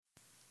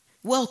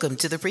Welcome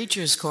to the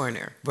Preacher's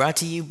Corner, brought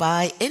to you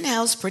by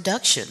In-House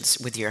Productions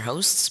with your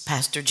hosts,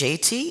 Pastor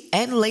JT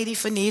and Lady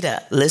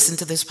Fanita. Listen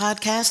to this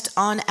podcast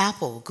on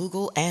Apple,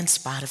 Google, and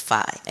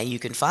Spotify. And you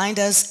can find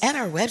us at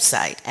our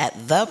website at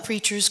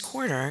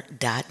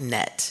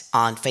thepreacherscorner.net,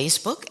 on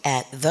Facebook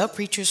at The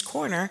Preacher's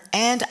Corner,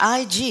 and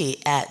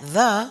IG at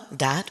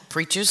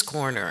the.preachers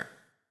corner.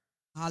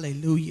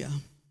 Hallelujah.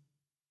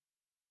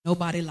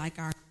 Nobody like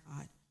our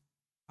God.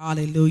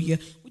 Hallelujah.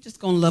 We're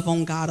just going to love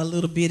on God a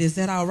little bit. Is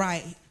that all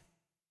right?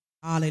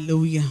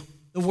 Hallelujah.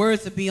 The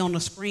words will be on the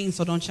screen,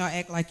 so don't y'all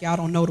act like y'all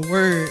don't know the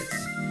words.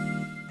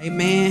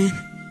 Amen.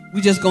 We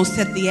just going to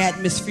set the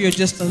atmosphere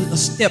just a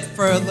step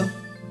further.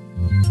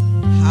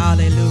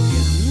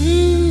 Hallelujah.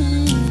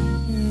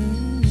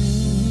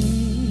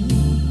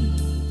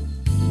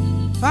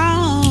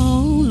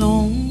 Fall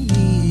on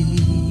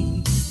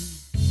me.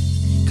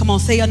 Come on,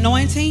 say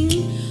anointing.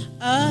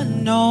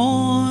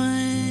 Anointing.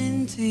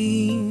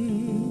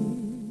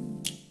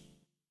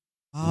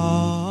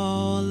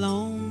 All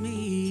on me.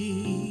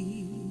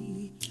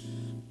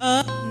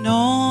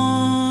 Anointing.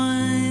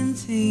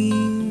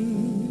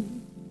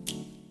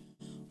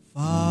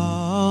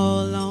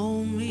 Fall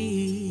on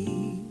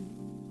me.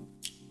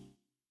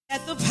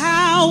 Let the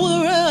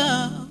power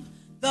of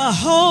the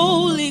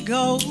Holy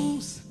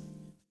Ghost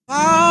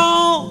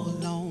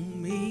fall on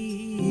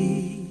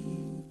me.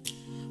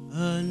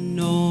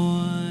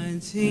 Anointing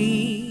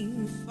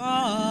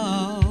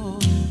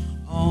fall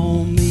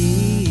on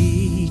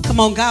me. Come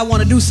on, God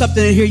want to do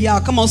something in here,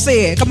 y'all. Come on,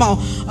 say it. Come on.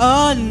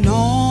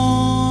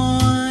 Anointing.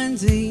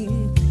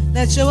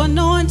 Let your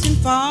anointing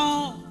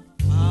fall.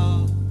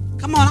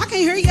 Come on, I can't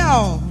hear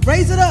y'all.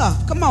 Raise it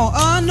up. Come on.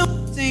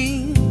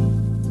 Anointing.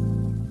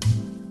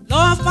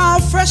 Lord,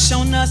 fall fresh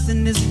on us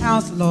in this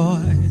house,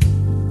 Lord.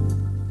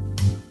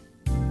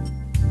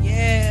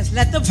 Yes,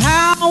 let the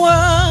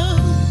power,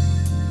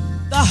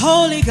 the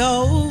Holy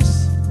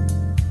Ghost,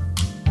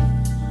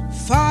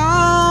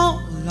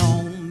 fall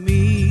on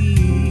me.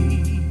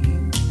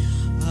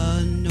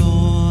 Anointing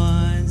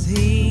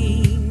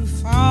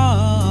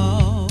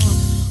fall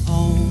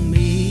on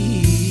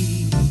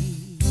me.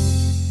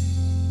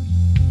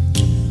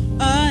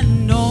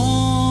 Anointing.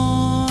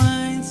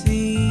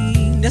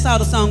 That's all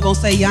the song gonna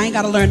say. Y'all ain't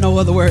gotta learn no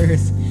other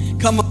words.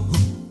 Come on,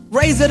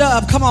 raise it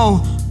up. Come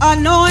on.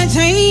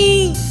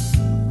 Anointing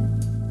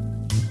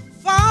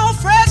fall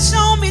fresh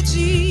on me,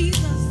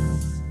 Jesus.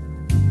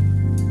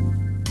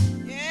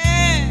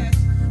 Yes,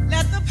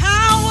 let the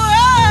power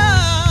of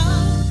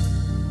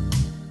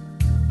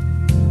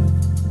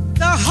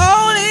the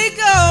Holy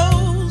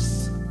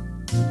Ghost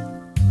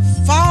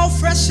fall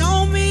fresh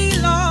on me,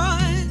 Lord.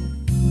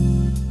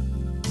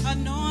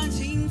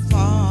 Anointing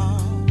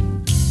fall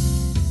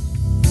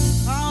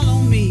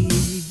on me.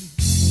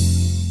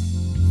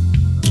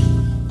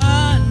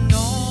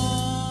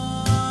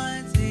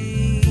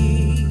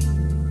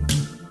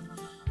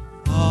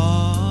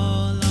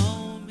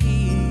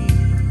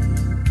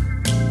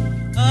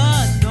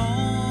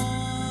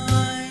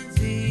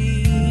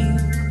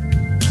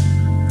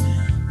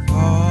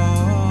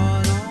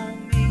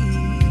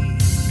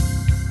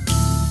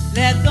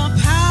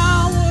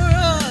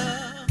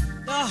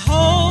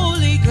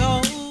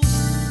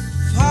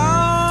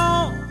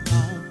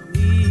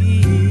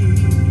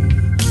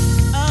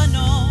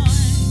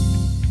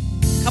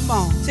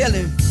 Tell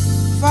him,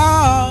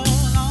 fall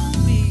on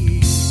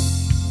me.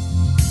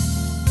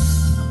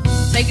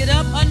 Take it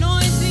up,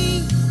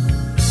 anointing.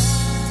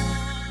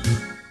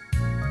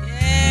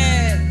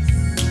 Yes.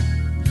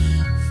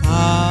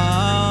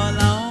 Fall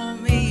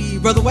on me.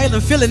 Brother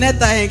Waylon feeling that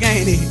thing,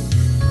 ain't he?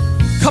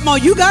 Come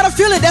on, you gotta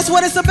feel it. That's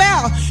what it's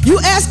about. You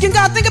asking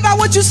God, think about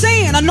what you're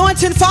saying.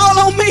 Anointing, fall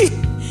on me.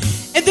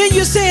 And then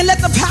you're saying, let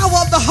the power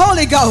of the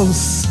Holy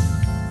Ghost.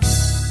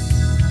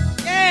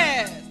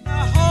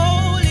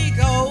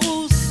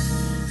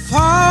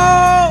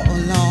 Fall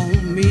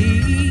on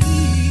me.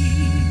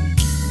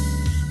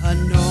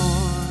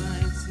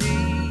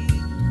 Anointing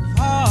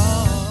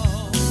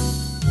fall.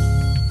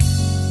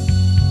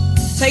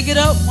 Take it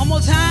up one more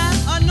time.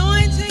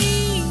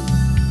 Anointing.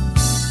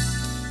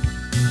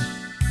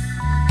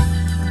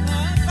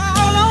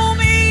 Fall on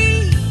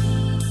me.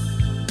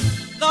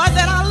 Lord,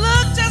 that I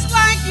look just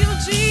like you,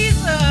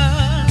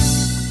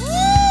 Jesus.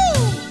 Woo!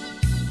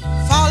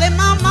 Fall in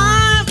my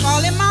mind,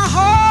 fall in my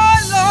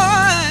heart, Lord.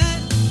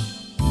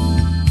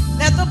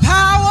 Let the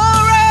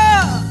power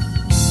of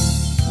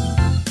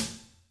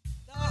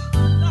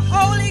the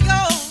Holy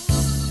Ghost,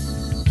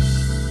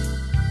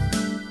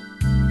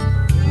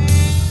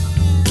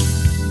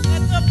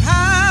 let the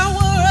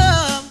power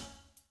of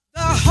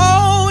the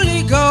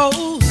Holy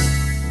Ghost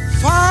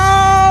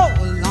fall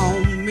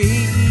on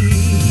me.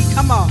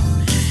 Come on.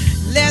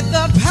 Let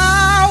the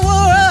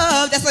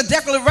power of, that's a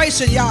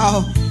declaration,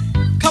 y'all.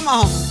 Come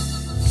on.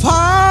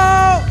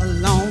 Fall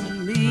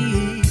on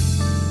me.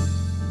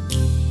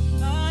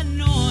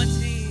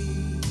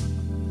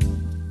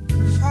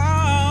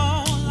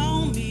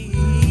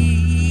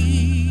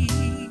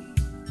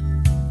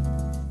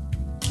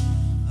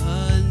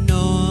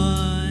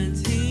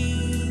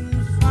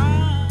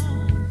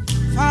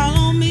 Fall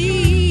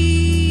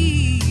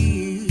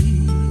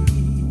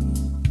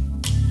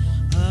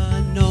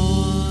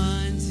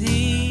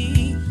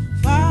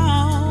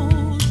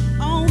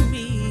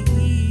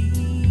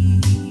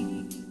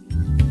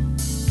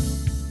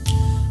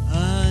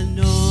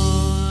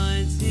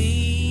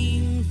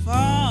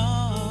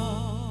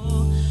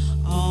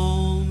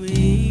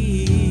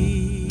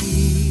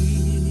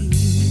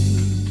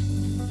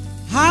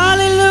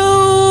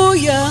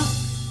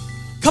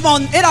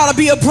Come on, it ought to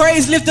be a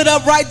praise lifted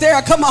up right there.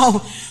 Come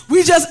on.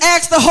 We just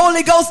ask the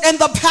Holy Ghost and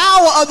the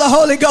power of the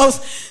Holy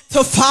Ghost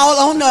to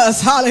fall on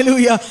us.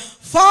 Hallelujah.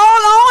 Fall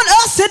on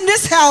us in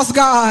this house,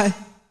 God.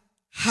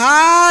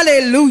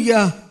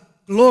 Hallelujah.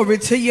 Glory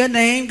to your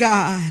name,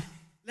 God.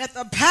 Let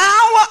the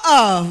power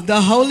of the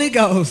Holy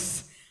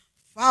Ghost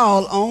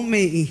fall on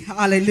me.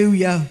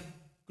 Hallelujah.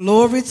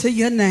 Glory to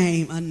your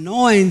name.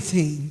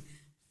 Anointing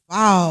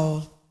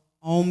fall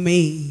on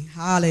me.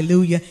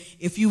 Hallelujah.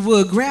 If you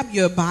would, grab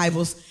your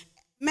Bibles.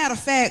 Matter of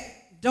fact,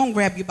 don't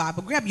grab your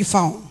Bible. Grab your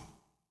phone.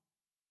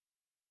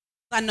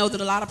 I know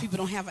that a lot of people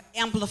don't have an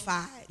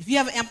amplified. If you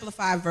have an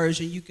amplified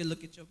version, you can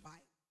look at your Bible.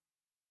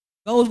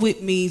 Go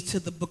with me to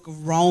the book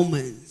of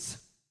Romans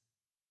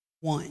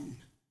 1.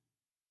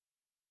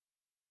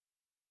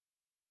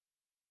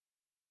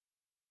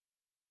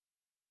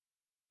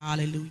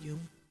 Hallelujah.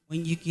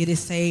 When you get it,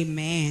 say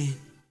amen.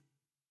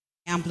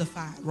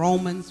 Amplified.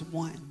 Romans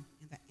 1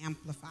 in the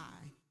Amplified.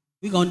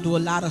 We're going to do a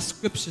lot of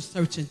scripture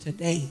searching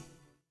today.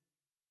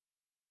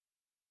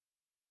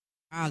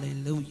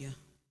 Hallelujah.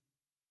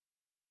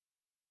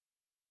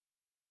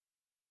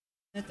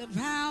 Let the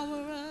power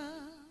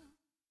of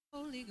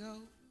Holy Ghost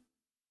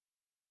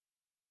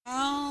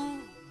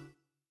on.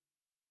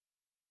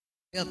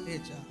 Help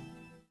it, y'all.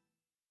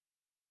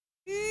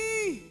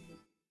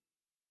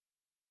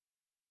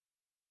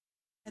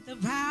 Let the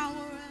power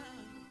of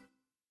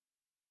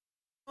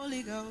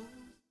Holy Ghost.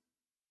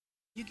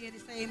 You get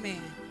it? Say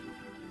amen.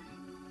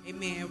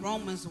 Amen.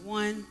 Romans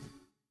 1.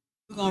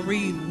 We're going to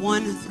read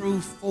 1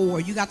 through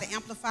 4. You got the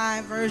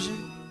Amplified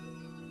version?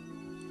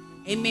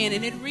 Amen.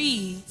 And it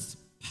reads,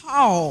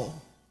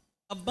 Paul,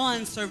 a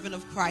bondservant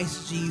of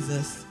Christ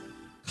Jesus,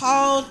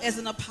 called as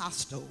an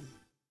apostle,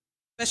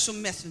 special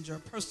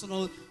messenger,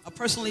 a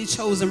personally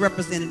chosen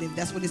representative.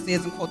 That's what it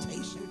says in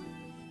quotation.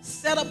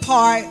 Set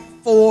apart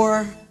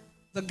for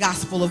the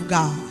gospel of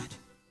God,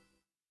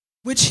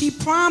 which he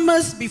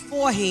promised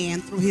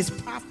beforehand through his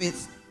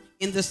prophets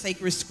in the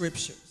sacred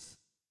scriptures.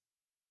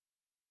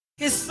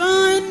 His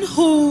son,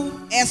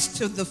 who as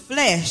to the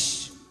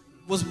flesh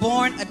was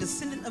born a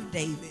descendant of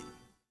David,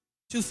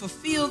 to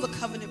fulfill the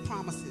covenant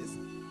promises,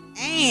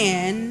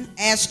 and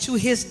as to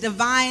his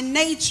divine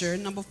nature,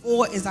 number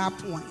 4 is our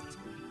point,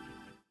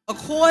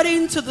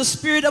 according to the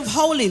Spirit of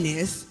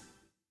holiness,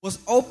 was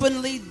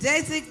openly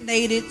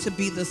designated to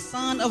be the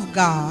Son of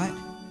God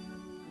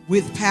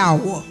with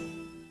power.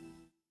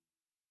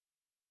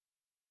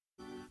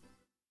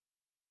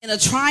 In a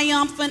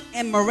triumphant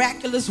and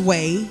miraculous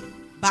way,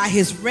 by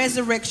his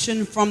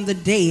resurrection from the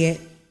dead,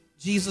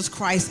 Jesus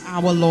Christ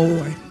our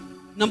Lord.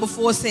 Number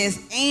 4 says,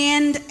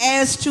 and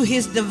as to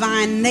his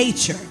divine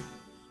nature,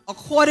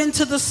 according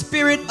to the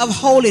Spirit of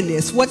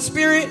holiness. What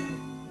Spirit?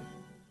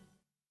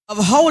 Of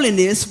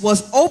holiness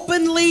was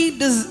openly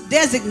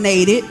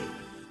designated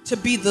to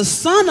be the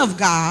Son of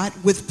God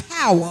with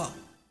power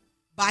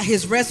by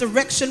his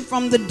resurrection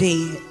from the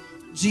dead,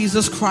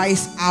 Jesus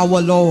Christ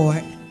our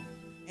Lord.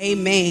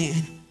 Amen.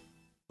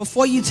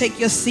 Before you take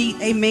your seat,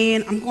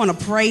 amen, I'm going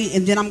to pray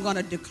and then I'm going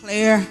to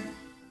declare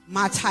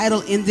my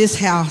title in this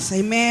house.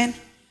 Amen.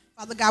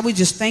 Father God, we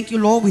just thank you,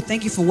 Lord. We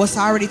thank you for what's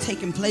already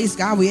taken place.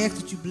 God, we ask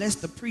that you bless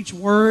the preach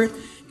word.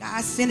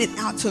 God, send it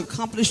out to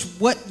accomplish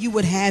what you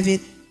would have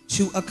it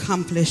to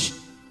accomplish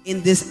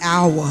in this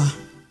hour.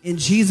 In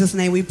Jesus'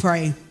 name we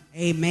pray.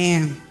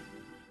 Amen.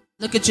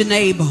 Look at your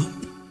neighbor.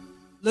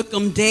 Look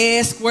them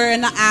dead square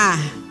in the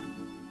eye.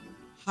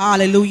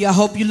 Hallelujah. I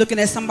hope you're looking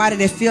at somebody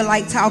that feel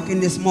like talking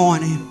this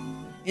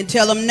morning. And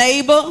tell them,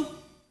 neighbor,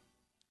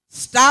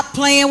 stop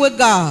playing with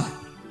God.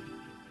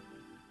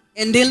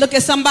 And then look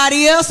at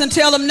somebody else and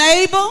tell them,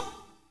 neighbor,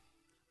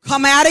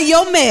 come out of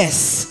your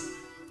mess.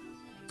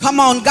 Come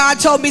on, God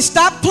told me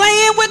stop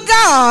playing with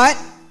God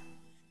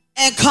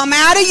and come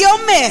out of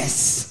your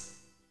mess.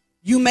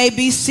 You may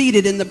be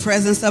seated in the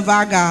presence of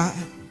our God.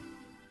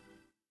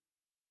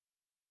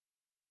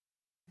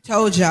 I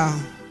told y'all,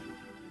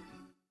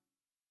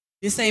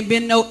 this ain't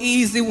been no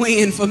easy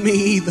win for me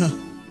either.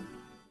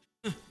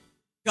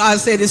 God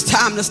said it's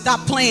time to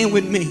stop playing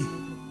with me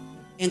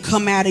and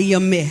come out of your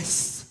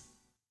mess.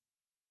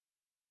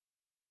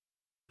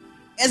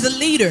 As a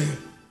leader,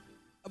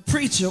 a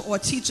preacher, or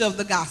teacher of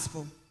the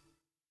gospel,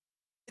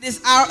 it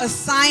is our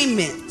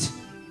assignment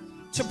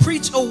to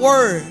preach a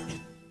word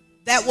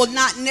that will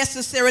not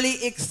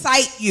necessarily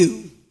excite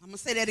you. I'm going to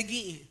say that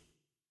again.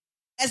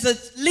 As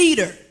a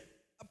leader,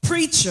 a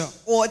preacher,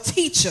 or a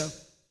teacher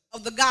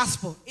of the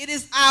gospel, it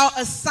is our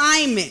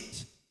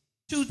assignment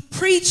to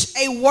preach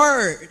a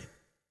word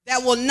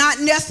that will not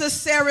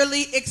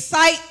necessarily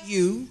excite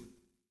you,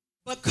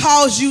 but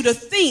cause you to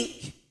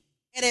think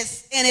and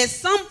at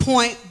some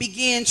point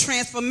begin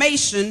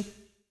transformation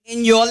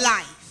in your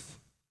life.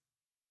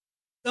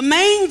 The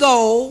main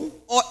goal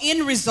or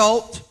end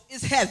result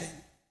is heaven.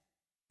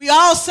 We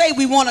all say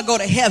we want to go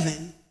to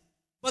heaven,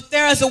 but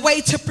there is a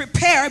way to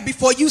prepare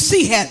before you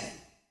see heaven.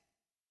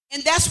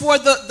 And that's where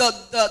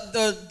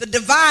the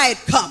divide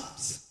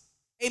comes.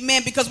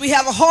 Amen. Because we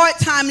have a hard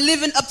time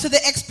living up to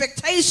the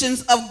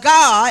expectations of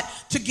God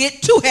to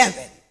get to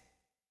heaven.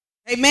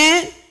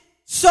 Amen.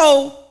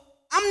 So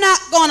I'm not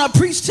going to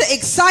preach to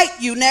excite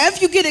you. Now, if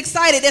you get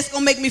excited, that's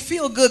going to make me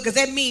feel good because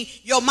that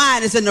means your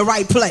mind is in the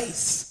right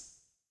place.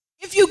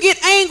 If you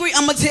get angry,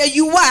 I'm going to tell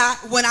you why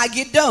when I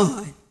get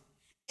done.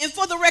 And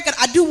for the record,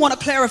 I do want to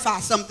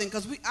clarify something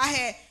because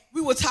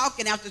we were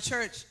talking after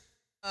church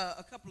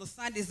a couple of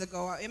Sundays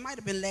ago. It might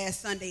have been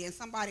last Sunday, and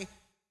somebody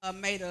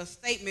made a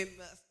statement.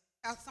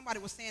 Somebody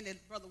was saying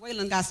that Brother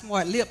Waylon got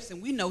smart lips,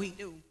 and we know he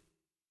do.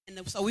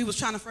 And so we was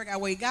trying to figure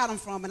out where he got them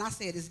from, and I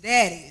said, it's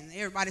Daddy. And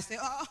everybody said,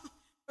 oh,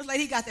 First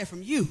Lady, he got that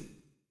from you.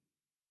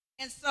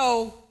 And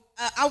so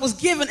I was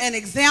given an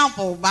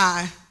example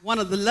by one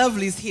of the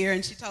lovelies here,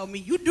 and she told me,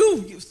 you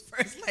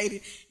First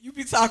Lady, you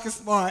be talking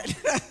smart.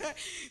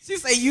 She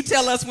said, you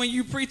tell us when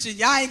you preaching,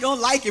 y'all ain't going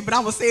to like it, but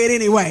I'm going to say it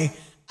anyway.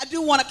 I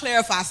do want to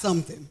clarify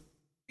something,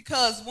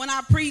 because when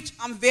I preach,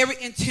 I'm very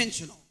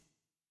intentional,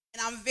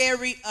 and I'm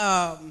very,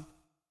 I'm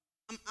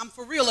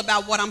for real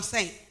about what I'm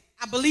saying.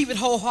 I believe it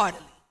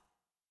wholeheartedly.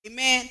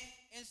 Amen.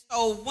 And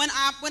so when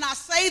I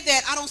say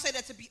that, I don't say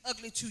that to be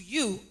ugly to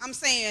you. I'm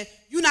saying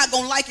you're not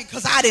going to like it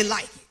because I didn't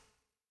like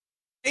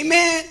it.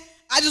 Amen.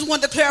 I just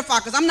wanted to clarify,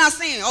 because I'm not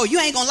saying, oh,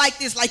 you ain't going to like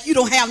this like you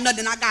don't have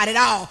nothing. I got it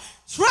all.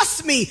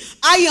 Trust me,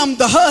 I am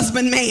the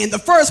husbandman, the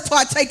first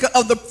partaker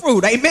of the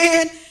fruit.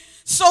 Amen.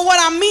 So what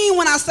I mean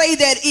when I say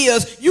that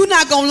is, you're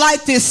not going to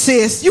like this,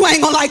 sis. You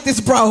ain't going to like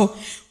this, bro.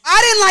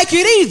 I didn't like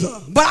it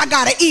either, but I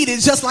got to eat it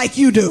just like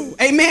you do.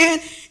 Amen.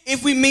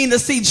 If we mean to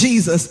see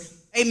Jesus.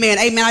 Amen.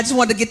 Amen. I just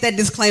wanted to get that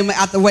disclaimer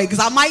out the way, because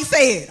I might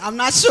say it. I'm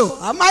not sure.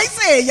 I might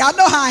say it. Y'all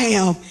know how I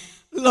am.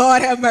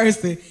 Lord have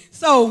mercy.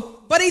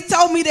 So, but he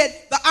told me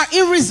that our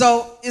end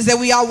result is that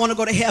we all want to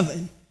go to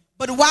heaven.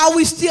 But while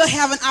we still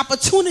have an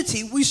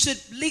opportunity,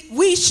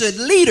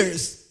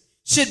 leaders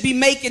should be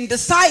making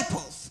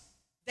disciples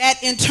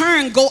that in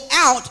turn go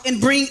out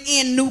and bring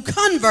in new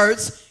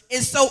converts,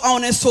 and so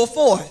on and so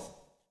forth.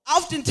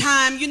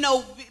 Oftentimes,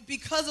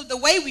 because of the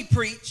way we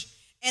preach,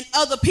 and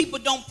other people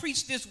don't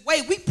preach this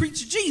way, we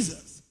preach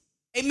Jesus.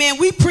 Amen.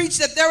 We preach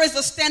that there is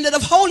a standard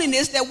of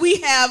holiness that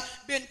we have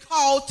been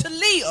called to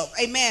live.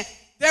 Amen.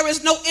 There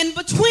is no in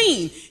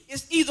between.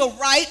 It's either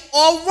right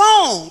or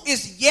wrong.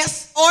 It's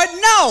yes or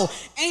no.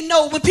 Ain't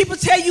no, when people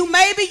tell you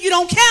maybe, you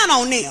don't count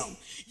on them.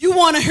 You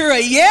want to hear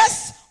a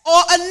yes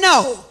or a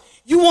no.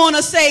 You want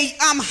to say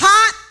I'm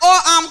hot or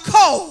I'm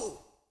cold.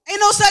 Ain't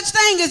no such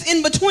thing as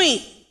in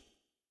between.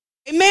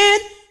 Amen.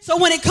 So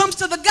when it comes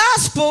to the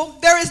gospel,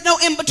 there is no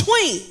in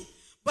between.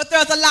 But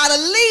there's a lot of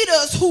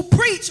leaders who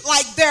preach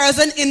like there's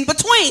an in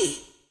between.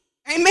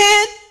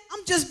 Amen.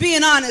 I'm just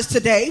being honest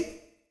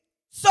today.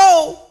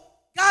 So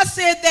God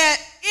said that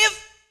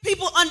if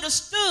people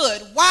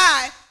understood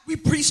why we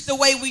preach the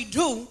way we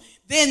do,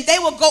 then they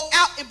will go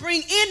out and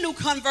bring in new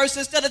converts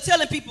instead of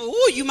telling people,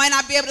 ooh, you might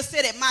not be able to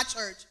sit at my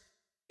church.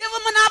 Give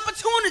them an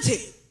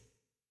opportunity.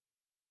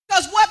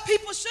 Because what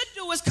people should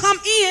do is come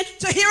in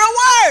to hear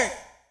a word,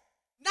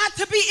 not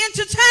to be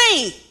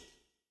entertained.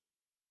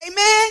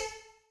 Amen.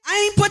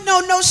 I ain't putting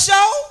on no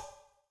show.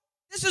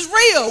 This is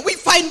real. We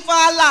fighting for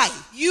our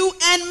life, you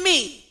and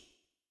me.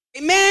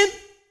 Amen.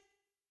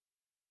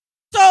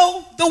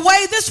 So the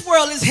way this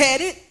world is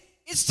headed,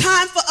 it's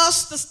time for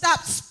us to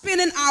stop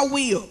spinning our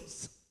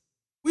wheels.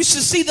 We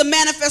should see the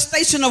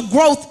manifestation of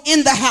growth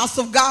in the house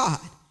of God.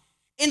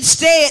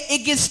 Instead,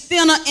 it gets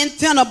thinner and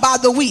thinner by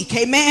the week.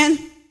 Amen.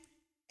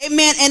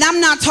 Amen. And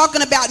I'm not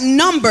talking about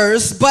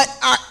numbers, but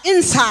our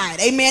inside.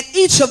 Amen.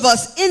 Each of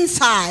us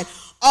inside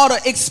ought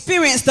to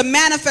experience the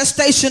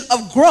manifestation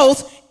of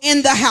growth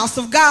in the house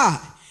of God.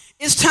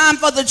 It's time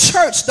for the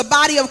church, the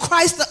body of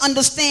Christ, to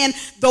understand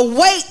the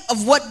weight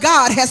of what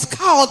God has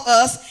called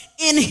us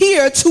in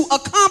here to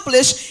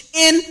accomplish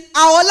in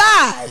our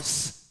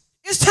lives.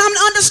 It's time to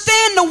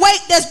understand the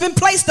weight that's been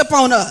placed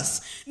upon us.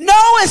 No,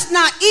 it's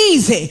not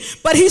easy,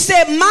 but he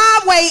said, my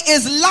way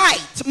is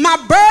light. My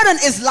burden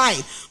is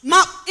light.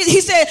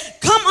 He said,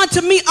 come unto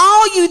me,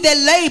 all you that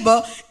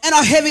labor and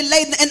are heavy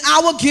laden, and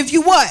I will give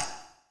you what?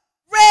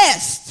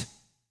 Rest.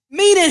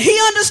 Meaning he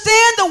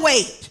understands the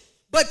weight,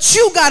 but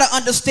you got to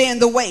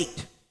understand the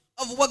weight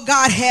of what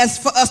God has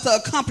for us to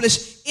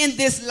accomplish in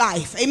this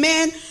life.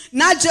 Amen.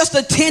 Not just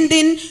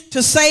attending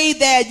to say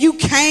that you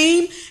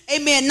came.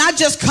 Amen. Not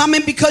just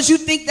coming because you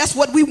think that's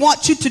what we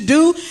want you to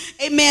do.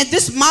 Amen.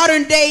 This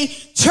modern day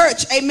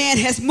church, amen,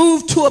 has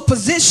moved to a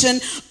position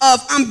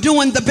of I'm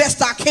doing the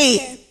best I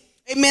can.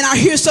 Amen. I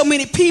hear so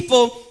many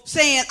people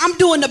saying, I'm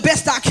doing the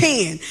best I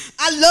can.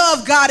 I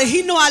love God and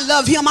he know I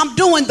love him. I'm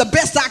doing the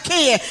best I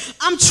can.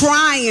 I'm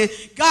trying.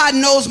 God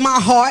knows my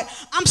heart.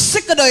 I'm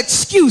sick of the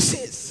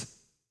excuses.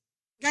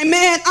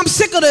 Amen. I'm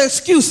sick of the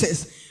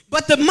excuses.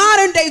 But the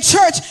modern day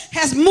church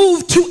has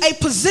moved to a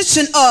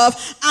position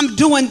of I'm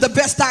doing the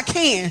best I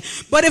can.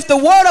 But if the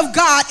word of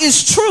God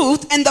is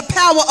truth and the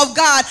power of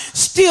God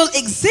still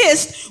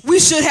exists, we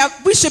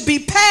should be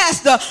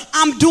past the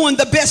I'm doing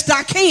the best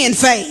I can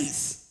phase.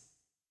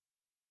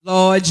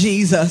 Lord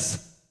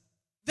Jesus.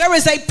 There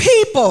is a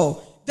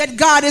people that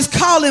God is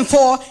calling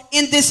for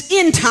in this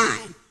end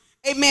time.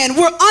 Amen.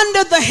 We're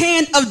under the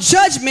hand of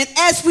judgment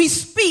as we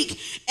speak.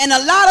 And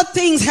a lot of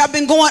things have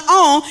been going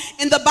on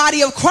in the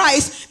body of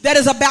Christ that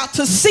is about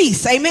to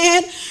cease.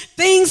 Amen.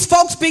 Things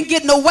folks been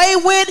getting away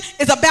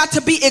with is about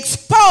to be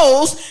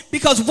exposed,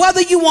 because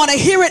whether you want to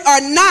hear it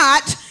or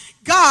not,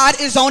 God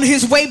is on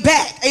his way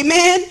back.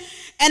 Amen.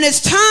 And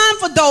it's time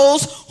for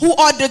those who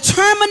are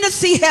determined to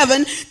see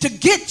heaven to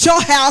get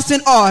your house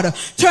in order.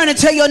 Turn and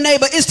tell your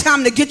neighbor, it's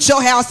time to get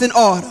your house in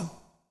order.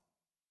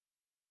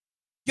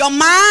 Your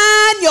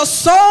mind, your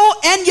soul,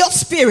 and your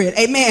spirit.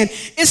 Amen.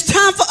 It's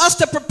time for us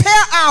to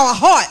prepare our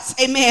hearts.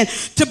 Amen.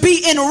 To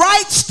be in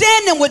right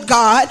standing with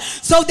God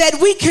so that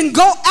we can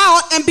go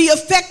out and be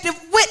effective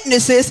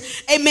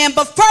witnesses. Amen.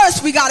 But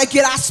first, we got to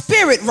get our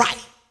spirit right.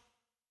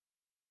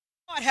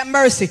 Lord have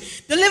mercy.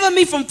 Deliver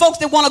me from folks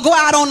that want to go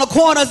out on the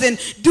corners and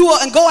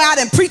go out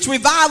and preach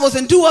revivals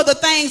and do other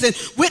things and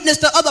witness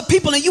to other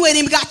people, and you ain't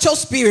even got your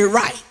spirit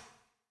right.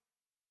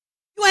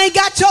 You ain't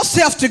got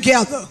yourself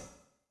together.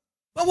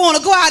 But want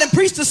to go out and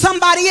preach to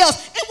somebody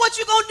else. And what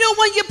you going to do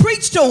when you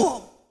preach to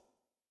them?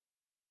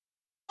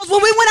 Because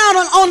when we went out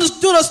on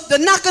the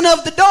knocking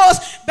of the doors,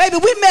 baby,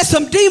 we met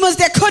some demons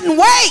that couldn't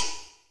wait.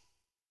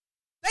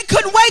 They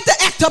couldn't wait to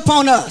act up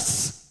on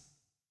us.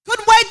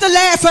 Couldn't wait to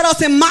laugh at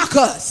us and mock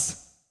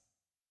us.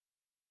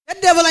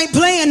 That devil ain't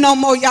playing no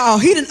more, y'all.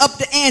 He done upped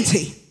the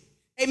ante.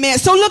 Amen.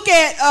 So look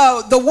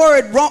at the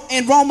word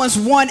in Romans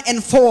 1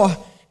 and 4.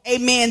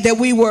 Amen. That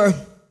we were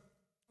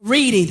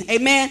reading.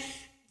 Amen.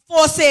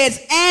 4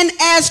 says, and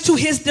as to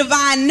his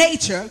divine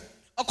nature,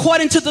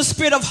 according to the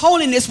Spirit of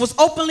holiness, was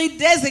openly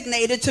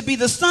designated to be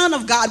the Son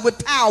of God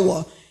with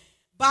power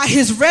by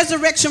his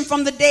resurrection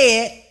from the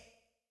dead,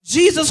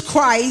 Jesus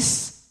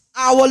Christ,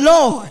 our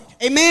Lord.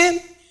 Amen.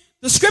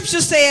 The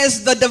scripture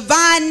says the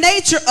divine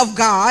nature of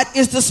God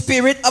is the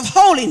Spirit of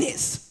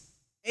holiness.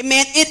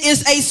 Amen. It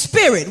is a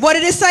spirit. What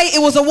did it say? It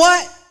was a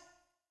what?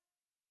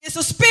 It's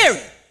a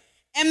spirit.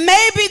 And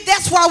maybe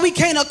that's why we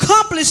can't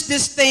accomplish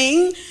this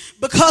thing,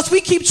 because we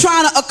keep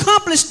trying to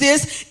accomplish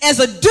this as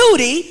a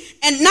duty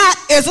and not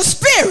as a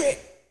spirit.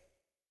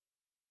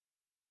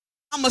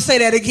 I'm going to say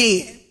that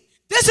again.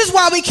 This is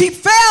why we keep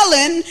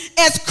failing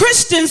as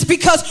Christians,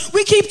 because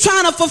we keep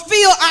trying to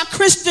fulfill our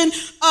Christian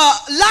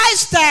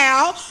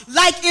lifestyle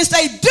like it's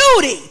a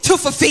duty to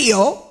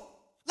fulfill.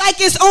 Like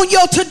it's on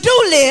your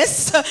to-do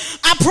list.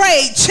 I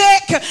prayed,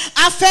 check.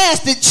 I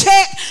fasted,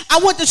 check. I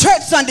went to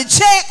church Sunday,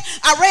 check.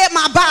 I read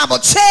my Bible,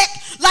 check.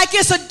 Like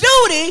it's a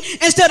duty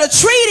instead of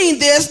treating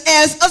this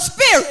as a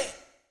spirit.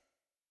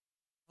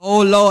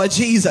 Oh, Lord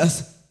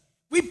Jesus.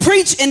 We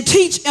preach and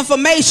teach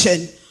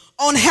information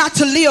on how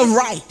to live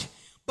right.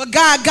 But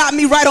God got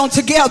me right on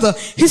together.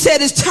 He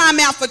said it's time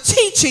out for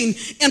teaching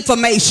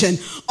information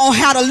on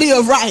how to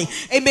live right.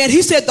 Amen.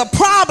 He said the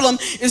problem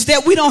is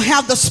that we don't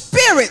have the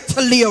spirit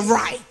to live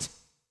right.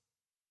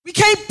 We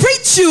can't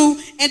preach you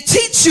and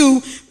teach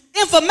you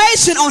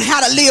information on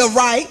how to live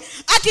right.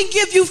 I can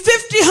give you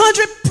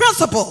 100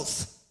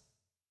 principles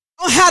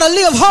on how to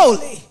live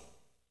holy.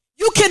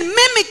 You can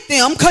mimic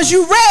them because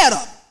you read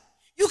them.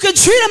 You can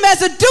treat them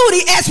as a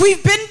duty, as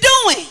we've been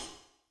doing.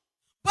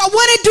 But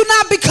when it do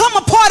not become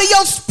a part of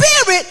your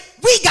spirit,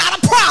 we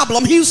got a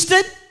problem,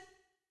 Houston.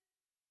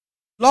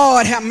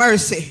 Lord have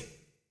mercy.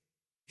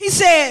 He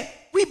said,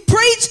 we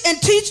preach and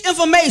teach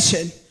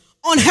information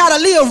on how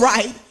to live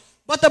right,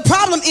 but the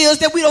problem is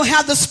that we don't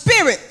have the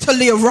spirit to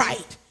live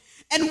right.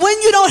 And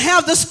when you don't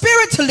have the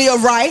spirit to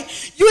live right,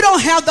 you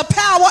don't have the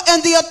power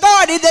and the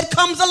authority that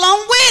comes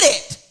along with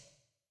it.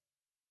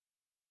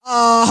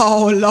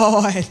 Oh,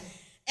 Lord.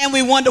 And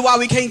we wonder why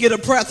we can't get a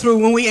prayer through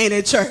when we ain't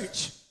at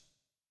church.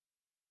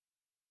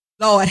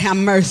 Lord have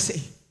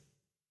mercy.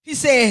 He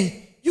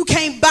said, you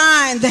can't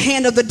bind the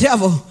hand of the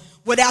devil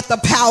without the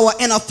power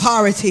and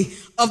authority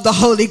of the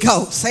Holy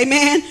Ghost.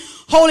 Amen.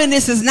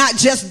 Holiness is not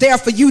just there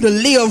for you to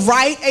live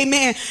right,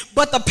 amen,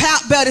 but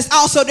it's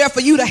also there for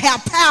you to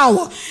have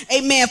power,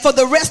 amen, for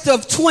the rest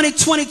of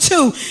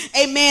 2022,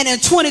 amen,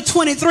 and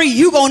 2023,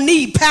 you're going to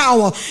need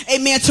power,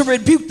 amen, to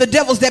rebuke the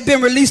devils that have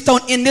been released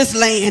in this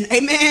land,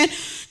 amen.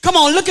 Come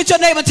on, look at your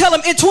neighbor and tell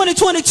them in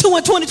 2022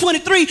 and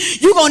 2023,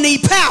 you're going to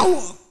need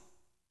power.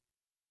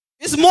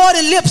 It's more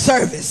than lip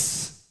service.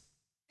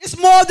 It's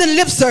more than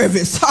lip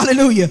service.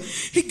 Hallelujah.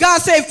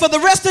 God said for the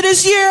rest of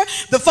this year,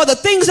 for the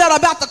things that are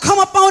about to come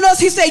up on us,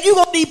 he said you're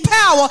going to need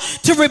power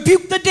to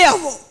rebuke the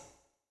devil.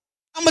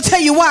 I'm going to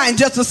tell you why in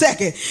just a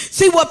second.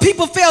 See, what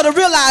people fail to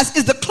realize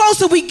is the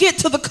closer we get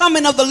to the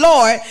coming of the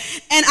Lord,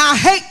 and I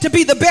hate to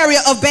be the bearer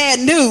of bad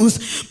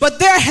news, but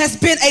there has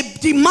been a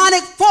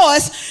demonic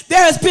force,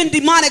 there has been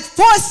demonic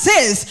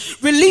forces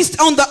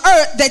released on the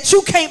earth that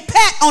you can't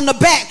pat on the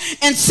back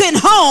and send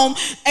home.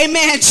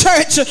 Amen,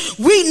 church.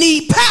 We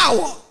need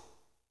power.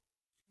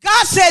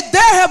 God said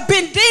there have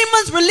been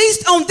demons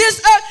released on this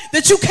earth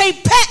that you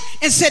can't pat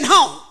and send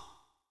home.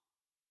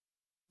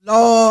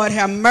 Lord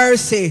have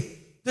mercy.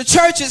 The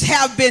churches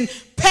have been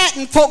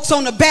patting folks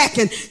on the back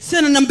and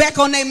sending them back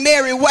on their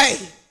merry way.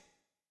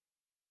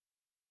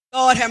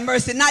 Lord have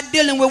mercy. Not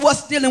dealing with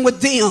what's dealing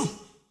with them.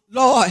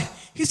 Lord,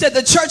 he said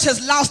the church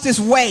has lost its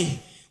way.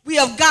 We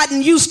have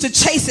gotten used to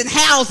chasing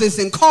houses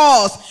and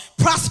cars,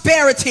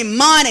 prosperity,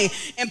 money,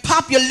 and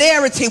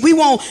popularity. We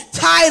want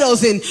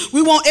titles and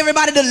we want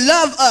everybody to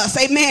love us.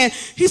 Amen.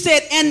 He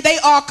said, and they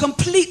are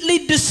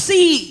completely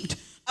deceived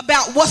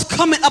about what's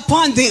coming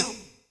upon them.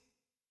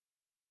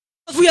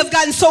 We have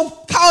gotten so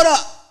caught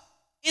up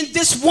in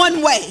this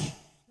one way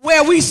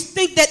where we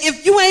think that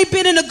if you ain't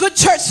been in a good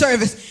church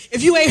service,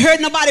 if you ain't heard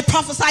nobody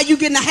prophesy you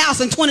getting a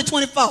house in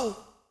 2024,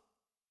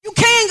 you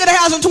can get a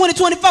house in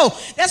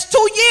 2024. That's 2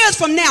 years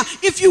from now.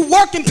 If you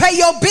work and pay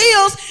your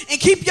bills and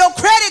keep your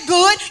credit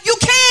good, you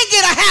can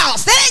get a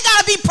house. That ain't got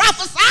to be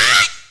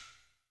prophesied.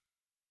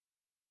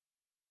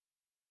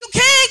 You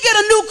can get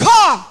a new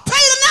car. Pay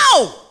the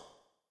note.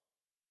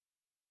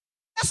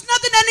 That's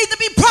nothing that needs to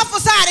be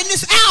prophesied in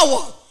this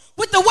hour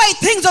with the way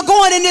things are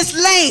going in this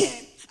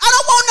land. I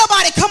don't want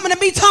nobody coming to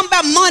me talking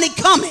about money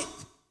coming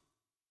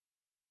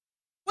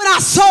when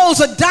our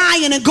souls are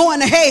dying and going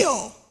to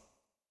hell.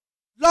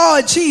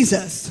 Lord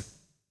Jesus.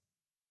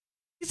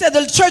 He said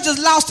the church has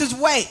lost its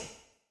way.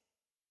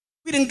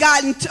 We done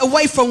gotten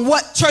away from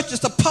what church is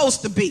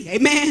supposed to be.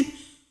 Amen.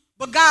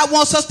 But God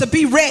wants us to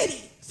be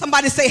ready.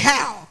 Somebody say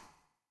how.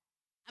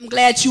 I'm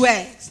glad you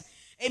asked.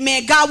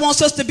 Amen. God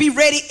wants us to be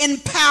ready in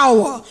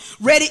power,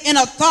 ready in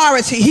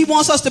authority. He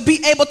wants us to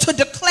be able to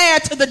declare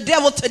to the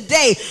devil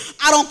today,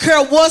 I don't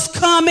care what's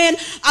coming.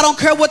 I don't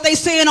care what they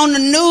saying on the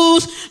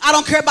news. I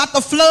don't care about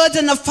the floods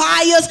and the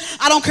fires.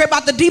 I don't care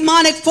about the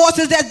demonic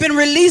forces that's been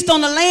released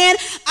on the land.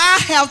 I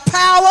have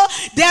power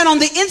down on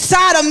the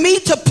inside of me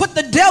to put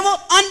the devil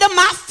under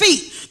my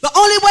feet. The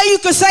only way you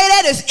can say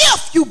that is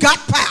if you got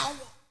power.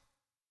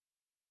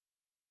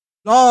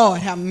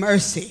 Lord, have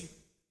mercy.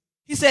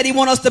 He said he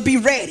wants us to be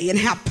ready and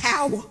have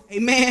power.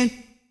 Amen.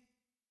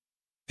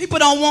 People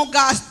don't want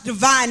God's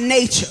divine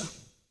nature.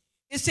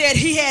 It said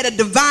he had a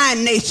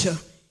divine nature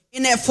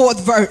in that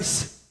 4th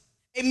verse.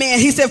 Amen.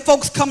 He said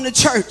folks come to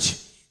church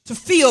to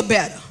feel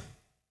better.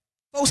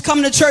 Folks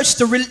come to church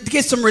to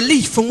get some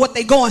relief from what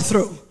they're going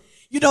through.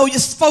 You know,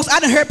 folks, I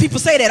done heard people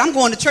say that. I'm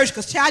going to church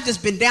because I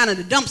just been down in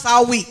the dumps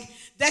all week.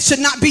 That should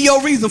not be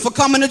your reason for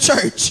coming to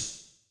church.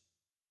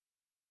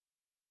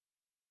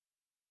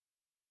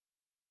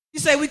 You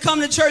say we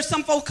come to church,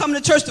 some folks come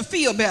to church to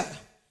feel better.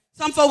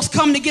 Some folks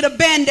come to get a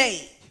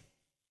Band-Aid.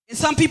 And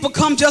some people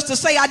come just to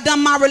say, I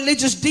done my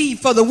religious deed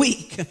for the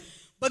week.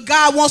 But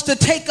God wants to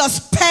take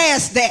us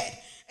past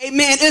that.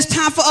 Amen. It's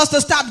time for us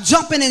to stop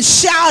jumping and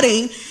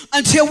shouting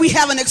until we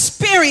have an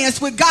experience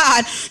with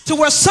God to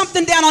where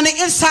something down on the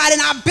inside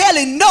and I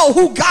barely know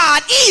who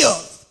God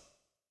is.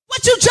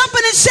 What you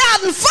jumping and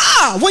shouting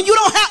for when you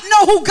don't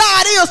know who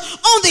God is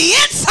on the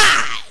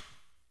inside?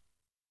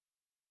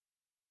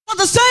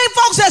 The same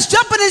folks that's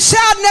jumping and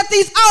shouting at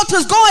these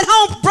altars going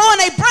home blowing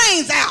their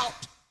brains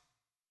out.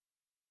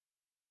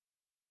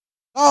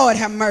 Lord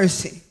have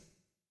mercy.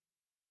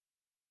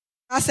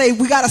 I say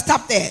we got to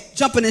stop that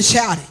jumping and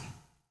shouting.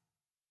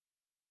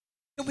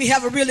 We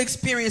have a real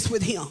experience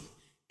with him.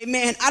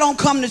 Amen. I don't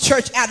come to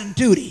church out of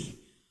duty.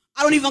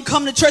 I don't even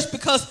come to church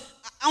because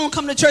I don't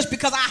come to church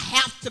because I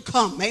have to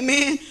come.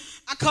 Amen.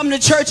 I come to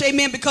church,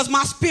 amen, because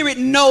my spirit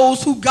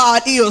knows who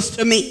God is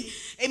to me.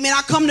 Amen.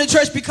 I come to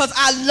church because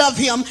I love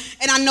him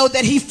and I know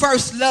that he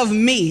first loved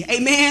me.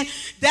 Amen.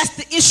 That's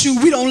the issue.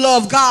 We don't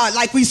love God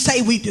like we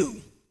say we do.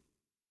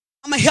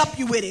 I'm going to help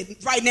you with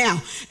it right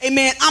now.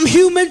 Amen. I'm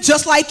human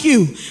just like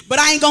you, but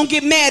I ain't going to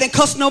get mad and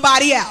cuss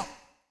nobody out.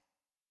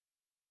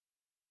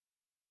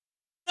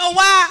 You know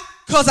why?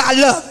 Because I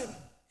love him.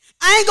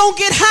 I ain't going to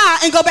get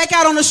high and go back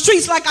out on the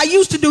streets like I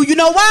used to do. You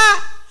know why?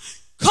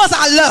 Because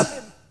I love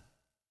him.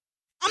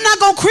 I'm not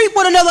going to creep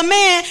with another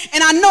man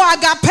and I know I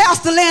got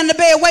Pastor laying in the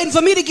bed waiting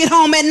for me to get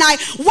home at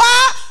night.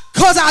 Why?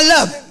 Because I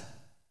love him.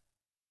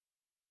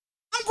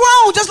 I'm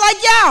grown just like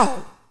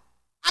y'all.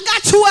 I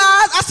got 2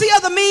 eyes. I see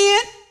other men.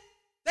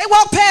 They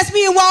walk past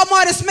me in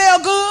Walmart and smell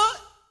good.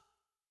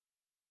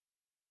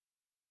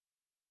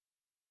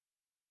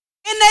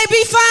 And they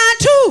be fine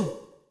too.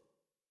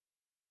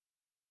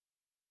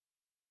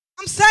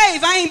 I'm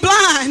saved. I ain't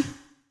blind.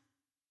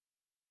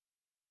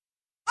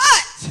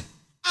 But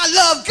I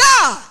love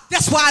God.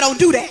 That's why I don't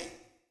do that.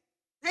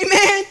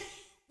 Amen.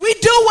 We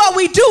do what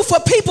we do for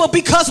people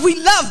because we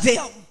love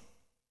them.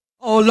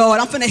 Oh,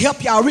 Lord, I'm finna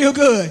help y'all real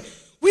good.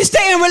 We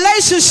stay in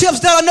relationships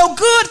that are no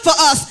good for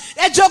us.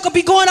 That joker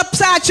be going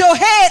upside your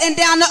head and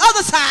down the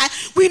other side.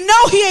 We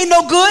know he ain't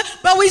no good,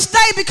 but we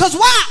stay because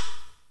why?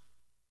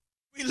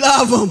 We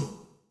love him.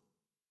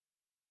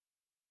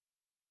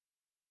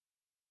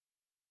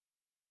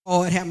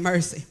 Lord, have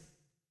mercy.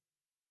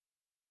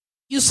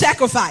 You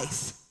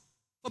sacrifice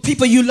for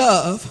people you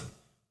love.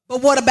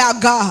 But what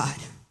about God?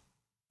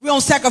 We don't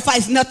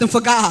sacrifice nothing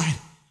for God,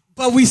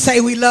 but we say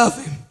we love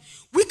him.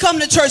 We come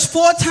to church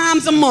 4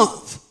 times a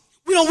month.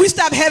 We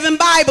stop having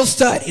Bible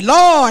study.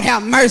 Lord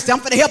have mercy. I'm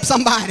going to help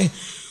somebody.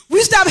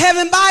 We stopped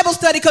having Bible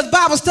study because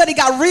Bible study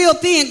got real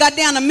thin, got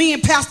down to me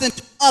and pastor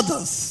and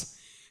others.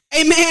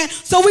 Amen.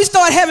 So we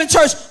started having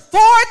church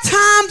 4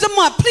 times a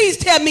month. Please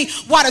tell me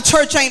why the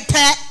church ain't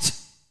packed.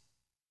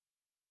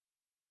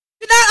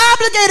 You're not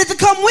obligated to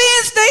come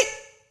Wednesday.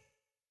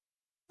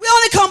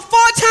 only come 4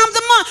 times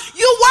a month.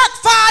 You work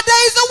 5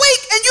 days a week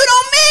and you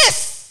don't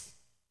miss.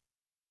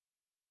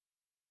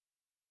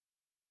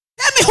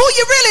 Tell me who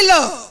you really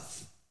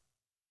love.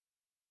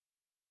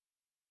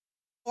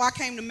 Oh, I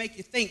came to make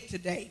you think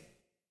today.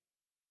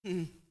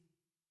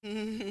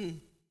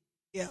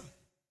 Yeah.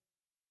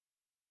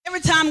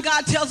 Every time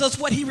God tells us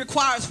what he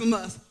requires from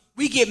us,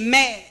 we get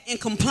mad and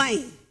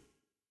complain.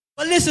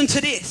 But listen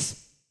to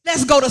this.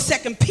 Let's go to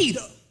 2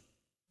 Peter.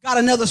 Got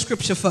another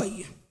scripture for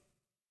you.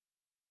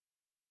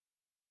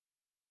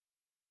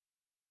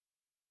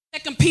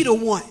 2 Peter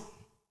 1.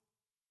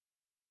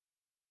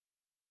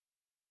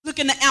 Look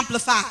in the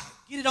Amplified.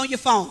 Get it on your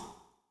phone.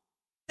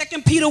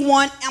 2 Peter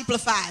 1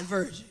 Amplified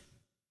version.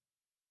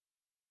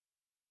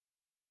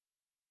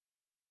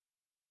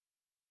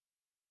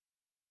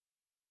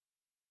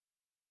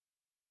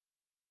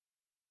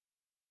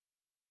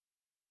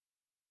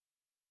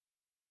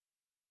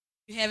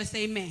 You have it,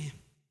 say amen.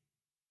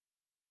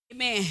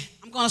 Amen.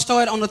 I'm going to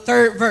start on the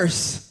 3rd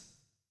verse.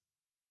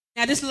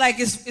 Now, this is like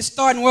it's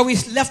starting where we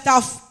left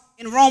off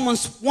in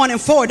Romans 1 and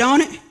 4,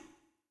 don't it?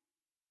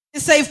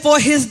 It says, for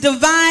his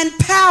divine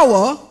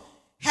power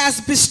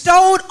has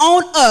bestowed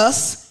on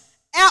us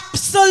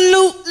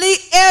absolutely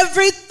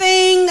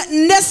everything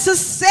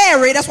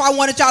necessary. That's why I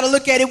wanted y'all to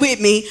look at it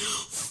with me.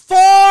 For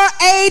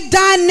a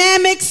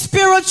dynamic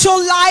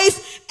spiritual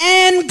life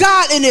and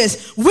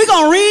godliness. We're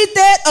going to read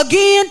that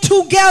again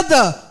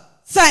together,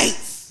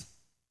 saints.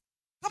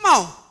 Come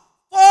on.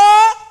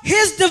 For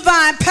his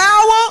divine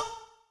power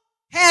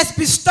has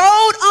bestowed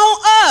on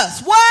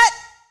us what?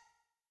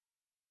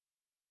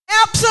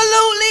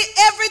 Absolutely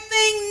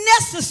everything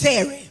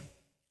necessary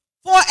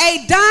for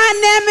a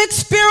dynamic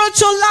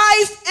spiritual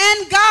life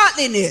and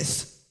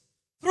godliness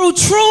through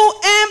true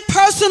and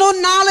personal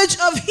knowledge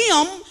of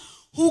him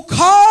who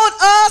called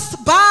us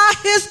by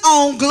his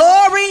own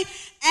glory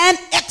and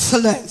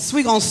excellence.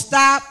 We're going to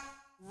stop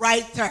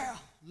right there.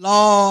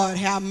 Lord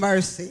have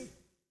mercy.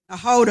 Now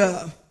hold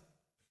up.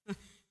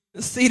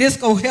 See, this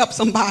going to help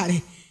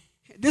somebody.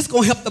 This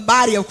going to help the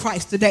body of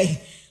Christ today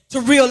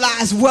to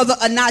realize whether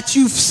or not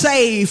you've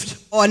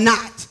saved or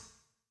not.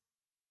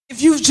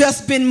 If you've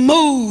just been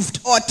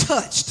moved or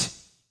touched.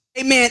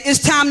 Amen. It's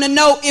time to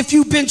know if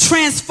you've been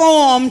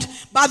transformed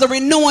by the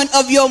renewing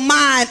of your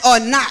mind or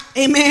not.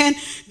 Amen.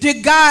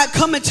 Did God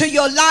come into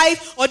your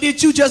life or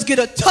did you just get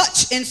a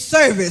touch in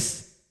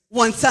service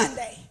one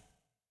Sunday?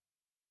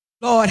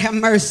 Lord have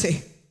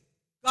mercy.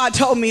 God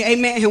told me,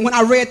 amen. And when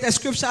I read that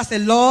scripture, I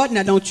said, Lord,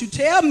 now don't you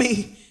tell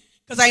me,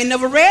 because I ain't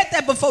never read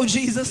that before,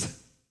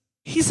 Jesus.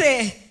 He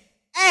said,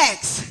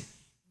 ask,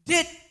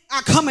 did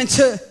I come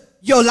into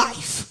your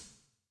life?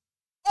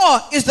 Or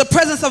is the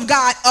presence of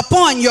God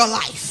upon your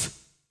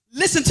life?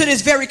 Listen to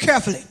this very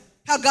carefully,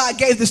 how God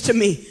gave this to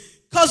me.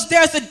 Because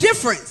there's a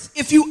difference.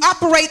 If you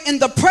operate in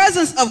the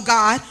presence of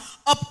God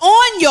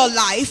upon your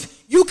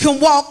life, you can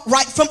walk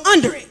right from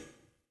under it.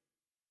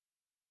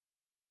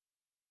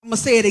 I'm going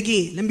to say it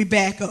again. Let me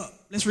back up.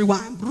 Let's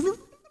rewind.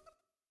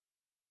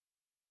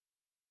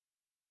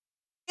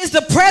 Is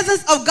the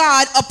presence of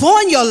God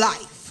upon your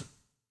life?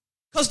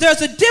 Because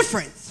there's a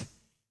difference.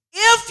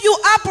 If you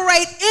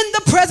operate in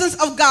the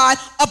presence of God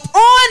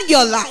upon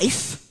your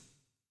life,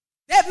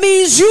 that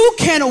means you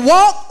can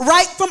walk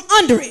right from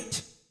under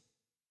it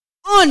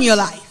on your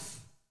life.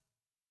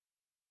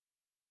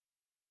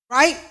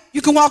 Right?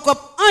 You can walk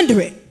up under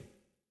it.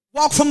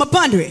 Walk from up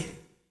under it.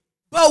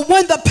 But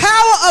when the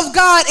power of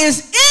God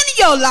is in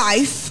your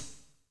life,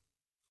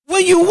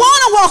 when you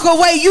want to walk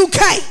away, you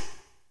can't.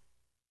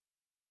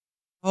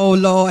 Oh,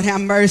 Lord,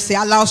 have mercy.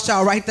 I lost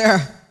y'all right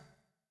there.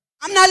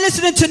 I'm not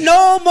listening to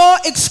no more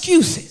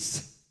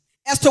excuses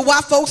as to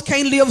why folks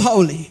can't live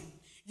holy.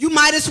 You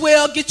might as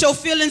well get your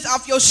feelings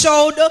off your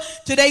shoulder.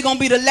 Today going to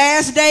be the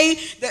last day.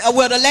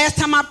 Well, the last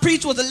time I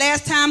preached was the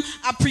last time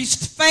I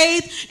preached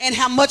faith and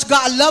how much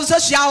God loves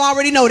us. Y'all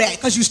already know that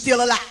because you're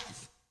still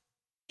alive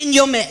in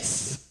your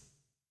mess.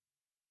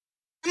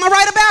 Am I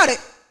right about it?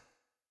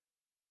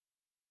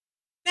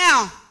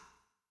 Now,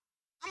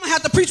 I'm going to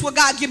have to preach what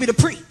God give me to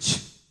preach.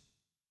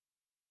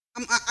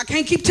 I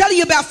can't keep telling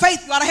you about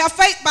faith. You ought to have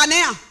faith by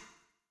now. You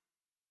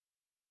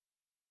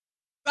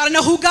got to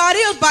know who God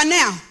is by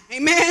now.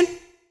 Amen.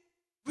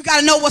 We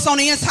got to know what's on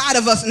the inside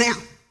of us now.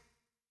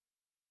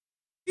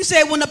 You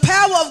said when the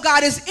power of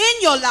God is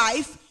in your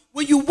life,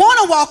 when you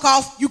want to walk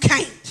off, you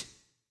can't.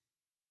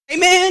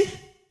 Amen.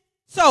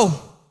 So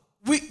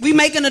we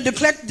making a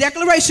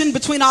declaration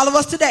between all of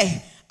us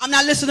today. I'm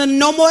not listening to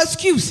no more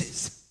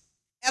excuses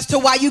as to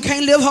why you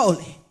can't live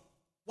holy,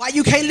 why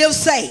you can't live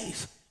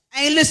safe.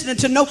 I ain't listening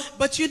to no,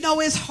 but you know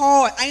it's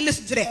hard. I ain't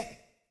listening to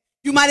that.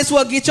 You might as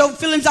well get your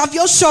feelings off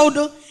your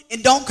shoulder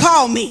and don't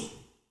call me.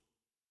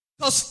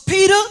 Because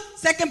Peter,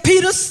 2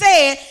 Peter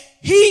said,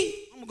 I'm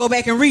going to go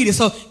back and read it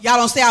so y'all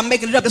don't say I'm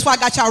making it up. That's why I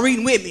got y'all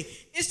reading with me.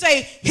 It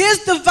say, his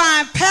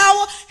divine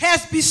power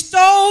has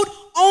bestowed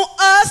on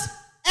us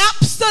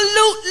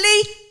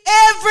absolutely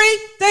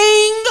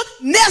everything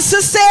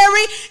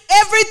necessary,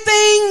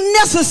 everything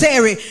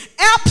necessary,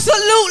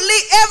 absolutely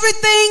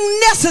everything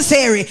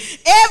necessary,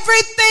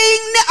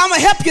 I'm going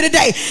to help you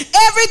today,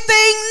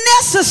 everything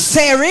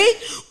necessary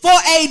for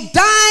a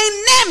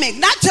dynamic,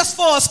 not just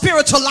for a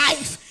spiritual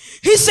life.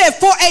 He said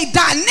for a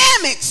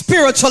dynamic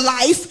spiritual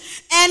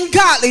life and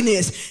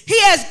godliness. He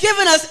has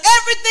given us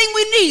everything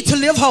we need to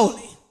live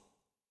holy.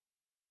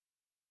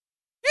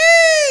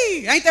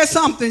 Ain't that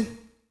something?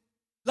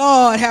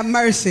 Lord have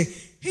mercy.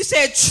 He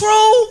said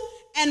true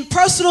and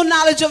personal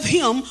knowledge of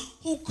him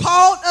who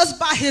called us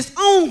by his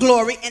own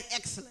glory and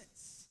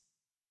excellence.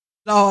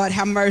 Lord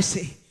have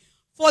mercy.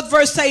 Fourth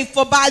verse say,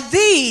 for by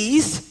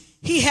these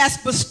he has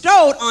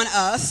bestowed on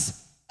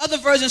us, other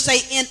versions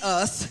say in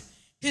us,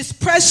 his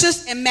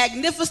precious and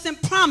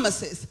magnificent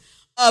promises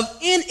of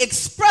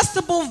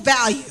inexpressible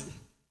value,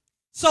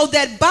 so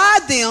that by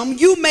them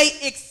you may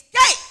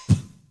escape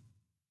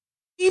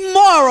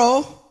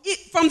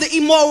from the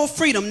immoral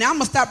freedom. Now I'm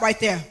going to stop right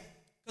there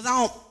because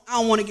I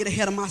don't want to get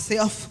ahead of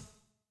myself.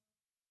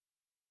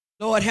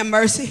 Lord have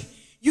mercy.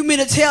 You mean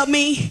to tell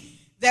me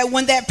that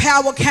when that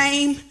power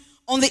came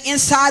on the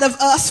inside of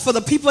us, for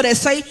the people that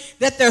say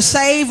that they're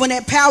saved, when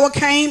that power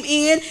came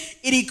in,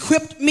 it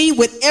equipped me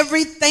with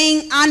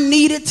everything I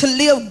needed to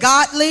live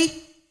godly?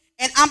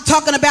 And I'm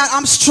talking about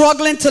I'm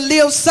struggling to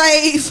live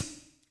saved.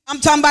 I'm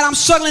talking about I'm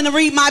struggling to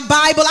read my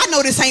Bible. I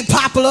know this ain't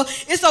popular.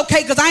 It's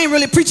okay because I ain't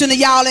really preaching to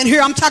y'all in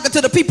here. I'm talking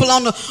to the people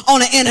on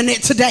the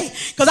internet today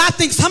because I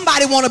think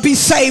somebody want to be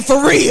saved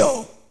for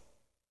real.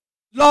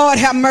 Lord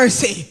have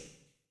mercy.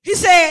 He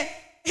said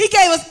he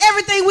gave us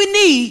everything we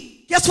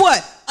need. Guess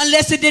what?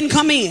 Unless it didn't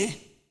come in.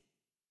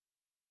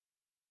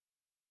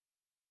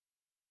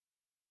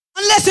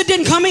 Unless it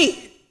didn't come in.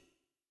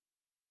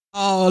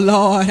 Oh,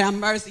 Lord have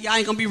mercy. Y'all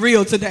ain't going to be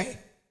real today.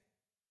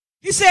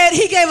 He said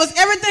he gave us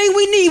everything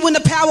we need when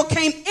the power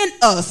came in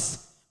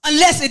us,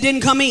 unless it didn't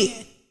come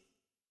in.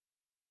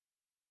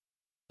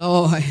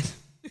 Lord.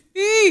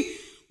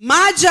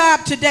 My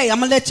job today, I'm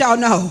going to let y'all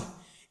know,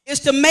 is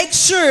to make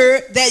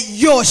sure that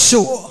you're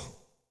sure.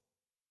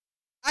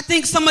 I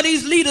think some of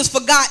these leaders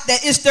forgot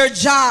that it's their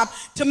job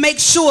to make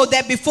sure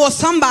that before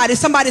somebody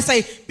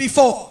say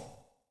before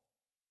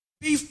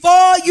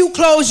you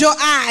close your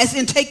eyes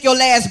and take your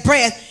last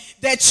breath,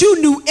 that you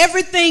knew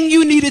everything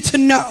you needed to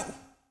know.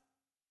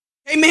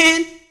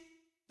 Amen.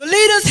 The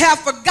leaders have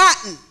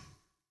forgotten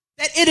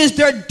that it is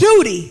their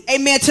duty,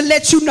 amen, to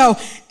let you know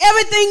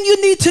everything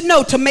you need to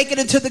know to make it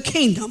into the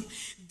kingdom,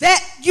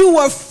 that you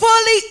were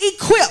fully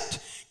equipped,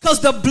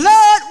 because the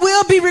blood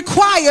will be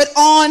required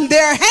on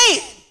their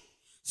hand.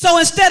 So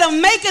instead of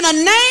making a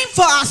name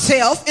for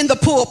ourselves in the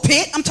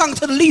pulpit, I'm talking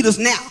to the leaders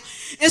now.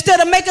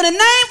 Instead of making a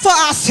name for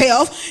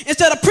ourselves,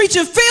 instead of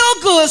preaching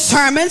feel-good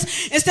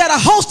sermons, instead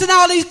of hosting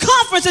all these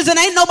conferences and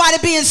ain't nobody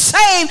being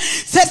saved,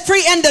 set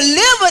free, and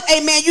delivered,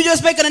 amen, you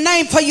just making a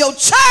name for your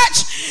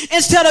church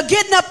instead of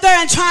getting up there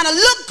and trying to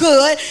look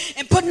good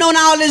and putting on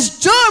all this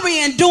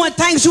jewelry and doing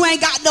things you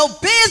ain't got no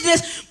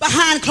business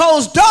behind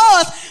closed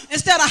doors,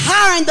 instead of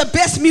hiring the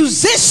best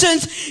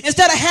musicians,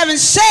 instead of having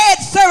shared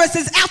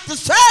services after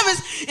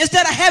service,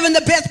 instead of having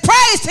the best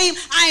praise team.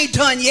 I ain't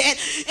done yet.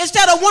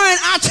 Instead of wearing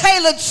our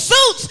tailored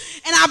suits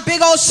and our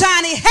big old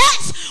shiny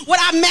hats with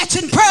our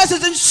matching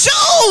purses and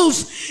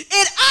shoes,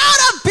 it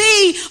ought to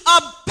be a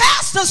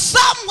pastor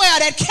somewhere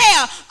that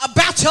care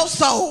about your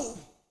soul.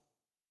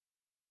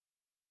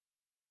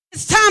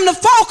 It's time to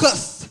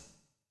focus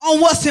on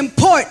what's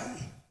important.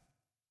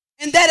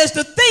 And that is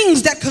the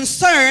things that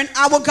concern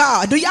our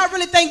God. Do y'all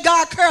really think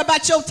God cares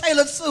about your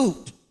tailored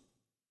suit?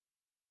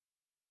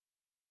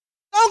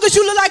 As long as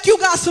you look like you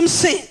got some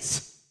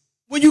sense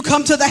when you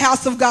come to the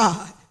house of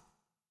God.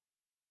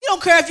 You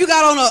don't care if you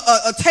got on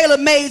a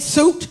tailor-made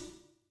suit.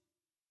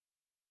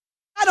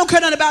 I don't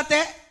care nothing about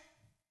that.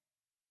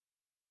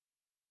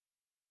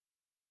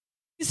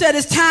 He said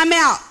it's time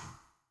out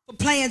for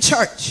playing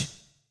church.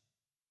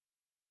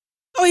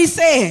 So he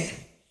said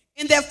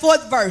in that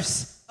fourth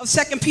verse of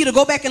 2 Peter,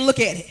 go back and look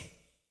at it.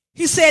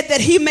 He said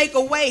that he make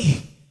a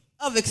way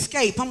of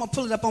escape. I'm going to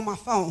pull it up on my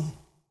phone so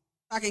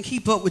I can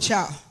keep up with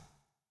y'all.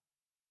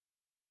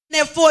 In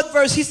that fourth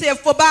verse, he said,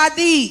 for by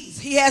these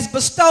he has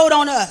bestowed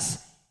on us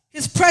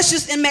his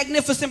precious and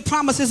magnificent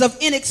promises of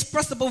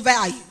inexpressible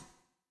value.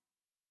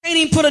 Can't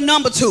even put a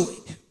number to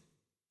it,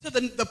 to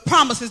the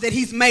promises that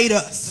he's made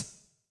us,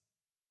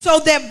 so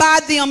that by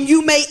them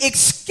you may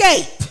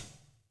escape.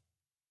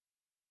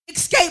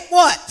 Escape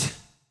what?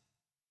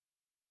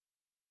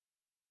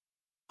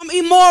 From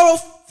immoral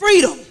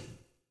freedom.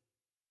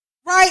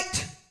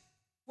 Right?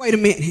 Wait a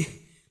minute.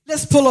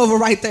 Let's pull over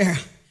right there.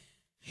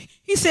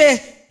 He said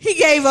he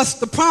gave us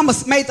the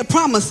promise, made the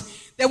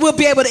promise that we'll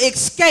be able to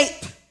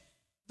escape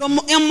the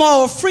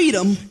immoral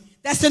freedom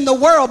that's in the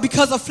world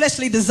because of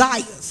fleshly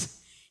desires.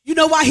 You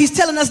know why he's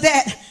telling us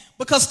that?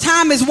 Because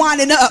time is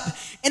winding up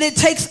and it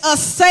takes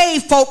us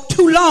saved folk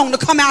too long to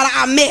come out of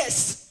our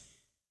mess.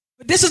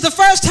 But this is the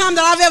first time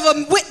that I've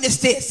ever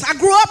witnessed this. I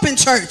grew up in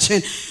church,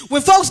 and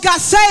when folks got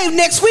saved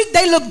next week,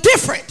 they look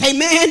different.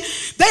 Amen.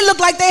 They look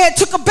like they had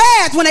took a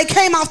bath when they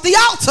came off the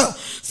altar.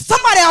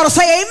 Somebody ought to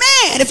say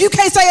amen. If you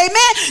can't say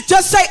amen,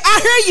 just say, I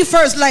hear you,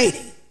 First Lady.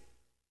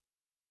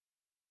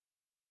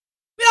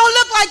 We don't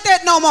look like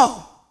that no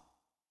more.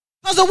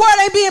 Because the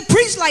word ain't being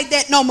preached like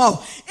that no more.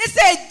 It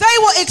said they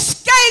will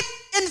escape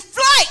in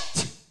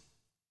flight.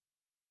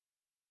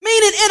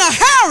 Meaning in a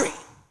hurry.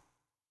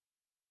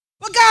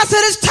 But God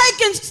said it's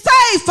taking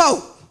saved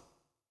folk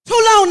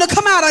too long to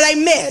come out of their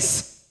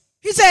mess.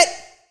 He said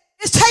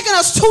it's taking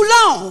us too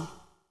long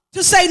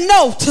to say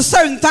no to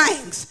certain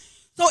things.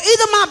 So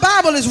either my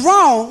Bible is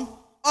wrong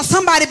or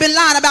somebody been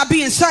lying about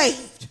being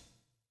saved.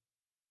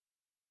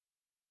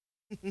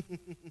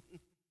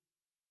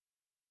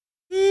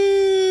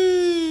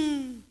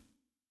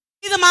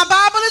 Either my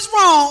Bible is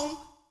wrong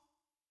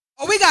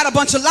or we got a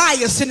bunch of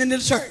liars sitting in the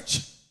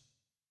church.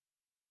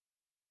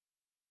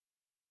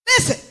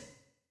 Listen,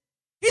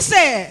 he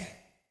said,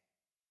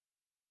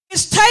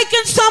 it's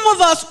taken some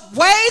of us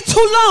way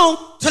too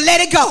long to let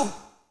it go.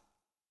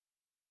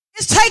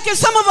 It's taken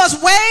some of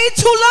us way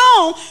too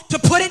long to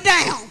put it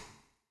down.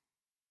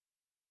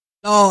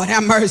 Lord,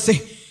 have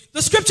mercy.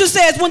 The scripture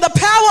says, when the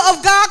power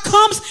of God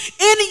comes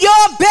in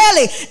your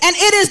belly, and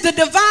it is the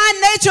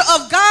divine nature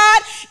of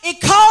God,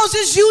 it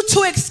causes you to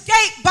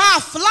escape by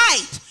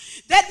flight.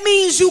 That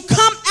means you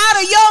come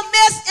out of your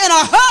mess in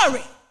a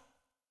hurry.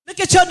 Look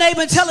at your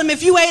neighbor and tell him,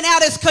 if you ain't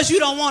out, it's because you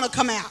don't want to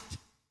come out.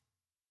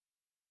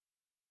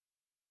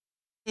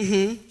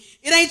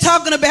 It ain't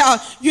talking about,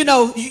 you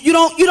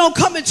don't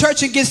come in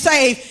church and get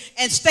saved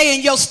and stay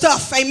in your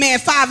stuff, amen,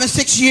 5 and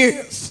 6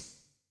 years.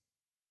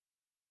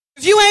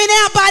 If you ain't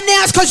out by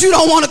now, it's because you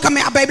don't want to come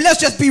out, baby. Let's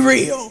just be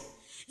real.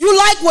 You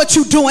like what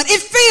you're doing.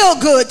 It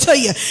feel good to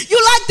you.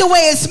 You like the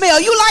way it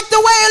smells. You like the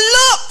way it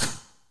look.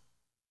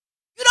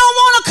 You don't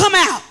want to come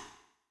out.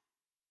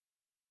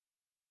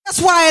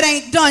 That's why it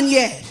ain't done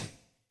yet.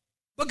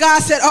 But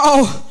God said,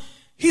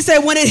 he said,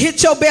 when it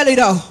hit your belly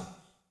though,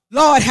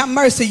 Lord have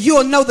mercy,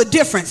 you'll know the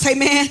difference.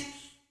 Amen.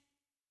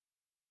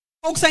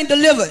 Folks ain't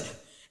delivered.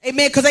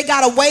 Amen. Because they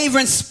got a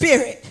wavering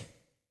spirit.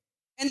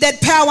 And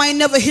that power ain't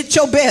never hit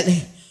your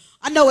belly.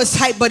 I know it's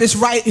tight, but it's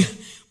right.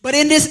 But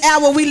in this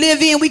hour we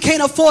live in, we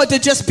can't afford to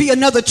just be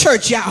another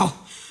church, y'all.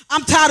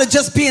 I'm tired of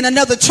just being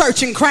another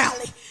church in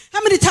Crowley.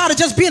 How many tired of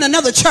just being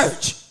another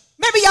church?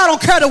 Maybe y'all don't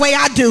care the way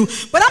I do,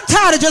 but I'm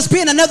tired of just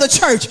being another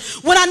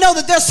church when I know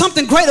that there's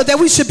something greater that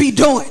we should be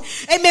doing.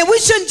 Amen. We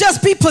shouldn't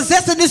just be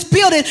possessing this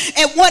building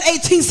at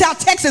 118 South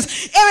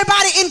Texas.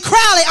 Everybody in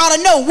Crowley ought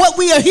to know what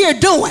we are here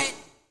doing.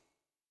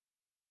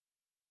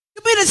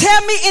 You mean to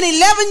tell me in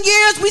 11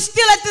 years we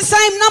still at the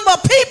same number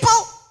of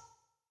people?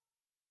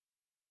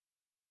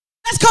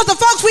 That's because the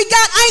folks we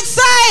got ain't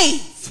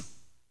saved.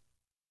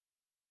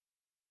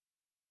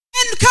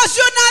 And because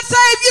you're not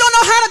saved, you don't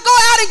know how to go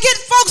out and get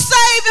folks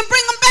saved and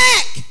bring them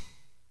back.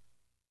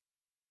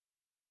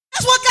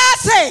 That's what God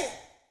said.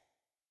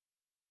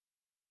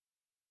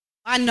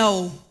 I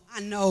know.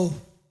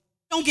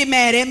 Don't get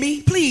mad at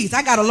me. Please,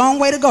 I got a long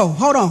way to go.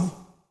 Hold on.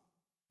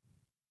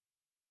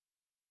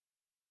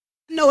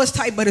 I know it's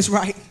tight, but it's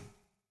right.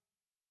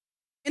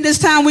 In this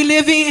time we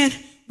live in,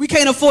 we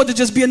can't afford to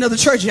just be another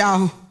church,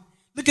 y'all.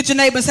 Look at your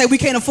neighbor and say, we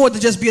can't afford to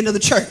just be another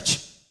church.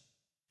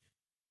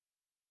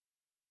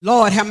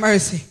 Lord have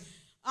mercy.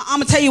 I'm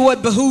going to tell you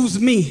what behooves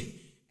me.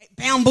 It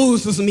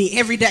bamboozles me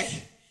every day.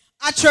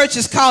 Our church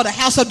is called a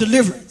house of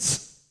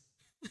deliverance.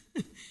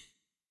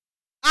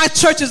 Our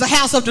church is a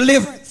house of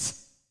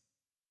deliverance.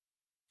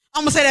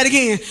 I'm going to say that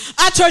again.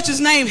 Our church is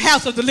named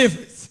House of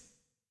Deliverance.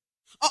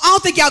 Oh, I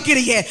don't think y'all get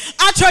it yet.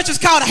 Our church is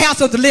called a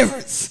house of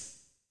deliverance.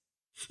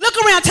 Look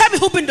around. Tell me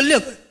who's been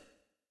delivered.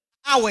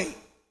 I'll wait.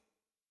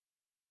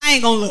 I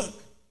ain't going to look.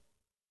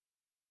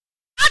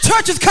 Our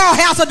church is called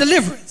House of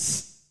Deliverance.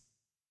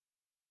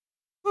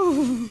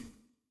 Ooh.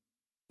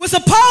 We're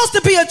supposed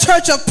to be a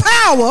church of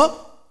power.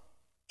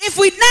 If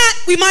we're not,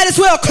 we might as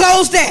well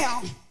close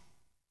down.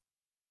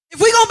 If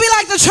we're going to be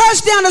like the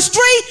church down the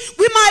street,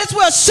 we might as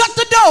well shut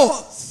the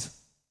doors.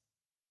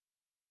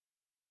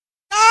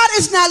 God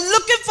is not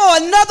looking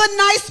for another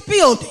nice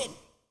building.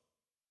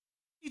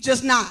 He's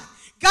just not.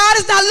 God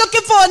is not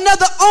looking for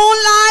another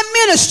online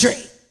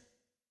ministry.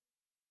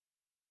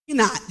 He's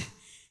not.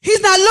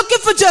 He's not looking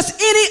for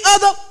just any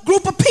other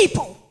group of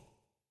people.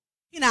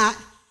 He's not.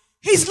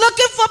 He's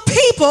looking for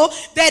people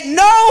that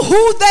know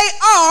who they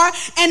are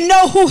and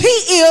know who he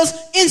is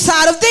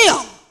inside of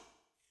them.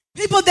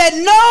 People that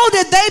know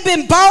that they've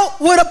been bought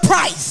with a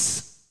price.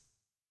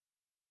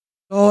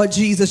 Lord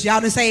Jesus, y'all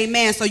didn't say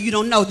amen, so you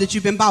don't know that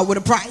you've been bought with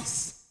a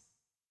price.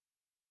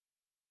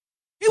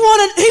 He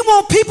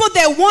want people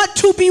that want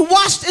to be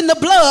washed in the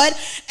blood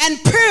and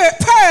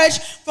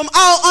purged from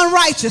all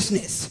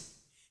unrighteousness.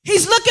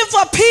 He's looking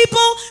for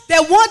people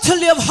that want to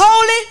live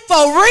holy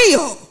for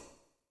real.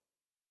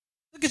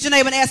 Look at your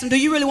neighbor and ask him, do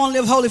you really want to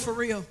live holy for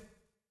real?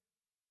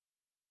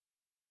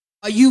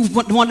 Are you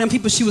one of them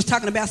people she was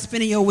talking about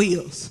spinning your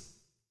wheels?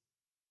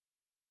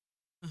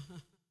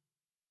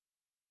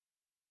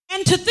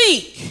 And to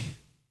think,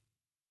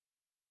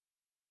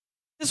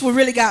 this is what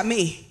really got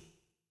me.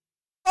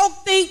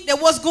 Folk think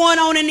that what's going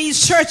on in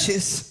these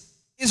churches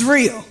is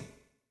real.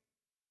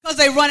 Because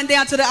they running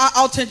down to the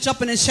altar and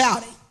jumping and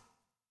shouting.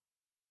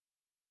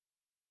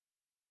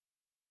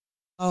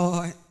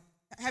 Lord,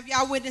 have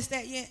y'all witnessed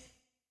that yet?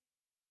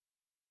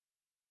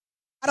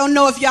 I don't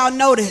know if y'all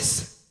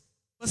noticed,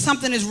 but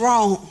something is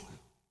wrong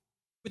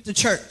with the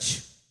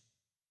church.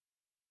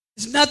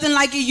 It's nothing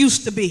like it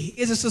used to be,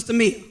 is it, Sister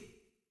Mia?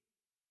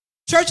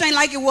 Church ain't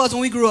like it was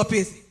when we grew up,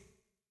 is it?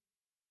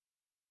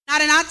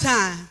 Not in our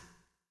time,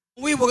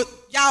 when we were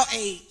y'all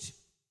age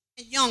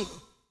and younger.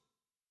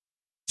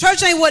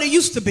 Church ain't what it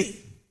used to be.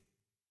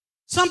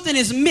 Something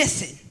is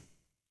missing.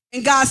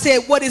 And God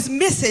said what is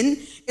missing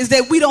is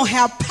that we don't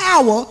have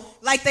power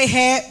like they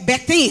had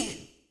back then.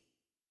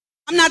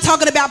 I'm not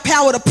talking about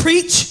power to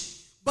preach,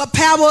 but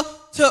power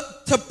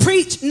to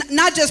preach,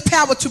 not just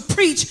power to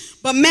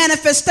preach, but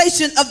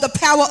manifestation of the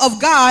power of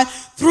God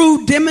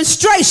through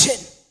demonstration.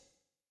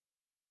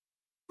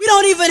 We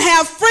don't even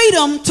have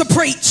freedom to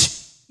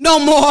preach no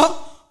more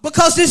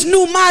because this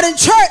new modern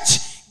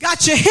church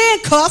got you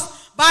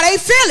handcuffed by their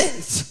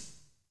feelings.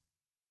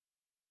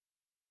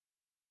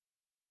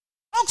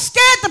 Folks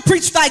scared to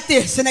preach like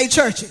this in their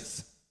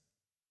churches.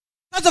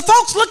 Because the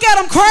folks look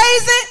at them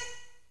crazy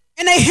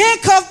and they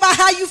handcuffed by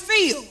how you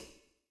feel.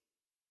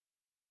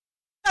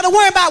 Got to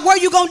worry about where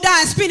you're going to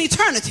die and spend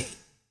eternity.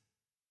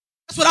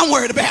 That's what I'm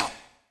worried about.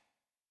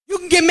 You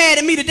can get mad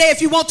at me today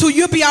if you want to.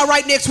 You'll be all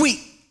right next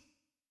week.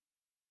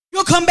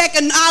 You'll come back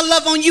and I'll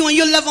love on you and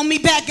you'll love on me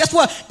back. Guess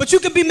what? But you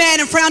can be mad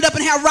and frowned up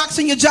and have rocks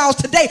in your jaws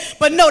today.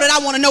 But know that I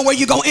want to know where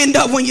you're going to end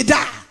up when you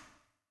die.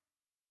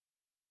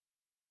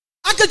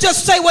 I could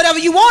just say whatever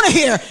you want to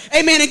hear.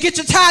 Amen. And get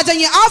your tithes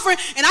and your offering.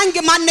 And I can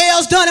get my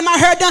nails done and my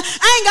hair done.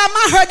 I ain't got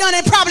my hair done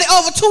in probably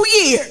over 2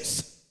 years.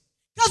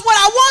 Because what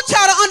I want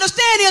y'all to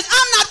understand is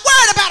I'm not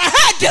worried about a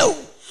hairdo.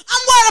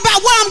 I'm worried about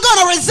where I'm going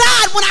to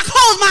reside when I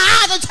close my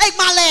eyes and take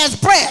my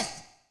last breath.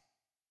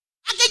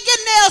 I can get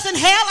nails and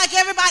hair like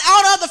everybody,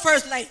 all the other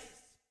first ladies.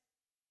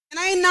 And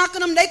I ain't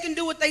knocking them. They can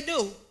do what they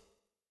do.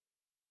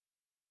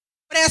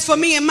 But as for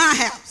me and my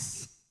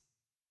house,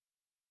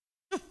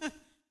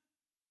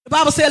 the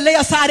Bible said lay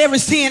aside every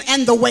sin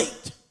and the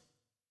weight.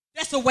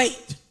 That's a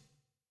weight.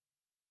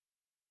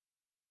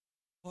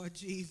 Lord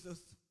Jesus.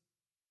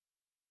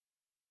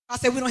 I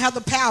said we don't have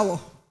the power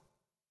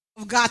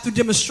of God through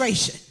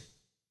demonstration.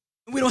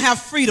 And we don't have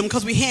freedom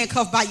because we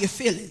handcuffed by your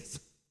feelings.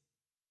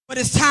 But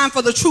it's time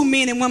for the true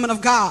men and women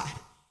of God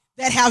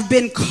that have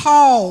been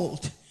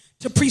called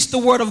to preach the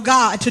word of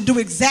God, to do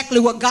exactly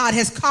what God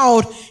has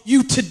called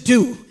you to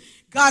do.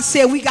 God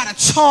said we got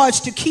a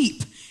charge to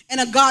keep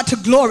and a God to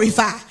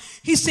glorify.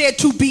 He said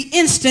to be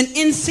instant,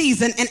 in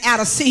season, and out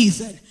of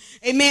season.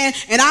 Amen.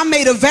 And I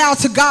made a vow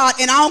to God,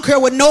 and I don't care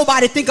what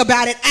nobody think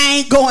about it. I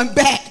ain't going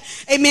back.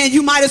 Amen.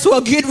 You might as well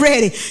get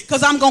ready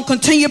because I'm going to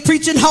continue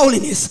preaching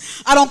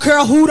holiness. I don't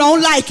care who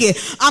don't like it.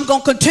 I'm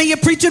going to continue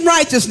preaching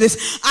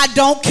righteousness. I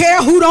don't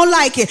care who don't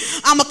like it.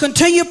 I'm going to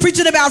continue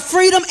preaching about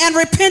freedom and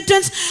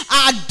repentance.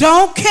 I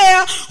don't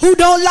care who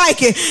don't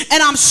like it.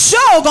 And I'm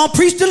sure going to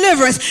preach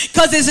deliverance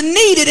because it's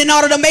needed in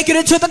order to make it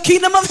into the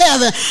kingdom of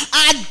heaven.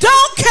 I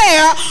don't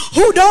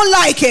care who don't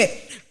like it.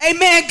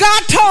 Amen.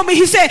 God told me,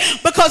 he said,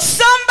 because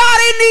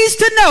somebody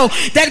needs to know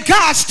that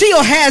God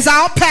still has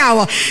our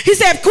power. He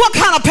said, what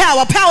kind of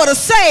power? Power to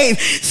save,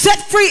 set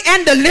free,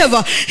 and deliver.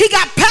 He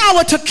got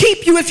power to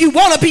keep you if you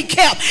want to be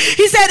kept.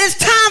 He said, it's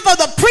time for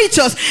the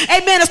preachers,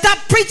 amen, to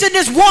stop preaching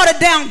this watered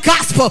down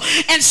gospel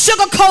and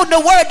sugarcoating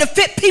the word to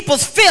fit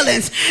people's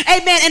feelings,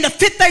 amen, and to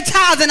fit their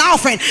tithes and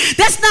offering.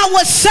 That's not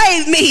what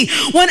saved me.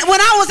 When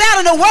I was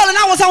out in the world and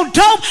I was on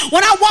dope,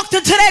 when I walked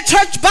into that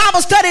church Bible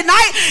study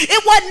night,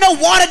 it wasn't no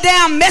watered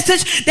down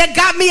message that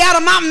got me out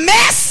of my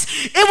mess.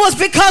 It was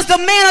because the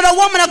man or the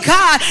woman of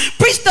God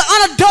preached the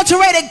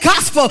unadulterated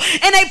gospel,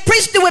 and they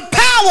preached it with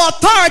power,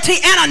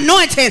 authority, and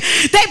anointing.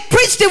 They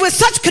preached it with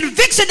such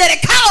conviction that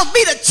it caused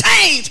me to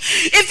change.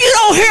 If you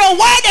don't hear a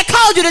word that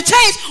called you to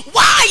change,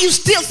 why are you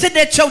still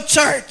sitting at your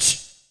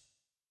church?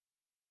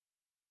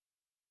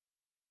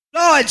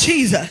 Lord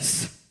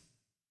Jesus.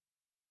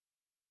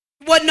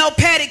 There wasn't no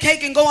patty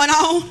caking going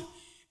on.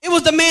 It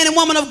was the man and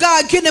woman of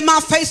God getting in my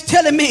face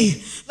telling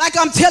me, like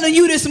I'm telling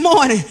you this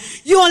morning,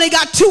 you only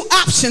got two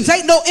options.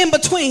 Ain't no in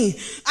between.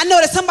 I know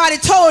that somebody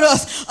told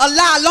us a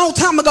lie a long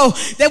time ago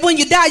that when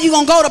you die, you're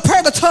going to go to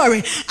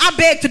purgatory. I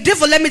beg to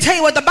differ. Let me tell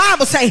you what the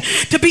Bible say.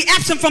 To be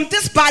absent from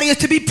this body is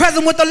to be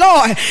present with the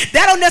Lord.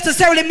 That don't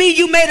necessarily mean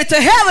you made it to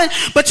heaven,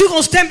 but you're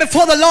going to stand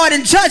before the Lord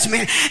in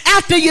judgment.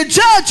 After you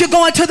judge, you're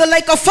going to the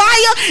lake of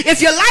fire if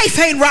your life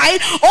ain't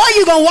right, or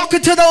you're going to walk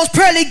into those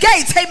pearly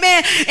gates,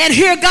 amen, and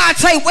hear God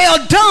say,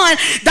 well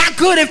done, thy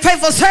good and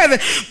faithful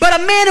servant.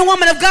 But a man and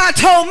woman of God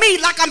told me,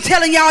 like I'm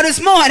telling y'all this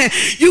morning,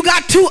 you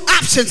got two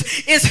options.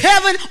 It's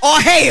heaven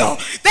or hell.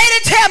 They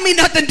didn't tell me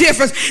nothing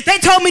different. They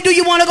told me, do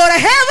you want to go to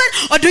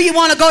heaven or do you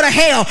want to go to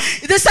hell?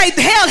 They say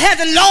hell has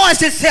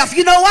enlarged itself.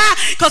 You know why?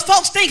 Because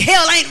folks think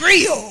hell ain't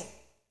real.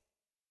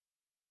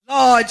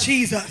 Lord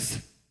Jesus.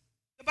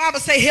 The Bible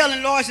say hell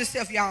enlarged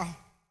itself, y'all.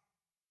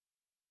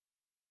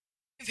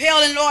 If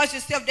hell enlarged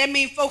itself, that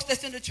means folks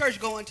that's in the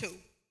church going to.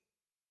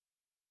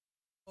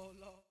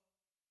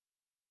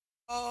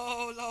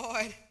 Oh,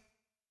 Lord.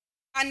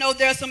 I know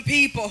there are some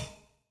people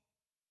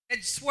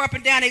that swear up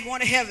and down they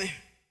going to heaven.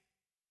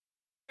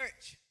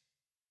 Church.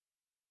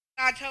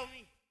 God told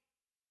me.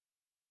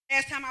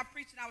 Last time I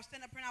preached and I was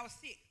standing up here and I was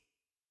sick.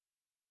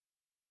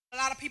 A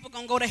lot of people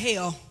going to go to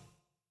hell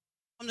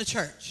from the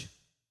church.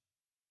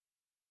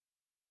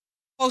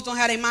 Folks don't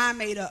have their mind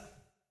made up.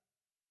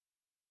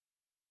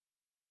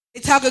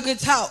 They talk a good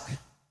talk,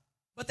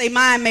 but their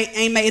mind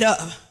ain't made up.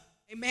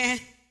 Amen.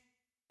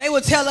 They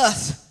would tell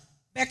us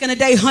back in the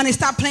day, honey,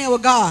 stop playing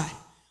with God.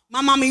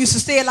 My mama used to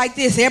say it like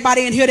this.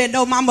 Everybody in here that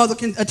know my mother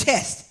can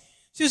attest.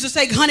 She used to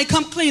say, honey,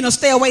 come clean or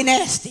stay away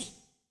nasty.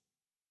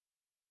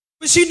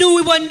 But she knew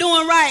we wasn't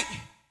doing right.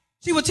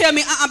 She would tell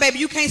me, baby,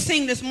 you can't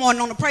sing this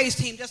morning on the praise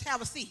team. Just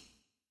have a seat.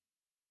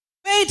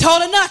 We ain't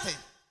told her nothing.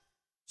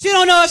 She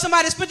don't know if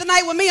somebody spent the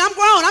night with me. I'm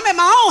grown. I'm at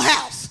my own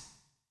house.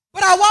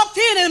 But I walked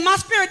in and my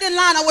spirit didn't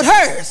line up with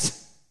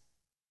hers.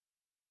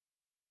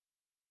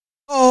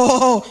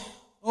 Oh,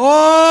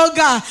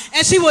 God.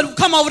 And she would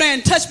come over there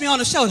and touch me on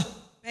the shoulder.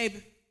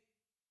 Baby,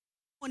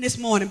 on this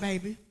morning,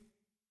 baby,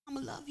 I'm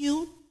going to love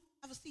you.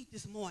 Have a seat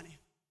this morning.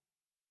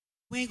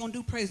 We ain't going to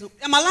do praise.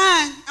 Am I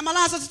lying? Am I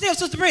lying, Sister Steve,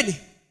 Sister Brittany,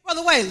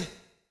 Brother Waylon?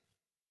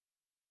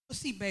 Have a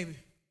seat, baby.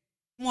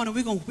 Morning,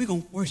 we're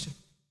gonna worship.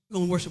 We're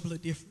going to worship a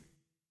little different.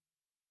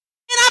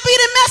 And I be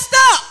done messed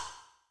up.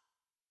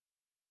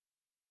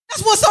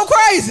 That's what's so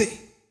crazy.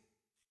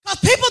 Because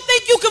people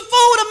think you can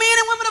fool the men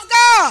and women of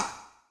God.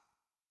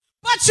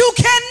 But you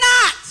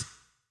cannot.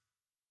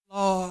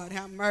 Lord,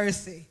 have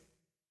mercy.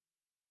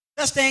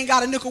 This thing ain't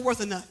got a nickel worth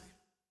of nothing.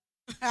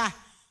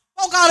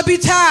 Folk ought to be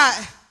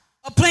tired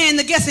of playing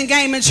the guessing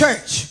game in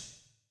church.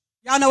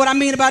 Y'all know what I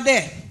mean about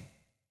that.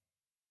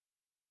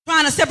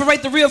 Trying to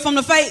separate the real from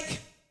the fake.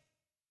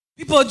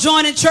 People are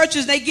joining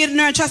churches, they get in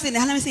there and try to say,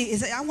 now let me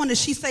see, I wonder if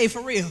she's saved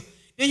for real.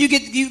 Then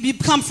you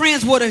become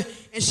friends with her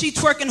and she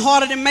twerking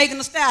harder than Megan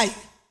Thee Stallion.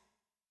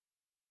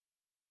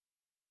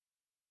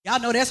 Y'all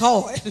know that's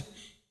hard.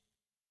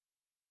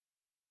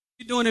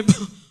 You're doing it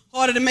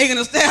harder than Megan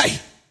Thee Stallion.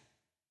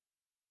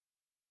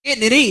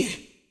 Getting it in.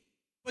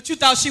 But you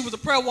thought she was a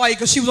prayer warrior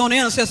because she was on the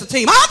intercessor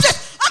team. I'm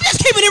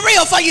just keeping it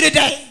real for you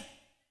today.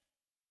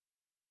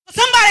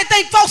 Somebody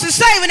think folks are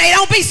saved and they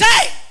don't be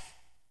saved.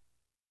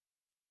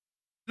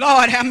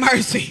 Lord have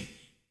mercy.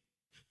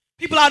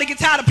 People ought to get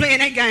tired of playing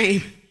that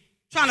game,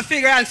 trying to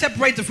figure out and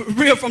separate the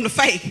real from the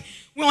fake.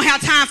 We don't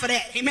have time for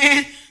that.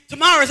 Amen.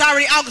 Tomorrow is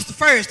already August the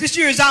 1st. This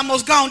year is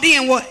almost gone.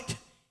 Then what?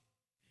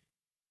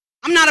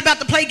 I'm not about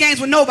to play games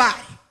with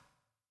nobody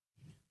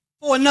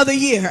for another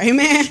year.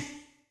 Amen.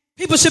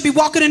 People should be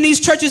walking in these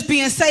churches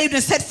being saved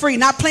and set free,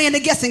 not playing the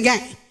guessing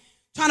game,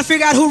 trying to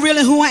figure out who real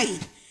and who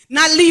ain't,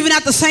 not leaving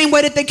out the same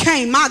way that they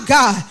came. My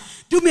God,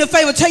 do me a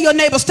favor, tell your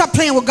neighbor, stop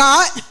playing with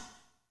God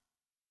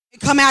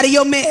and come out of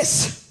your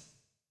mess.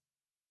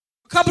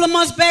 A couple of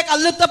months back, I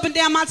looked up and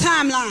down my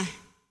timeline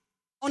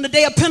on the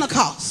day of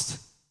Pentecost.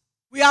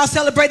 We all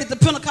celebrated the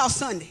Pentecost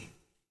Sunday.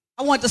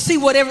 I wanted to see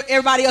what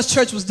everybody else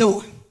church was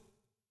doing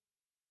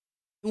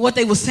and what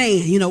they were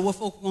saying, what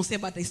folk were going to say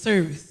about their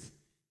service.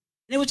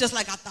 And it was just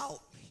like I thought,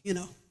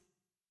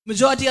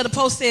 Majority of the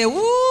post said,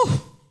 woo,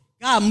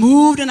 God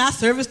moved in our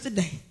service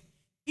today.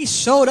 He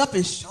showed up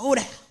and showed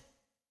out.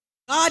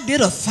 God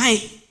did a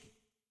thing.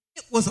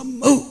 It was a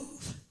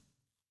move.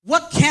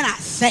 What can I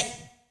say?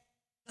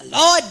 The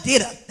Lord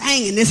did a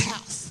thing in this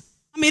house.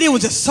 I mean, it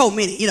was just so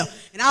many,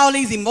 and all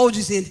these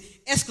emojis and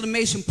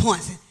exclamation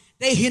points. And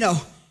they,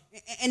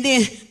 and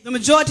then the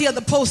majority of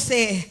the post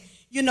said,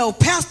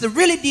 Pastor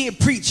really did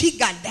preach. He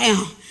got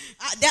down.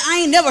 I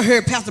ain't never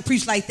heard Pastor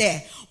preach like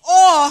that.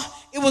 Or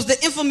it was the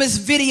infamous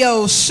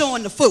video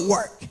showing the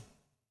footwork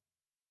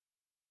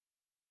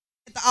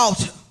at the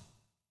altar.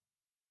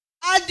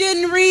 I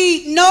didn't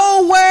read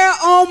nowhere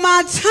on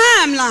my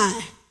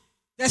timeline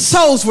that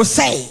souls were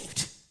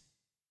saved.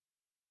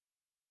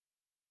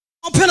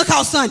 On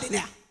Pentecost Sunday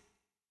now.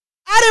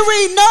 I didn't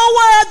read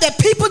nowhere that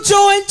people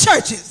joined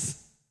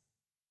churches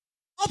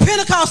on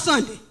Pentecost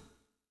Sunday.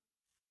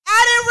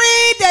 I didn't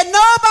read that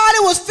nobody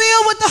was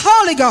filled with the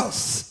Holy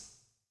Ghost.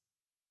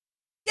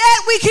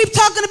 Yet we keep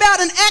talking about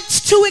an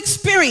Acts 2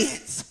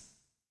 experience.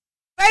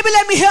 Baby,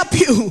 let me help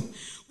you.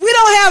 We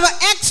don't have an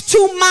Acts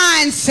 2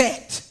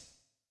 mindset.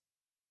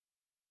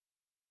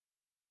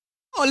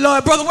 Oh,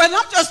 Lord, Brother Wesley,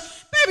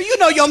 baby,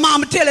 your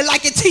mama tell it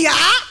like it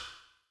T.I.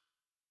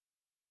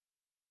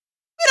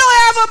 We don't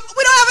have an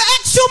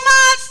Acts 2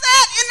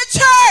 mindset in the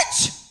church.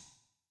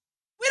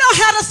 We don't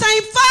have the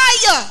same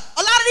fire.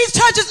 A lot of these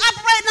churches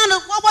operating under,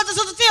 what was it,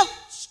 Sister Tiff?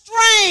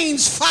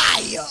 Strange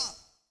fire.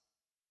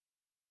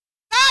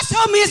 God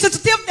told me and Sister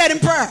Tiff that in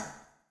prayer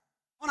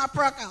on our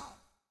prayer call.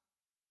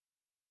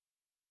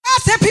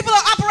 God said people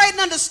are operating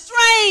under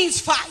strange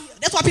fire.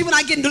 That's why people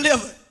are not getting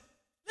delivered.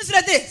 Listen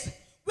to this.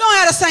 We don't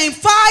have the same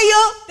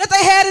fire that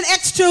they had in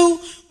Acts 2.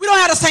 We don't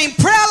have the same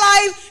prayer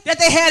life that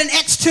they had in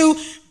Acts 2.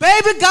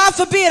 Baby, God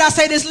forbid I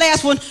say this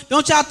last one.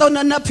 Don't y'all throw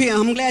nothing up here.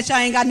 I'm glad y'all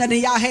ain't got nothing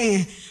in y'all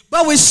hand.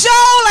 But we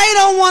sure ain't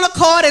on one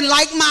accord and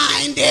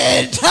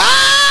like-minded.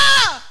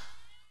 Ah!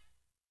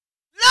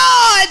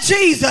 Lord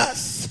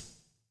Jesus.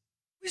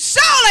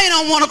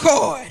 on one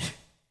accord.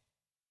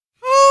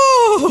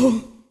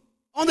 Ooh.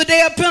 On the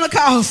day of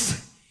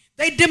Pentecost,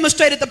 they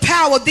demonstrated the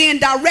power, then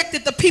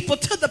directed the people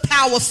to the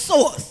power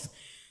source.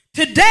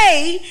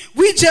 Today,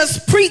 we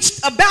just preached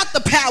about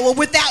the power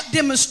without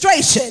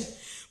demonstration.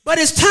 But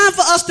it's time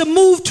for us to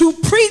move to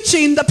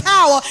preaching the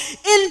power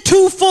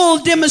into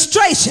full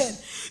demonstration.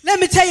 Let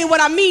me tell you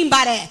what I mean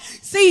by that.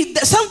 See,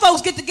 some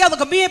folks get together,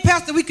 because me and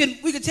Pastor,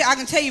 I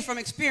can tell you from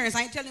experience.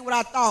 I ain't telling you what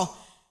I thought.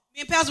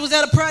 Me and Pastor was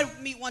at a prayer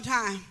meet one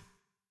time.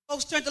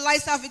 Folks turned the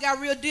lights off, it got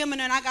real dim,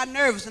 and then I got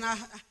nervous. And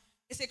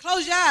they said,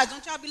 close your eyes,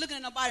 don't y'all be looking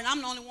at nobody. And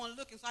I'm the only one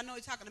looking, so I know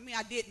he's talking to me.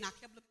 I did, and I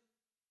kept looking.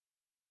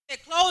 They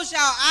said, close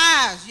y'all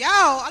eyes.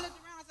 Y'all, I looked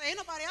around and said, ain't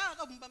nobody eyes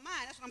open but mine.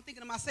 That's what I'm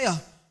thinking to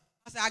myself.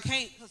 I said, I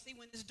can't, because see,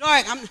 when it's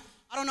dark,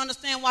 I don't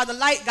understand why the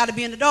light got to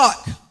be in the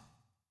dark.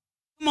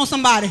 Come on,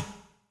 somebody.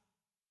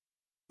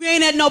 We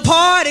ain't at no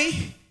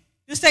party.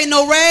 This ain't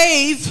no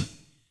rave.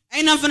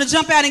 Ain't nothing finna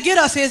jump out and get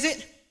us, is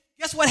it?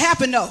 Guess what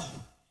happened, though?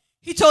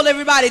 He told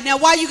everybody, now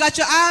while you got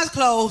your eyes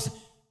closed,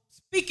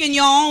 speak in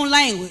your own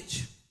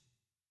language.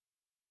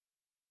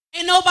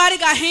 Ain't nobody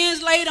got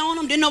hands laid on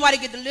them. Didn't nobody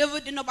get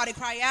delivered. Didn't nobody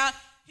cry out.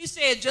 He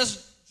said,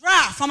 just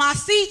drive from our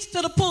seats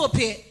to the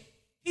pulpit.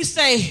 He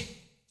said,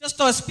 just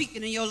start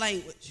speaking in your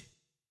language.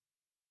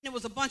 And it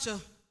was a bunch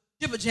of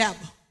jibber jabber,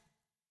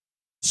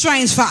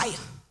 strange fire.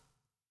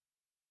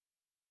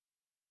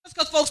 Just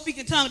because folks speak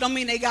in tongues don't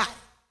mean they got it.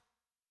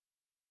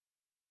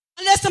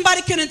 Unless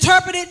somebody can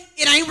interpret it,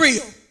 it ain't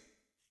real.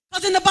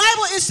 Because in the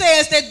Bible it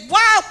says that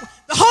while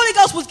the Holy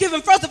Ghost was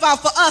given, first of all,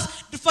 for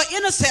us, for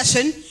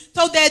intercession,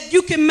 so that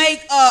you can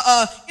make,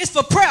 it's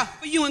for prayer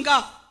for you and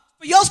God.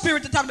 For your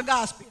spirit to talk to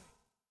God's spirit.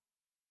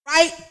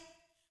 Right?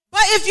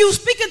 But if you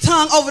speak in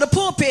tongue over the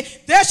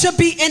pulpit, there should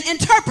be an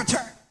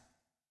interpreter.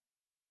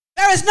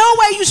 There is no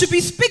way you should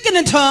be speaking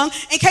in tongue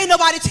and can't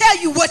nobody tell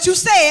you what you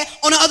said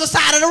on the other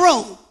side of the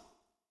room.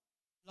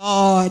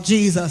 Lord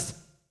Jesus.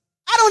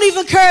 I don't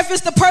even care if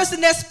it's the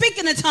person that's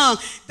speaking in tongue.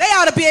 They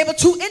ought to be able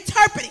to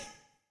interpret it.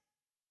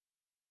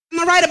 Am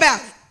I right about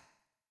it?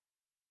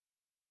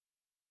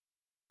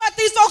 But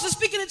these folks are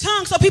speaking in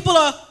tongues, so people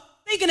are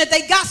thinking that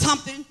they got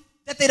something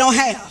that they don't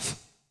have.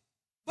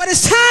 But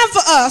it's time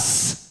for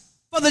us,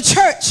 for the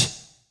church,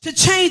 to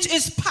change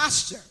its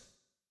posture.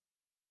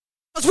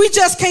 Because we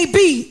just can't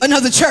be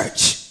another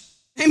church.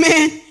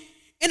 Amen.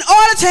 In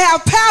order to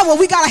have power,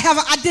 we got to have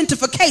an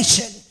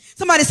identification.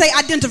 Somebody say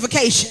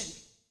identification.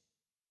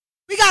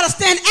 We got to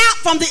stand out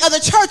from the other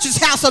church's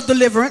house of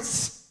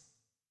deliverance.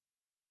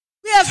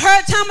 We have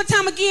heard time and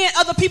time again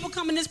other people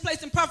come in this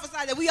place and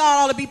prophesy that we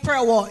all ought to be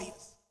prayer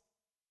warriors.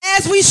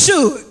 As we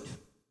should.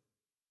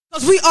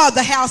 Because we are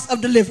the house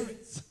of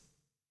deliverance.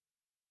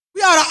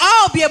 We ought to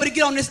all be able to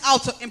get on this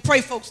altar and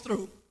pray folks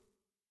through.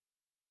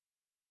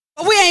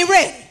 But we ain't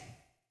ready.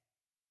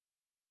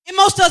 And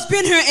most of us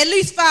been here at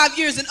least 5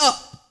 years and up.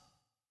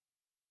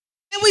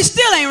 And we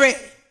still ain't ready.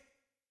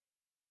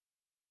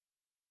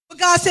 But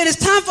God said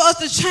it's time for us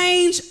to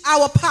change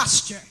our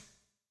posture.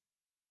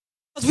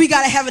 Because we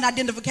got to have an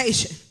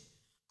identification.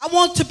 I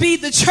want to be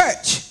the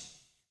church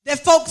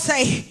that folks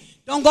say,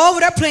 don't go over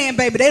there playing,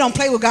 baby. They don't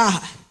play with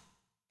God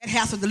at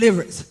House of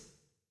Deliverance.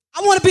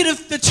 I want to be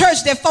the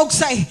church that folks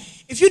say,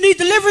 if you need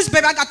deliverance,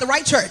 baby, I got the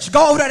right church.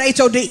 Go over there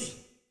to HOD.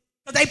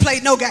 Because they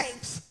played no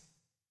games.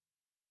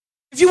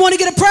 If you want to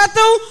get a prayer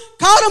through,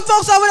 call them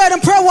folks over there,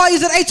 them prayer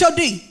warriors at HOD.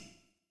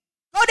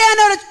 Go down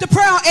there to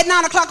prayer at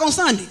 9 o'clock on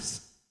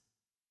Sundays.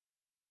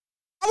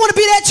 I want to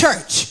be that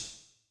church.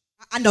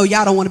 I know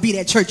y'all don't want to be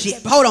that church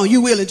yet, but hold on,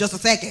 you will in just a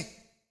second.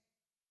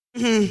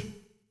 I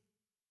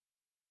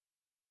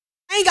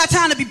ain't got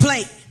time to be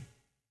playing.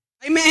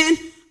 Amen.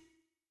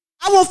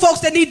 I want folks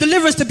that need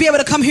deliverance to be able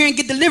to come here and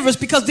get deliverance,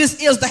 because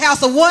this is the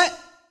house of what?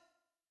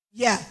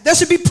 Yeah, there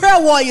should be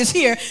prayer warriors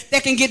here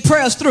that can get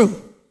prayers through.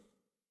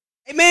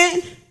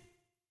 Amen.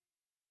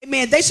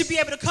 Amen. They should be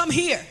able to come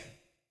here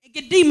and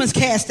get demons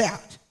cast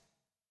out.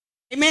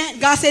 Amen.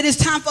 God said it's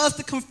time for us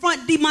to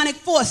confront demonic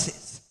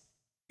forces,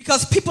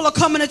 because people are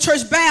coming to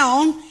church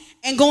bound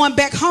and going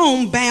back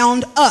home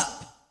bound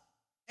up.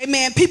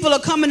 Amen. People are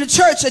coming to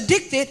church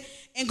addicted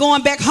and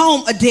going back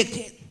home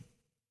addicted.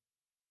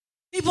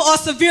 People are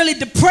severely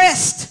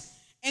depressed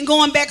and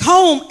going back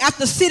home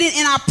after sitting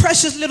in our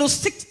precious little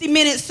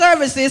 60-minute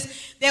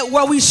services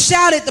where we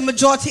shouted the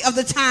majority of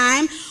the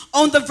time,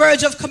 on the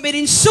verge of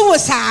committing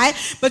suicide,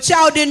 but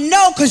y'all didn't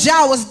know because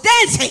y'all was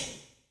dancing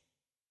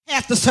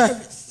half the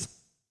service.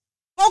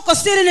 Folk are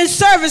sitting in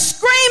service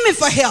screaming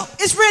for help.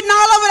 It's written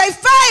all over their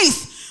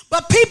face.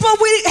 But people,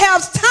 we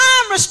have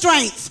time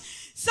restraints.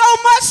 So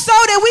much so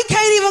that we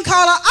can't even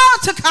call an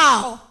altar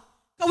call.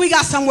 Because we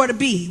got somewhere to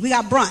be. We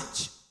got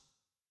brunch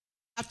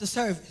after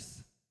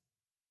service.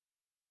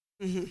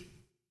 And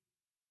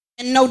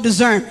no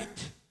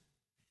discernment.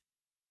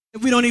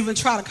 If we don't even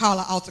try to call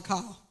an altar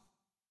call.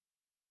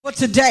 But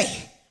today,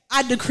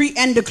 I decree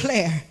and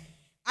declare.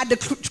 I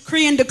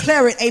decree and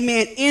declare it,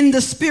 amen, in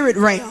the spirit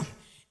realm,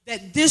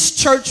 that this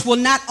church will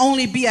not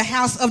only be a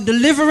house of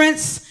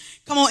deliverance.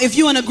 Come on, if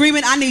you're in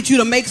agreement, I need you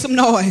to make some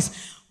noise.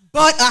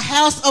 But a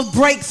house of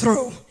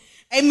breakthrough.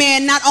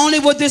 Amen. Not only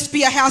will this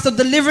be a house of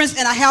deliverance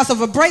and a house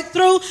of a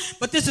breakthrough,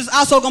 but this is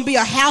also going to be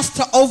a house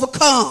to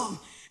overcome.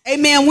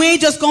 Amen. We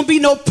ain't just going to be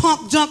no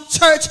punk junk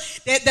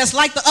church that's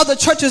like the other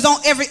churches on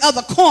every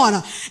other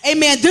corner.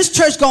 Amen. This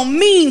church going to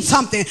mean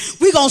something.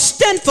 We're going to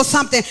stand for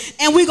something,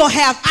 and we're going to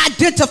have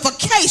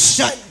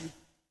identification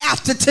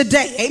after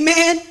today.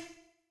 Amen.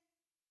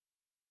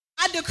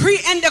 I decree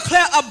and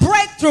declare a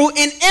breakthrough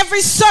in every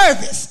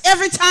service,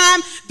 every time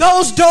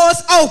those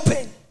doors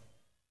open.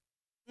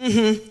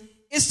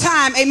 It's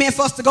time, amen,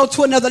 for us to go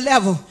to another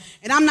level.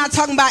 And I'm not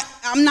talking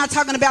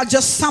about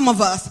just some of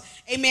us.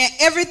 Amen.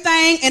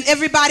 Everything and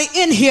everybody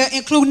in here,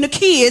 including the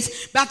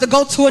kids, about to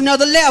go to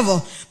another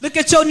level. Look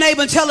at your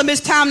neighbor and tell them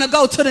it's time to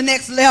go to the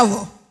next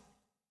level.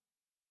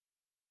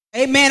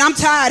 Amen. I'm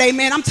tired,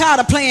 amen. I'm tired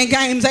of playing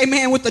games,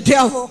 amen, with the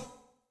devil.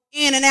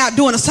 In and out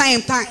doing the same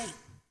thing.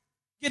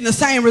 Getting the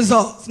same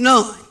results.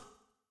 None.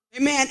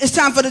 Amen. It's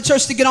time for the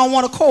church to get on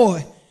one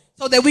accord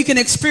so that we can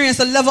experience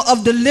a level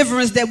of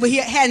deliverance that we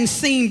hadn't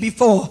seen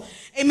before.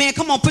 Amen.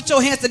 Come on, put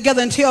your hands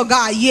together and tell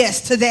God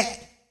yes to that.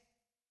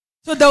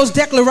 To those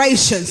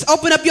declarations.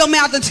 Open up your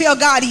mouth and tell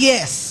God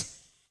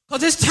yes.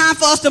 Because it's time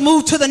for us to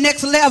move to the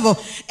next level.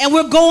 And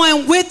we're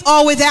going with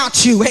or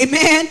without you.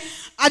 Amen.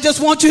 I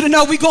just want you to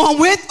know we're going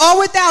with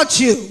or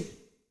without you.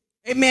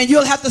 Amen.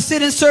 You'll have to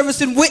sit in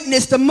service and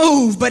witness the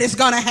move, but it's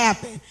going to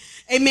happen.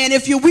 Amen.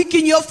 If you're weak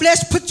in your flesh,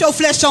 put your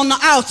flesh on the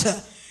altar.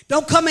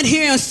 Don't come in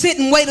here and sit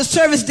and weigh the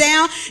service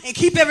down and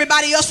keep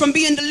everybody else from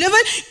being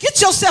delivered. Get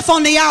yourself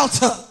on the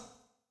altar.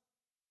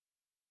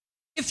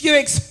 If you're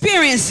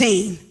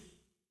experiencing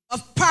a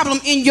problem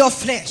in your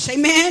flesh,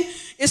 amen,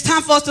 it's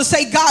time for us to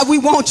say, God, we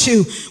want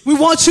you. We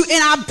want you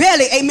in our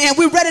belly, amen.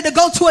 We're ready to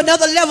go to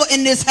another level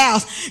in this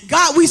house.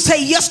 God, we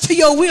say yes to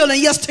your will and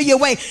yes to your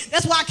way.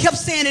 That's why I kept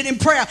saying it in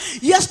prayer.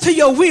 Yes to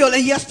your will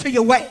and yes to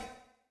your way.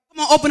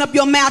 Come on, open up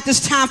your mouth.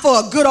 It's time for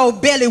a good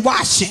old belly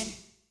washing.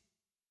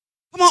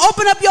 Come on,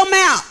 open up your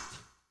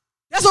mouth.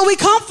 That's what we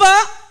come for.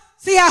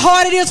 See how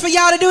hard it is for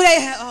y'all to do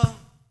that?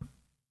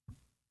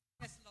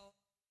 Yes, Lord.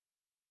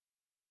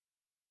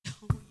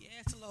 Oh,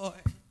 yes, Lord.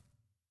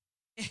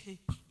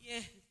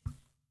 Yes.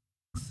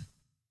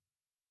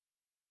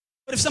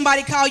 But if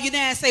somebody call you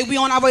there and say, we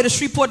on our way to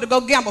Shreveport to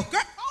go gamble.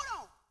 Girl,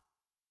 hold on.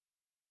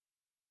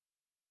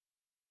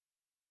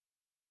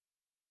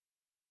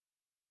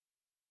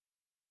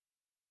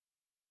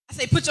 I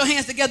say, put your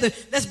hands together.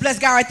 Let's bless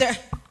God right there.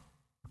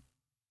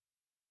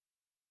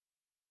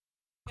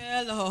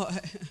 Yeah, Lord.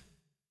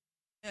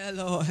 Yeah,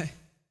 Lord. What's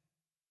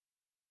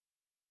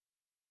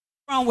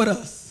wrong with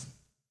us?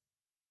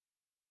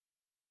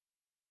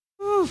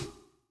 Whew.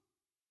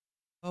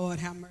 Lord,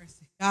 have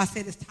mercy. God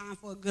said it's time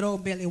for a good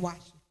old belly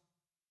washing.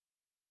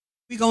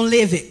 We're going to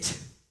live it.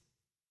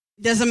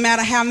 It doesn't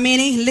matter how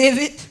many live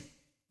it,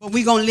 but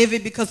we're going to live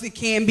it because it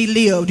can be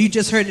lived. You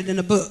just heard it in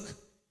the book.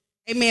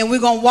 Amen. We're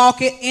going to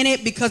walk it in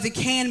it because it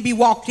can be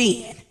walked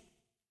in.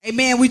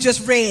 Amen. We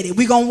just read it.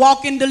 We're going to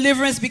walk in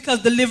deliverance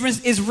because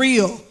deliverance is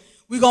real.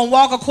 We're going to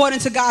walk according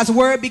to God's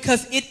word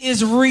because it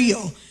is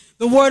real.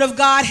 The word of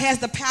God has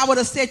the power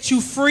to set you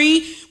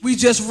free. We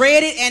just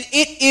read it and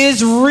it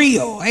is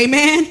real.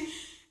 Amen.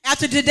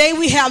 After today,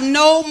 we have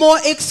no more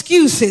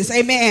excuses.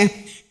 Amen.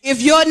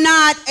 If you're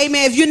not,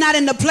 amen, if you're not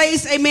in the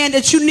place, amen,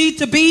 that you need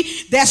to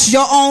be, that's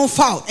your own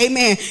fault.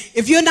 Amen.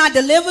 If you're not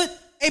delivered,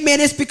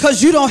 amen, it's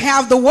because you don't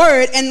have the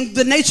word and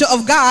the nature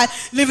of God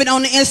living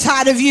on the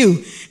inside of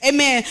you.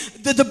 Amen.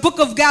 The book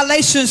of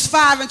Galatians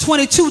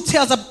 5:22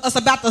 tells us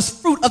about the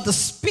fruit of the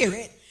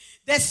Spirit.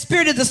 That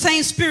spirit is the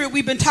same spirit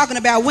we've been talking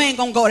about. We ain't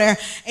going to go there,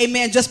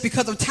 amen, just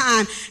because of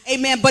time.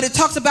 Amen. But it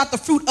talks about the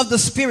fruit of the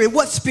Spirit.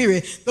 What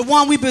spirit? The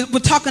one we're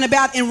talking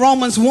about in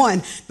Romans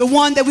 1. The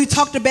one that we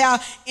talked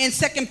about in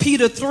 2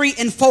 Peter 3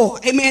 and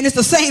 4. Amen. It's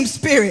the same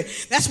spirit.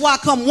 That's why I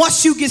come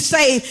once you get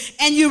saved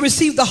and you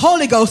receive the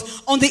Holy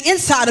Ghost on the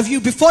inside of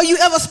you. Before you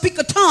ever speak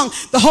a tongue,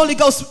 the Holy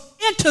Ghost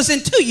enters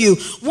into you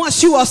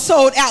once you are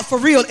sold out for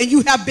real and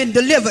you have been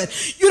delivered.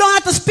 You don't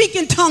have to speak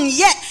in tongue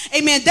yet.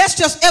 Amen. That's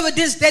just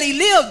evidence that he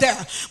lived there.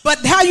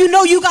 But how you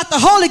know you got the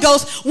Holy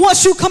Ghost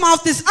once you come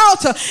off this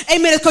altar,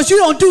 amen, because you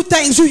don't do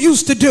things you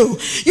used to do.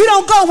 You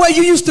don't go where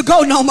you used to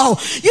go no more.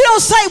 You don't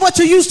say what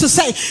you used to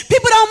say.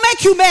 People don't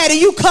make you mad and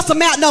you cuss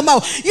them out no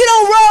more. You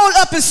don't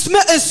roll up and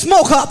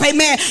smoke up,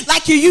 amen,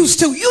 like you used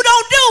to. You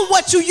don't do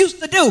what you used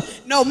to do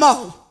no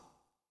more.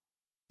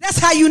 That's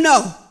how you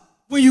know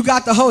when you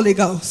got the Holy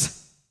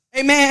Ghost.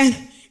 Amen.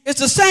 It's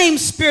the same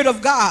Spirit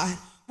of God,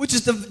 which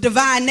is the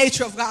divine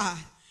nature of God.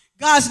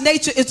 God's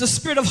nature is the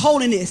spirit of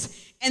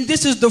holiness, and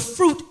this is the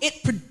fruit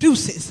it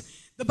produces.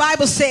 The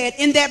Bible said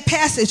in that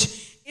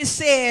passage, it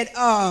said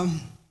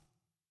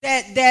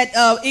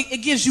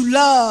it gives you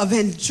love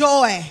and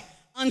joy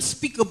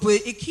unspeakable.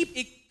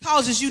 It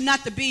causes you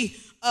not to be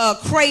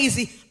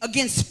crazy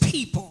against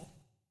people.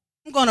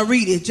 I'm going to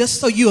read it just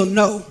so you'll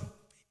know.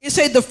 It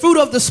said the fruit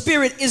of the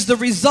Spirit is the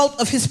result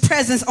of his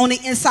presence on the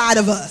inside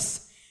of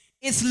us.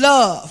 It's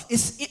love,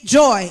 it's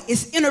joy,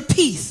 it's inner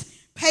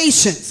peace,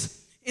 patience.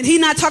 And he's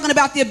not talking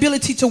about the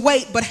ability to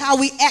wait, but how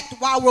we act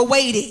while we're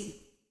waiting.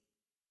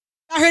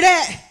 I heard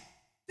that.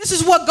 This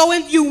is what go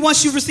in you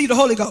once you receive the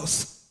Holy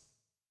Ghost.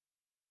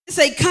 It's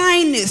a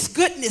kindness,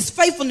 goodness,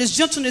 faithfulness,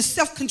 gentleness,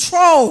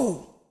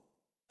 self-control.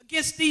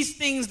 Against these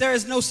things, there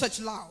is no such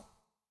law.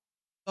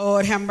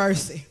 Lord, have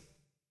mercy.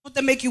 Won't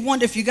that make you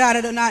wonder if you got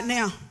it or not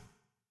now?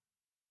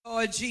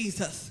 Lord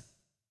Jesus.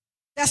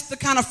 That's the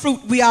kind of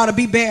fruit we ought to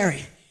be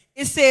bearing.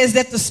 It says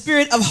that the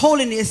spirit of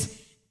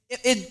holiness,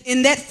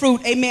 in that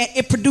fruit, amen,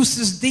 it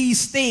produces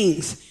these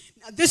things.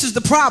 Now, this is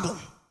the problem,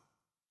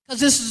 because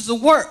this is the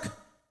work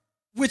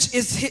which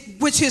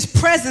his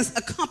presence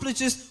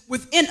accomplishes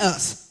within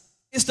us.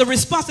 It's the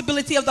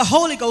responsibility of the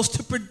Holy Ghost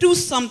to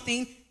produce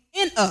something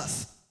in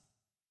us.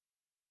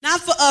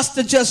 Not for us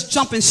to just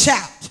jump and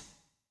shout.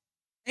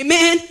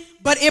 Amen?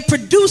 But it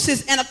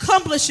produces and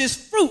accomplishes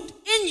fruit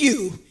in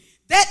you.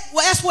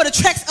 That's what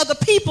attracts other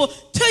people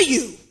to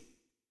you.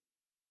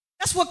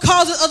 That's what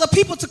causes other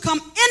people to come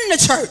in the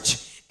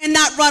church and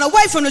not run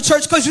away from the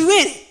church because you're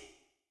in it.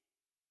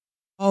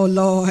 Oh,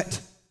 Lord.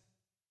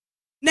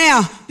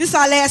 Now, this is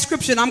our last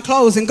scripture, and I'm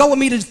closing. Go with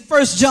me to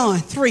 1 John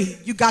 3.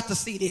 You got to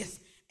see this.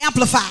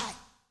 Amplified.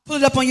 Pull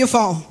it up on your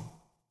phone.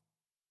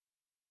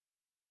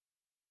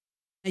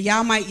 And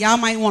y'all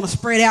might want to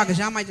spread out because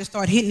y'all might just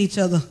start hitting each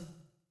other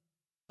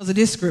because of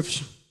this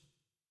scripture.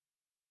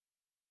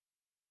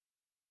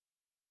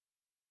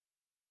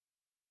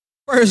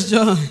 1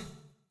 John.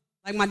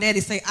 Like my daddy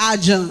say, I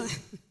John.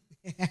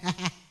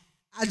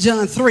 I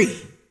John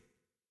 3.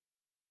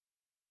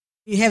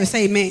 You have it,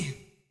 say amen.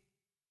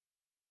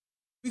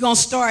 We're going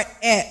to start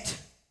at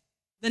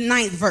the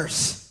 9th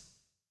verse.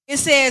 It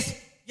says,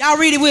 y'all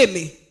read it with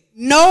me.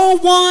 No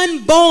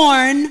one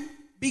born,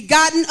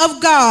 begotten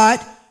of God,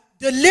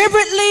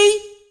 deliberately,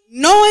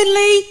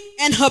 knowingly,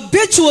 and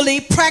habitually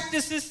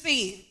practices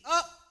sin.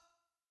 Oh,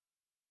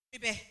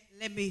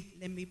 let me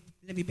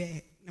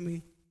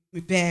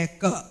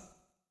back up.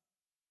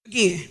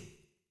 Again,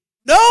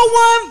 no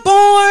one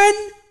born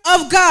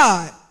of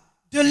God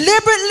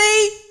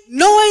deliberately,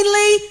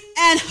 knowingly,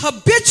 and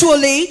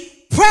habitually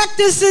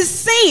practices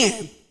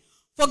sin.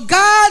 For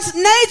God's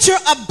nature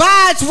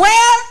abides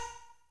where?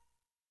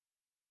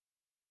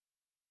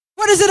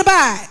 Where does it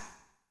abide?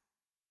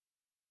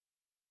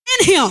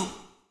 In him.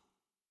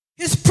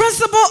 His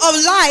principle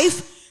of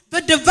life,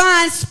 the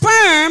divine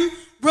sperm,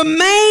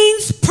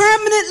 remains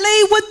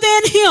permanently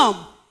within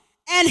him.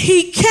 And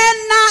he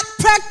cannot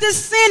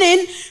practice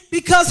sinning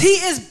because he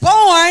is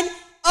born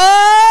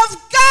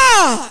of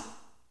God.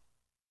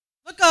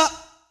 Look up.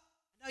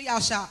 I know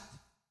y'all shocked.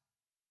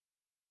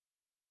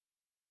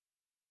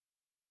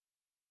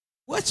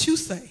 What you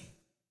say?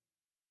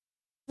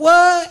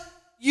 What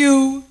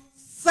you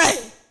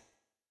say?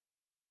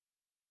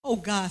 Oh,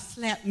 God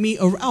slapped me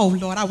around. Oh,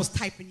 Lord, I was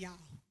typing y'all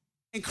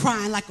and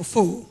crying like a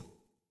fool.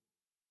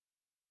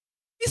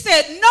 He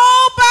said,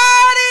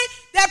 nobody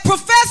that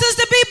professes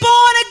to be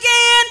born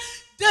again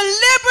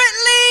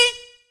deliberately,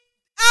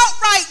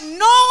 outright,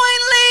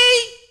 knowingly,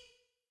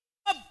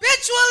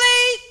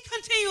 habitually,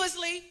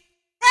 continuously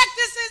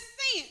practices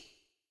sin.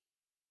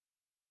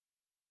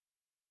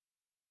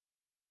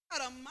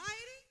 God Almighty.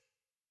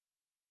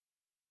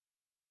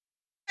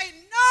 Ain't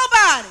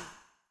nobody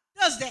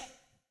does that.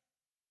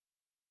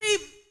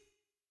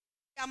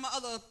 Got my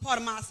other part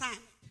of my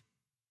assignment.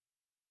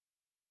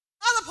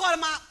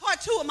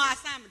 Part two of my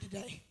assignment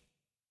today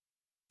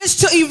is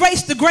to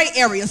erase the gray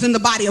areas in the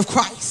body of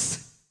Christ.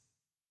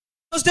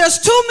 Because there's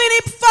too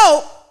many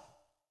folk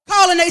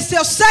calling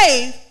themselves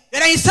saved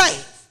that ain't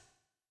saved.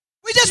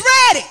 We just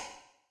read it.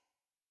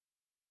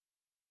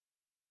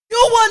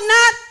 You will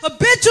not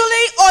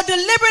habitually or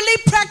deliberately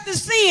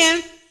practice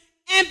sin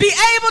and be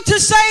able to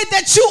say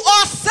that you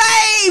are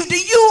saved.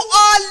 You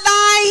are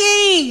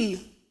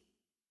lying.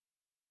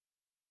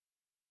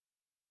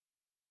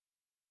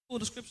 Pull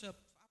the scripture up.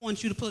 I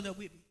want you to pull it up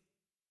with me.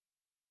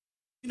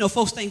 You know,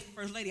 folks think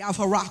First Lady off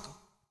her rocker.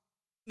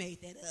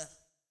 Made that up.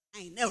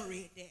 I ain't never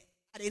read that.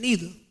 I didn't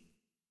either.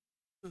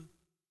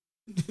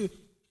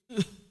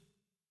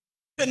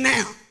 But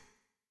now,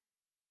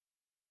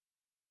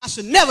 I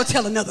should never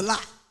tell another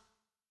lie.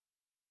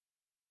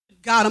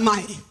 God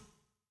Almighty.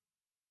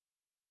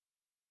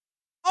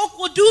 Folk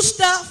will do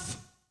stuff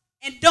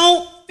and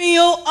don't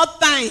feel a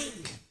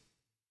thing.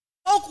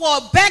 Folk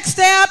will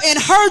backstab and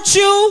hurt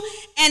you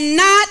and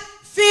not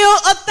feel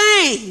a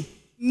thing.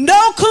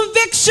 No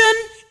conviction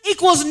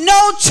equals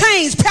no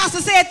change. Pastor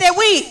said that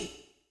when?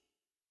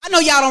 I know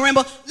y'all don't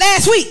remember.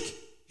 Last week.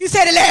 He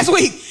said it last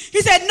week.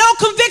 He said no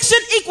conviction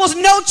equals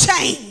no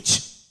change.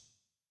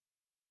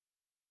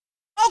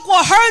 Folk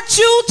will hurt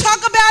you, talk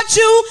about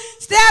you,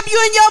 stab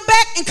you in your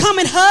back, and come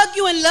and hug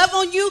you and love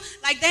on you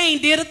like they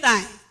ain't did a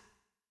thing.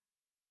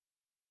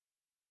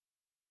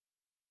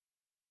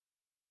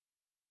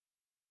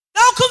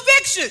 No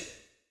conviction.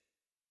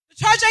 The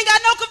church ain't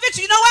got no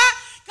conviction. You know why?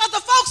 Because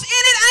the folks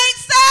in it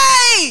ain't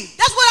saved.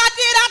 That's what I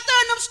did out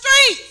there in them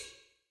streets.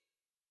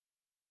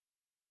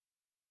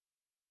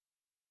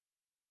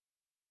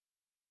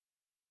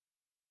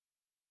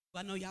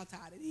 I know y'all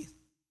tired of this.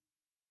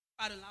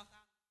 Probably lost out.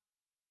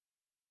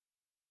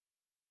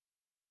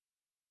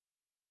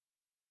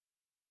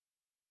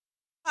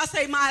 I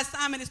say my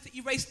assignment is to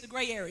erase the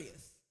gray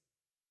areas.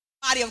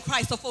 Body of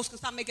Christ, so folks can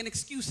stop making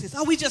excuses.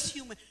 Oh, we just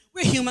human.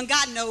 We're human.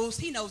 God knows.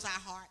 He knows our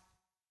heart.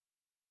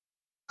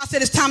 I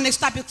said it's time to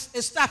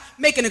stop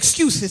making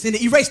excuses and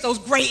to erase those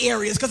gray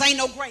areas, because ain't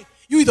no gray.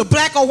 You either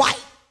black or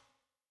white.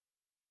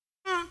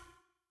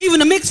 Even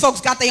the mixed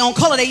folks got their own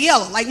color. They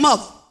yellow like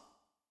mother.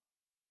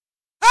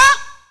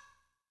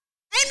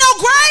 Ain't no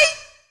gray.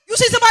 You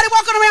see somebody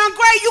walking around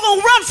gray, you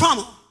gonna run from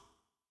them.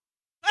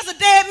 That's a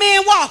dead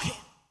man walking.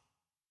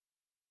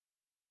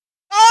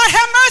 Lord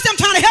have mercy. I'm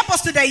trying to help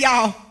us today,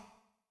 y'all.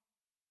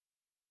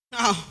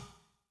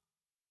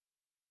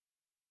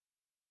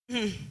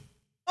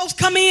 Folks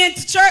come in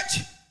to church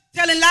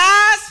telling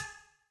lies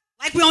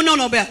like we don't know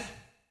no better.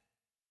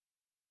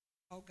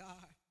 Oh, God.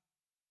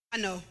 I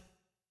know.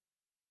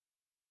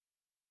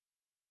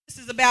 This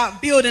is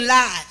about building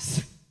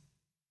lives.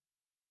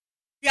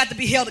 You have to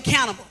be held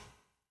accountable.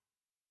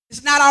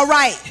 It's not all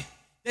right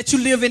that you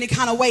live any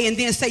kind of way and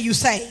then say you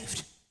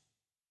saved.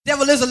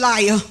 Devil is a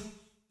liar.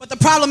 But the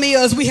problem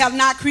is we have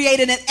not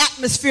created an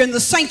atmosphere in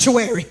the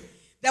sanctuary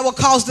that will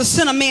cause the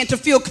sinner man to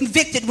feel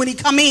convicted when he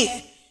come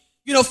in.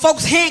 You know,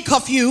 folks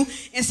handcuff you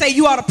and say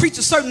you ought to preach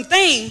a certain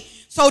thing,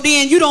 so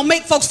then you don't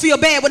make folks feel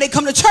bad when they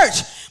come to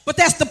church. But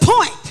that's the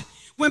point.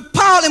 When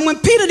Paul and when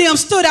Peter them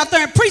stood out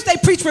there and preached, they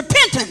preached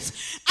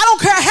repentance. I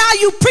don't care how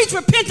you preach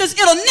repentance,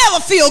 it'll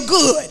never feel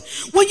good.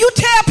 When you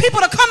tell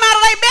people to come out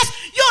of their mess,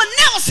 you'll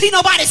never see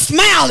nobody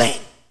smiling.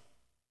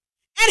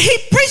 And he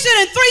preached it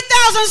and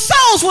 3,000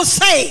 souls were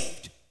saved.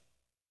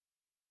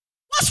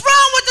 What's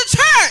wrong with the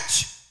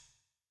church?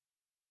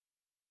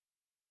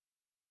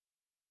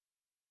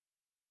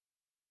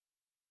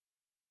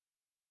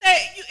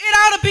 It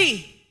ought to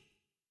be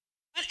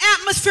an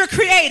atmosphere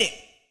created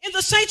in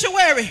the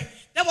sanctuary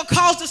that will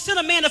cause the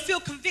sinner man to feel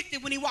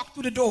convicted when he walks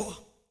through the door.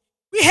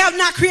 We have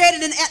not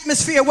created an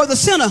atmosphere where the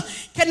sinner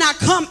cannot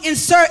come in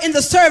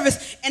the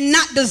service and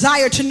not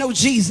desire to know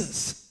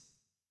Jesus.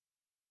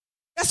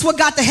 That's what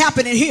got to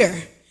happen in here.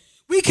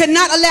 We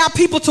cannot allow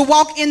people to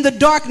walk in the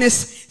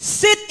darkness,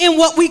 sit in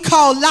what we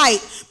call light,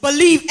 but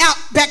leave out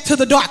back to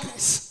the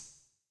darkness.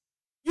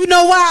 You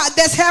know why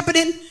that's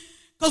happening?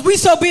 Because we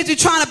so busy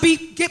trying to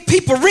get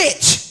people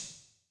rich,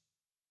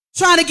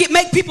 trying to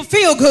make people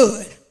feel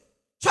good,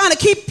 trying to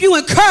keep you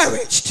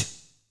encouraged.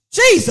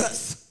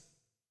 Jesus.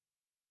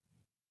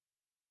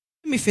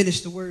 Let me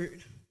finish the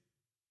word.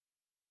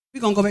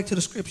 We're going to go back to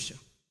the scripture.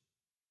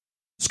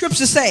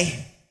 Scriptures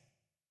say,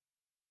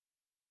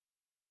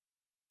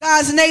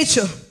 God's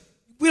nature,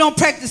 we don't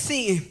practice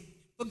sin,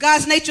 but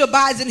God's nature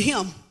abides in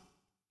him.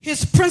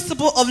 His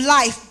principle of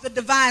life, the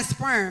divine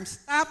sperm.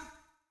 Stop.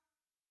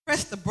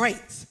 Press the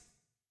brakes.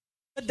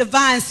 The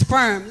divine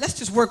sperm. Let's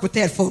just work with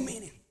that for a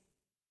minute.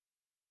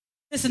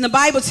 Listen, the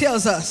Bible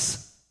tells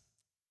us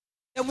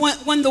that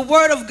when the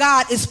word of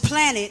God is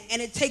planted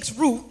and it takes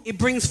root, it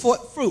brings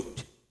forth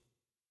fruit.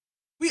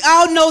 We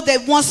all know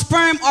that once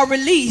sperm are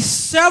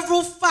released,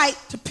 several fight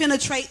to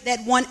penetrate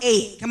that one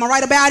egg. Am I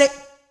right about it?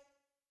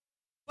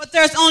 But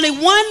there's only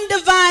one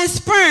divine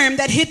sperm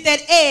that hit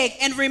that egg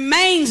and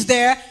remains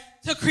there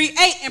to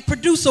create and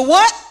produce a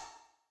what?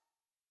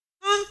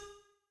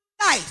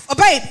 Life, a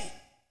baby.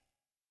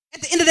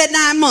 At the end of that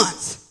 9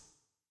 months.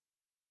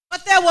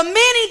 But there were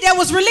many that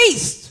was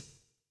released,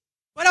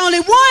 but only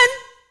one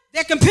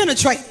that can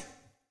penetrate it.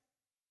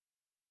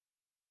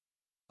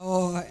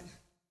 Lord.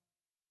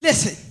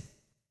 Listen.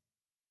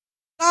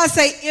 God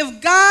say,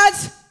 if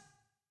God's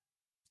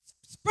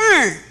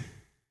sperm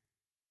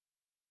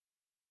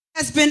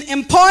has been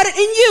imparted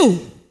in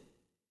you,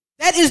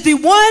 that is the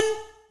one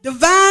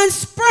divine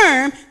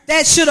sperm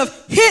that should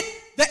have hit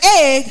the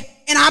egg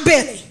in our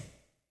belly.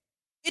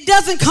 It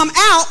doesn't come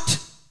out.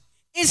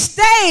 It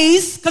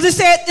stays, because it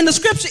said in the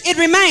scripture, it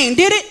remained,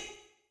 did it?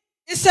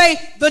 It say,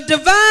 the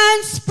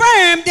divine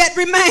sperm that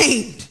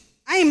remained.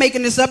 I ain't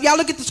making this up. Y'all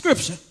look at the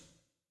scripture.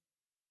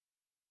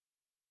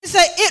 It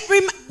say, it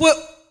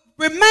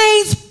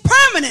remains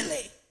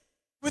permanently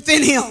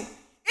within him.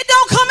 It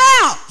don't come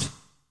out.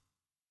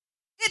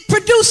 It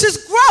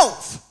produces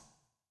growth.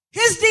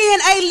 His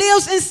DNA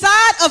lives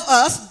inside of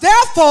us.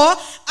 Therefore,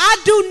 I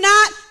do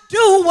not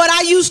do what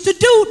I used to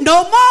do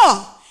no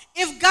more.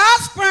 If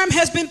God's sperm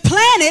has been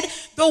planted,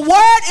 the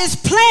word is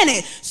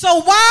planted.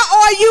 So why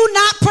are you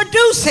not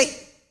producing?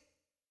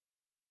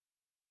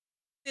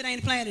 It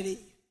ain't planted in you.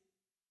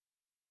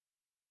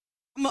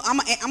 I'm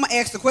going to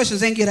ask the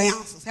questions and get the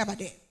answers. How about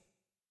that?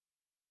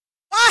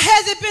 Why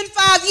has it been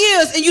 5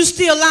 years and you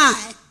still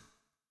lying?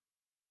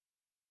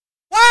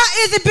 Why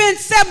has it been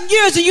 7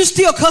 years and you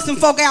still cussing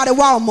folk out at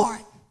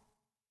Walmart?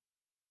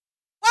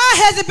 Why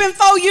has it been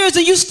 4 years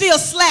and you still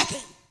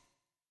slacking,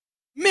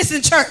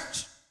 missing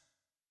church?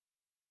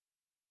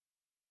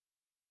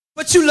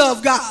 But you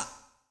love God.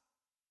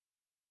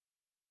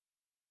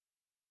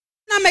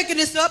 I'm not making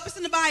this up. It's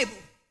in the Bible.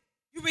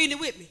 You're reading it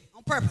with me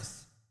on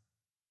purpose.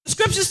 The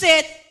scripture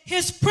said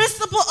his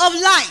principle of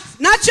life,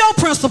 not your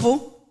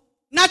principle,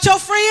 not your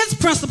friend's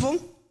principle,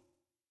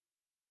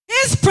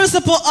 his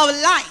principle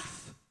of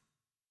life.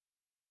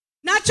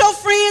 Not your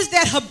friends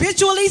that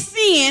habitually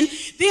sin,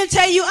 Then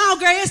tell you, oh,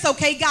 girl, it's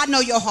okay. God know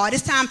your heart.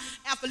 It's time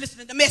after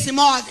listening to Messy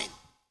Marvin.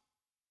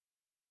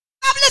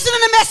 Stop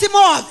listening to Messy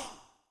Marvin.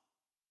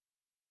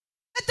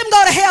 Let them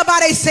go to hell by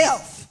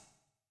themselves.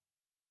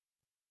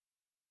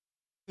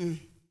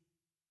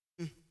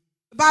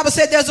 The Bible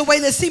said there's a way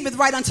that seemeth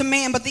right unto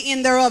man, but the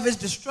end thereof is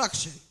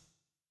destruction.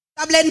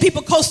 Stop letting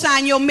people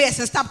co-sign your mess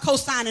and stop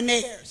co-signing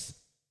theirs.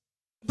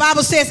 The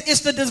Bible says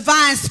it's the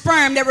divine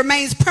sperm that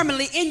remains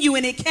permanently in you,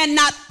 and he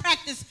cannot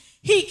practice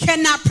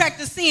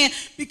sin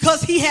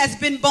because he has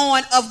been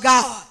born of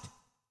God.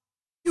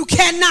 You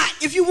cannot.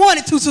 If you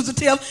wanted to, Sister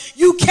Tiff,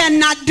 you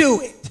cannot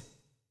do it.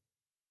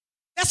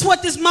 That's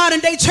what this modern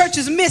day church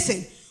is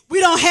missing. We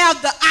don't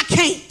have the I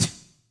can't.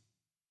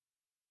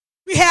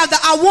 We have the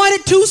I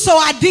wanted to, so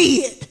I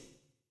did.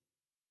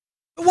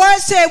 The word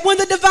said when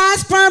the divine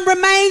sperm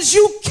remains,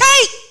 you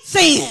can't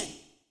sin.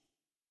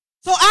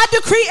 So I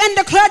decree and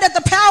declare that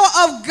the power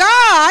of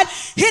God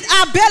hit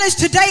our bellies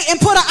today and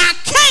put a I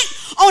can't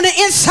on the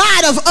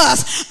inside of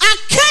us. I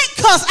can't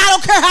cuss. I don't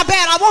care how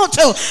bad I want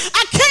to.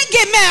 I can't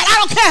get mad. I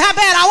don't care how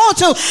bad I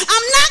want to.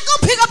 I'm not going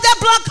to pick up that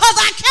blunt because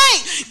I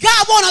can't.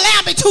 God won't allow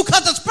me to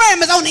because the sperm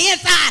is on the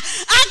inside.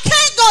 I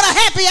can't go to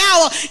happy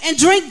hour and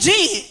drink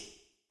gin.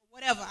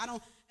 Whatever.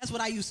 That's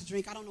what I used to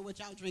drink. I don't know what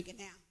y'all drinking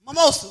now.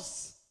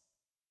 Mimosas.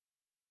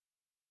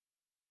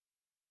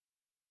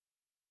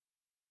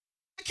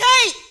 I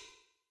can't.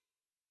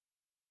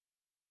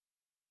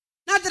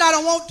 Not that I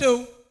don't want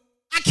to.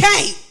 I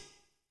can't.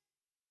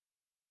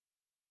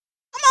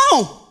 Come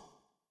on.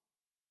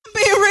 I'm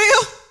being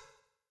real.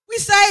 We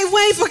saved,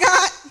 we ain't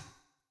forgot.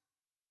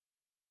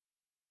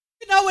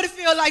 You know what it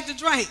feels like to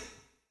drink.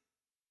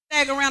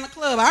 Stag around the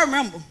club. I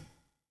remember.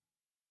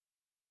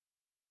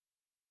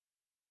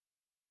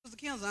 Sister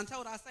Kinsley, I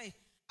told her,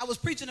 I was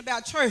preaching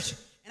about church,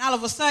 and all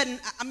of a sudden,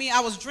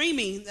 I was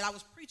dreaming that I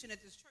was preaching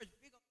at this church,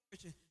 big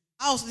old church.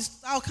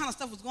 All kind of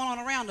stuff was going on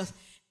around us.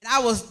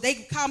 And they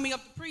called me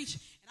up to preach,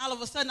 and all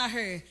of a sudden I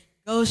heard,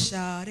 go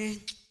shawty.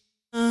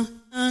 While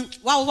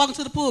I was walking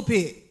to the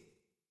pulpit.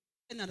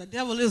 And now the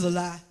devil is a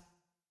lie.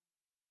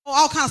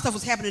 All kind of stuff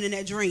was happening in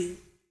that dream.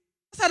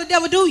 That's how the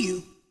devil do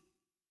you.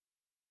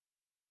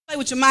 Play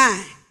with your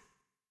mind.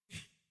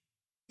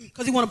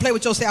 Because he want to play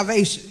with your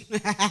salvation.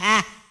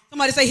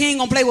 Somebody say he ain't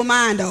going to play with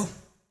mine though.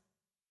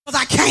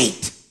 Because I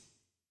can't.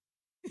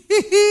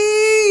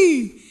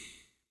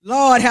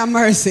 Lord have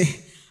mercy.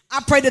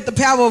 I pray that the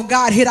power of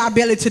God hit our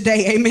belly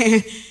today,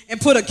 amen,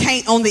 and put a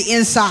can't on the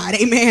inside,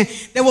 amen,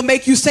 that will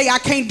make you say, I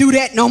can't do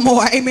that no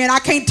more, amen. I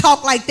can't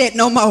talk like that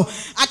no more.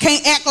 I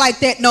can't act like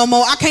that no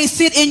more. I can't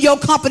sit in your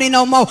company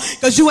no more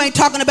because you ain't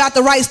talking about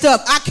the right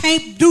stuff. I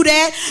can't do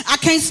that. I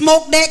can't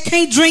smoke that,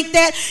 can't drink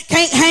that,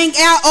 can't hang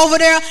out over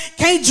there,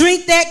 can't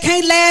drink that,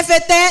 can't laugh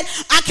at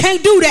that. I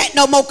can't do that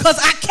no more because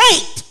I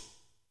can't.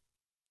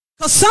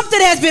 Because something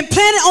has been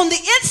planted on the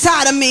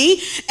inside of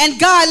me, and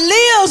God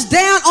lives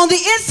down on the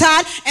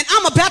inside, and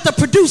I'm about to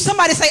produce.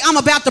 Somebody say, I'm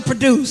about to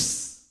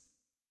produce.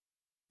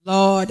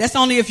 Lord, that's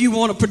only if you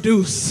want to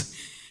produce.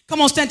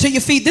 Come on, stand to your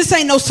feet. This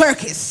ain't no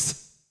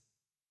circus.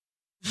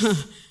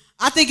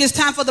 I think it's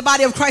time for the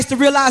body of Christ to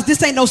realize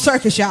this ain't no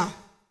circus, y'all.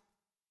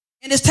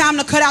 And it's time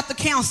to cut out the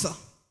cancer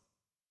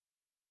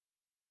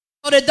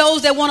so that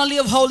those that want to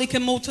live holy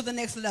can move to the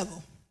next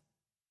level.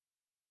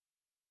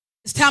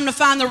 It's time to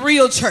find the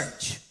real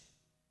church.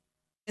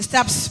 And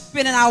stop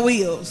spinning our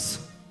wheels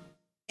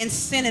and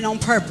sinning on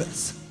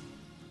purpose.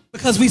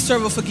 Because we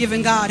serve a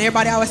forgiving God.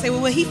 Everybody always say,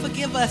 well, he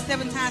forgive us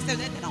 7 times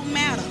 7. That don't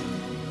matter.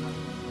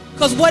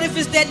 Because what if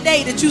it's that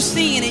day that you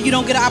sin and you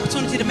don't get an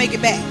opportunity to make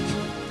it back?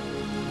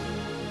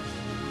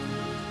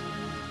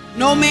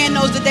 No man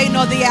knows the day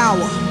nor the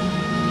hour.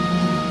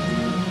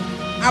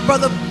 Our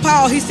brother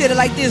Paul, he said it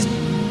like this.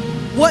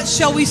 What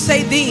shall we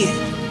say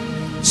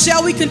then?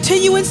 Shall we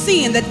continue in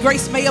sin that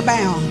grace may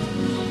abound?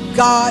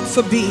 God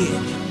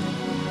forbid.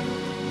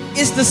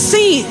 It's the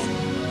sin.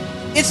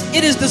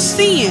 It is the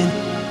sin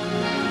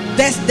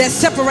that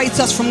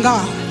separates us from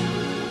God.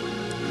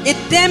 It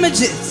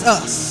damages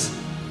us.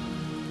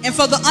 And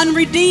for the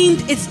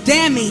unredeemed, it's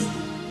damning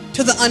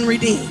to the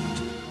unredeemed.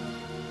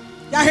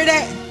 Y'all hear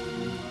that?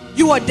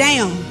 You are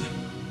damned.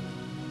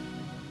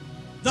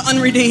 The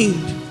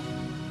unredeemed.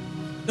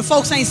 The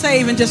folks ain't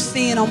saved and just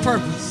sin on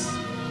purpose.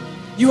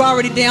 You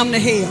already damned to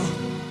hell.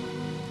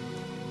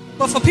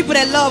 But for people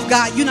that love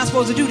God, you're not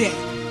supposed to do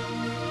that.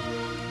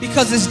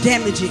 Because it's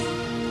damaging.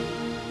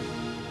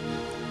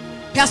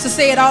 Pastor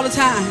say it all the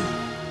time.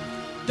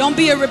 Don't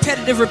be a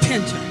repetitive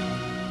repenter.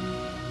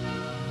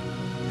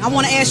 I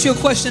want to ask you a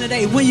question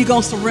today. When you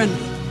going to surrender?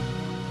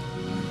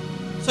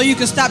 So you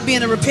can stop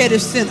being a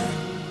repetitive sinner.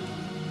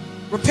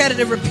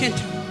 Repetitive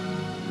repenter.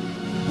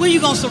 When you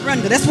going to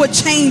surrender? That's what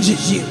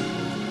changes you.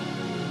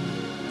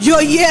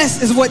 Your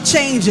yes is what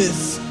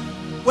changes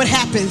what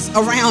happens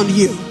around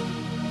you.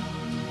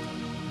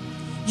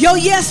 Your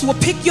yes will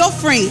pick your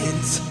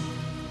friends.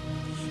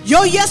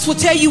 Your yes will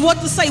tell you what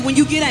to say when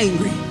you get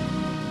angry.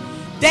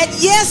 That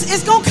yes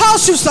is going to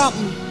cost you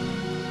something,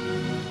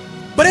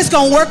 but it's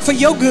going to work for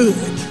your good.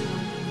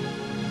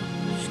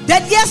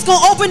 That yes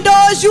going to open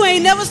doors you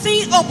ain't never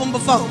seen open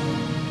before.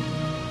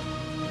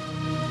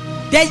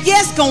 That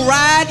yes gonna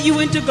ride you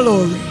into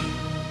glory.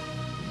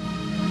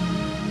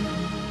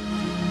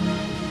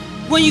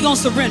 When you gonna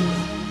surrender?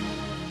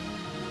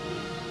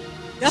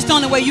 That's the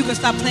only way you can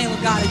stop playing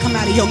with God and come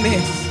out of your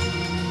mess.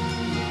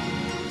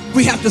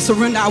 We have to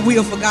surrender our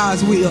will for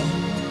God's will.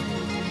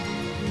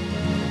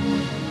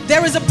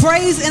 There is a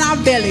praise in our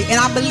belly, and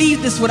I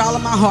believe this with all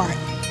of my heart,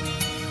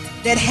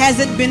 that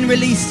hasn't been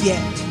released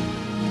yet.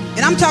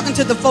 And I'm talking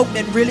to the folk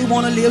that really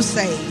want to live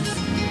saved.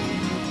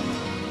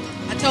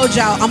 I told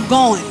y'all I'm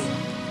going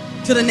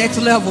to the next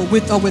level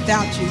with or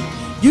without you.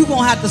 You're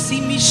going to have to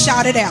see me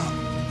shout it out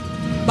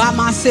by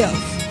myself.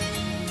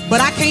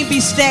 But I can't be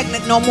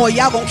stagnant no more.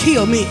 Y'all going to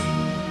kill me.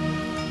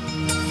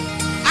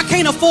 I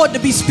can't afford to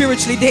be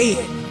spiritually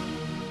dead.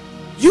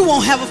 You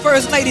won't have a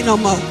first lady no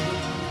more.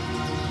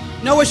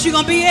 Know where she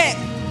gonna be at?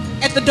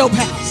 At the dope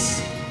house.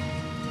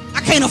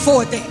 I can't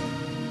afford that.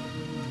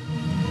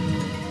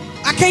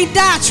 I can't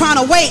die trying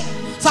to wait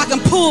so I can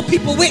pull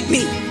people with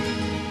me.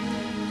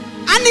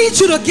 I need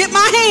you to get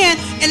my hand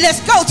and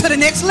let's go to the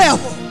next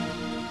level.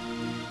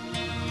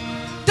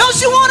 Don't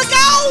you want to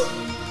go?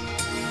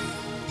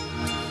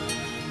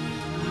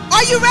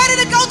 Are you ready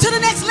to go to the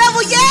next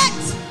level yet?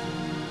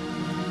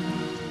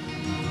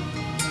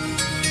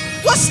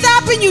 What's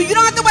stopping you? You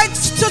don't have to wait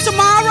till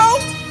tomorrow.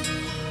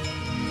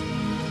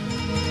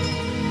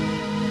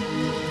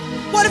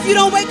 What if you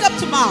don't wake up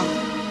tomorrow?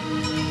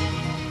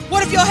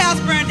 What if your house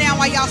burned down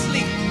while y'all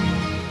sleep?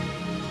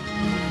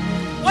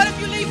 What if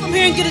you leave from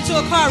here and get into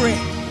a car wreck?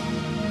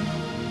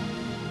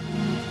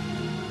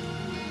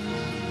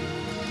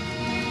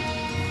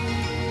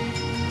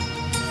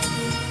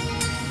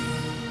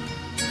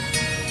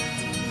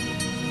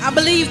 I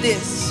believe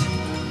this,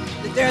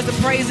 that there's a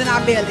praise in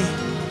our belly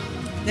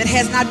that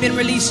has not been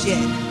released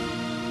yet.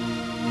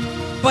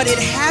 But it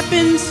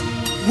happens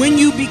when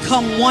you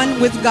become one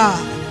with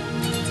God.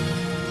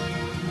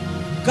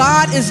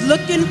 God is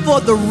looking for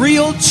the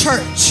real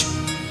church.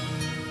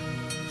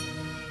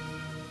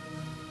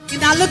 He's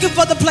not looking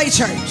for the play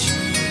church.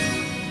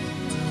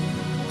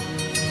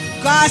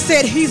 God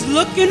said he's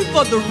looking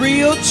for the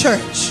real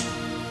church.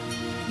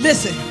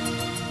 Listen,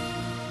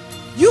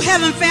 you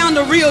haven't found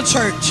a real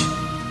church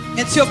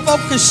until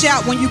folk can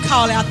shout when you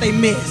call out they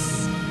mess.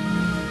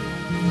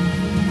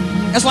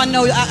 That's why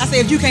I say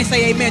if you can't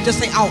say amen, just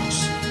say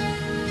ouch.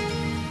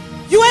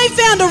 You ain't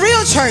found a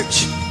real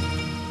church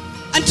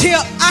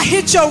until I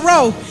hit your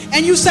row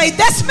and you say,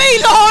 that's me,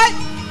 Lord.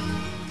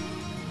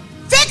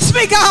 Fix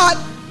me, God.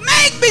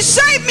 Make me,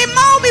 shape me,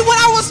 mold me. When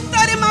I was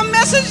studying my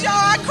message, y'all,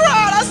 I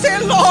cried. I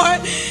said, Lord,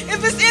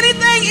 if it's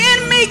anything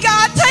in me,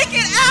 God, take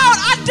it out.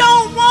 I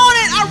don't want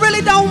it. I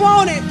really don't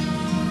want it.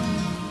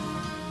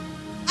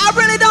 I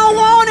really don't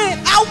want it.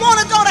 I want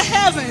to go to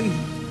heaven.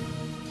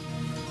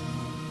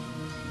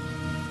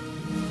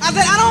 I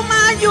said, I don't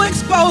mind you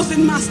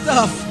exposing my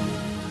stuff.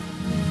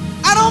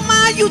 I don't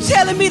mind you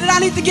telling me that I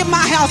need to get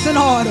my house in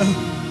order.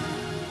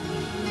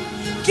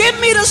 Give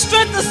me the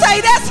strength to say,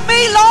 that's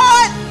me,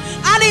 Lord.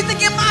 I need to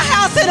get my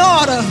house in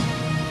order.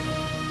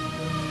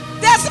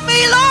 That's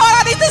me, Lord.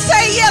 I need to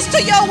say yes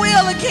to your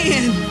will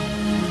again.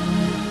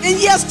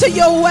 And yes to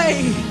your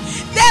way.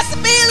 That's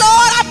me,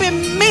 Lord. I've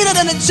been meaner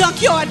than a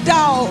junkyard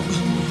dog.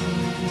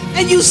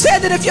 And you said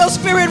that if your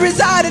spirit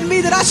reside in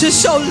me, that I should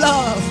show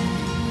love.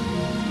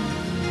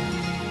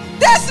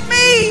 That's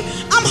me.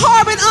 I'm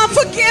harboring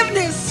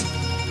unforgiveness.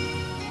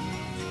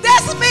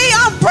 That's me.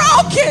 I'm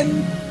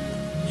broken.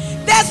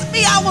 That's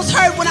me. I was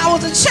hurt when I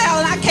was a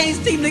child and I can't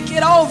seem to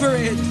get over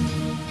it.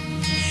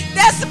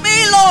 That's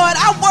me, Lord.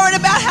 I'm worried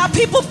about how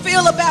people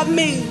feel about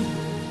me.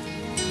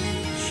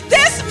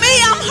 That's me.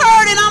 I'm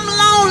hurt and I'm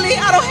lonely.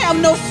 I don't have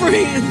no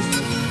friends.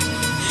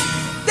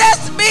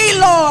 That's me,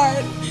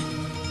 Lord.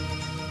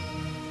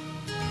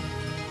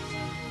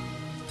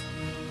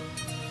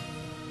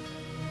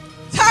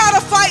 Tired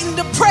of fighting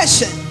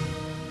depression.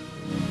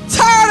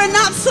 Tired of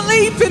not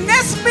sleeping.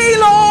 That's me,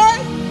 Lord.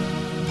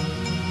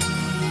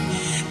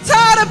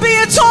 Tired of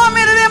being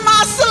tormented in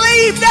my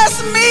sleep.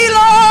 That's me,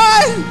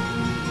 Lord.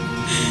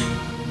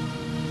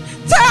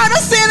 Tired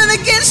of sinning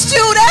against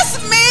you. That's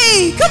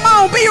me. Come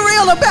on, be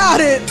real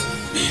about it.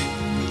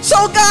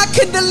 So God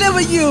can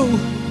deliver you.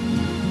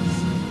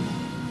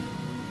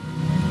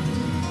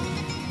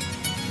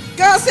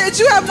 God said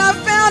you have not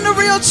found a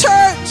real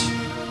church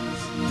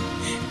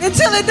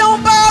until it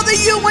don't bother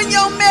you when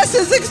your mess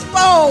is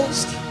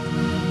exposed.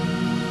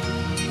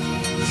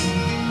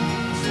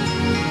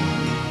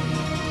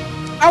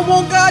 I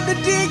want God to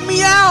dig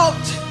me out.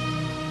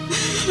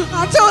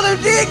 I told him,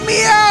 dig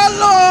me out,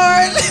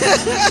 Lord.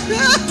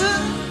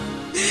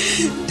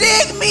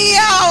 Dig me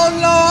out,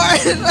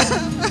 Lord.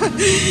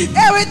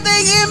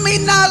 Everything in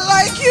me not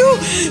like you.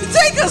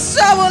 Take a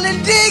shovel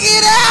and dig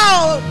it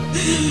out.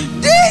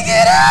 Dig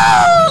it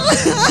out.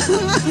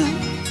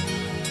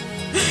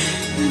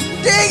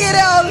 Dig it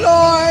out,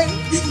 Lord.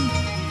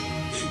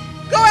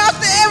 Go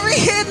after every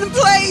hidden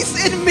place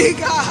in me,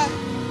 God.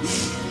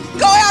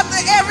 Go after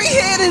every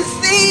hidden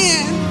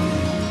sin.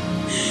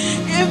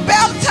 And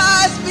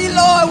baptize me,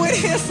 Lord, with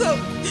hyssop.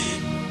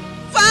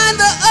 Find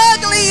the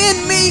ugly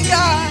in me,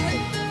 God.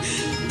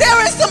 There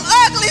is some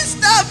ugly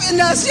stuff in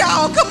us,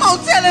 y'all. Come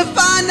on, tell him,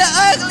 find the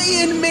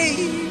ugly in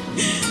me.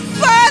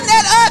 Find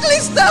that ugly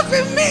stuff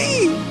in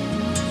me.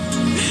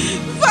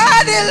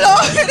 Find it,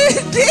 Lord,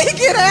 and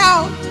dig it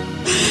out.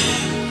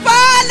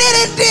 Find it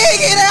and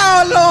dig it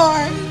out,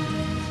 Lord.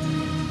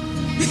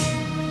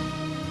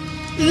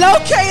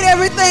 Locate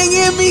everything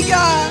in me,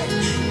 God,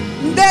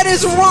 that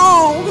is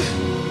wrong.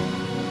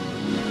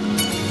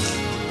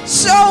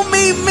 Show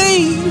me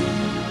me.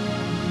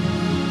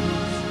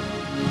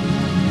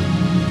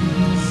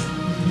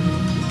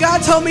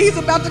 God told me he's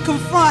about to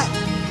confront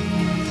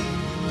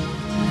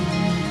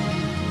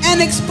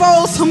and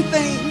expose some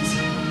things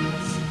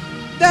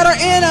that are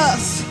in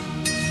us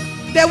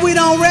that we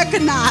don't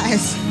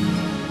recognize.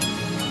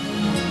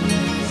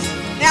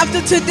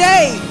 After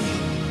today,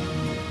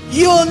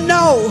 you'll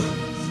know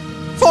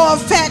for a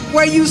fact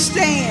where you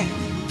stand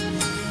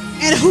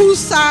and whose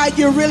side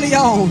you're really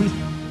on.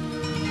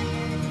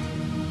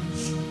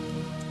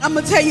 I'm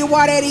going to tell you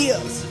why that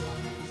is.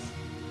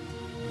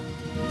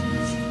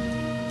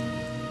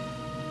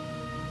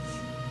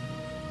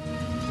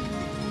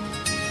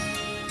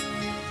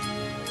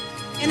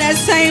 In that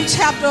same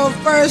chapter of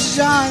 1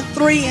 John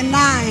 3 and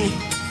 9,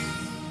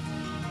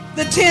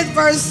 the 10th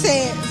verse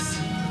says,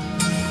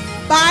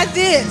 by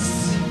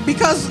this,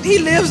 because he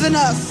lives in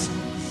us,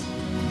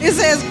 it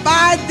says,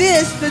 by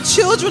this, the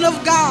children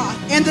of God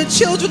and the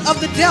children of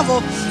the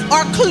devil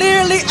are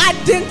clearly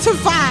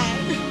identified.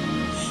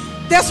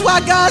 That's why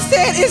God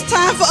said it's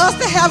time for us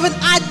to have an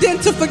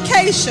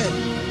identification.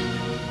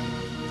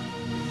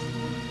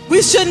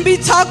 We shouldn't be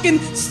talking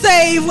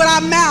saved with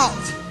our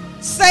mouth,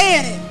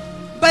 saying it,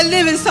 but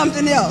living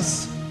something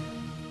else.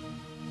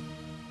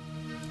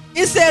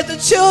 It says the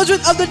children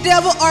of the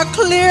devil are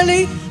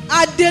clearly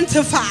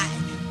identified.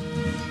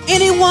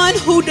 Anyone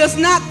who does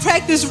not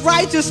practice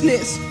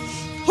righteousness,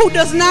 who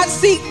does not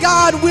seek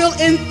God's will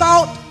in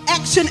thought,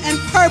 action, and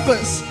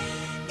purpose,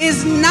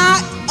 is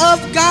not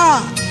of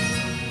God.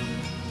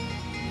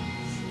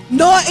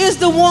 Nor is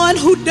the one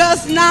who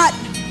does not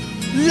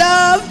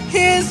love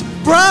his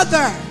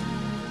brother.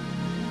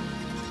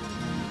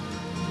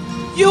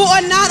 You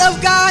are not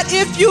of God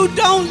if you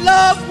don't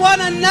love one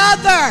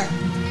another.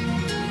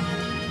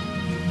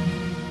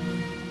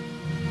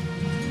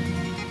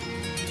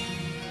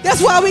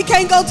 That's why we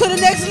can't go to the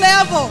next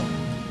level.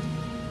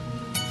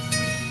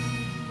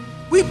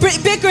 We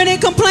bickering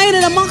and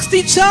complaining amongst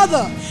each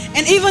other.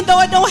 And even though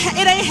it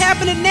ain't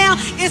happening now,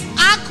 it's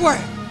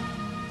awkward.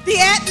 The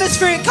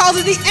atmosphere, it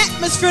causes the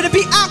atmosphere to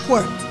be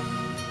awkward.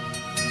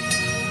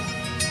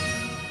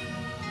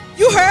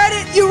 You heard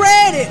it, you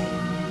read it.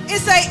 It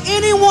say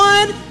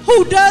anyone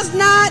who does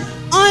not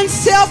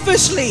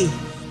unselfishly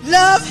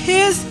love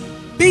his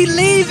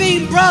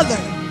believing brother.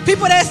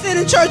 People that sit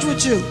in church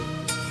with you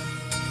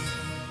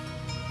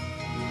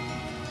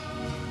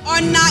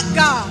are not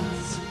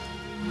God's.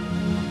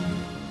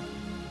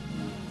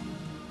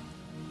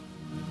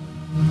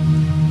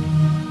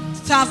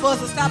 It's time for us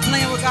to stop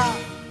playing with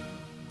God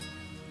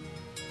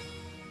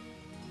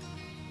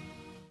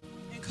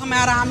and come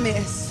out of our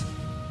mess.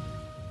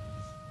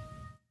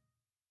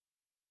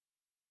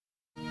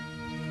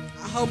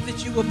 I hope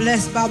that you were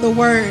blessed by the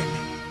word.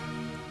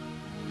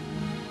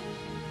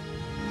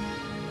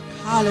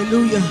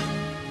 Hallelujah.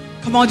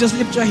 Come on, just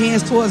lift your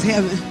hands towards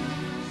heaven.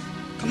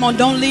 Come on,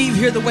 don't leave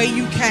here the way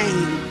you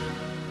came.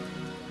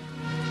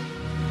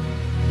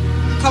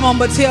 Come on,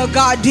 but tell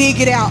God,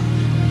 dig it out.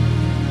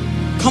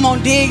 Come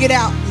on, dig it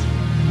out.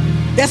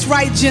 That's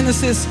right,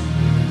 Genesis.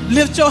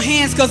 Lift your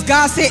hands, because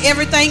God said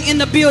everything in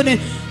the building.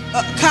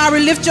 Kyrie,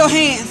 lift your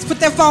hands.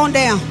 Put that phone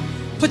down.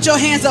 Put your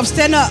hands up.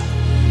 Stand up.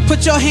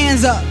 Put your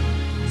hands up.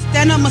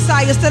 Stand up,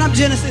 Messiah. Stand up,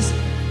 Genesis.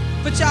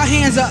 Put your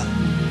hands up.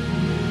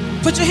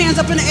 Put your hands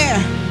up in the air.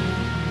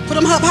 Put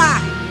them up high.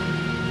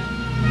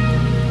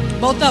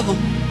 Both of them.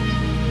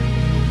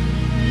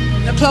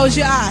 Now close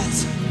your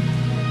eyes.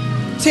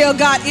 Tell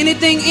God,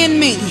 anything in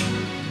me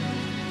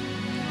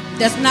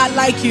that's not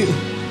like you,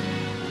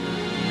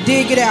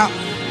 dig it out.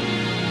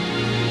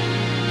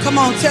 Come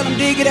on, tell him,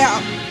 dig it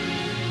out.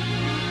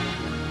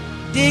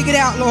 Dig it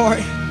out,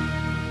 Lord.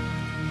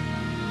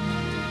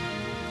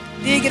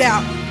 Dig it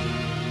out.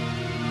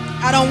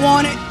 I don't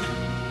want it,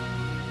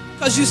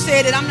 because you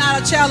said that I'm not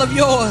a child of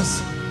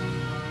yours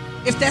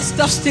if that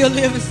stuff still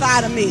lives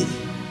inside of me.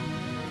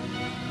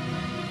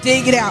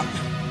 Dig it out.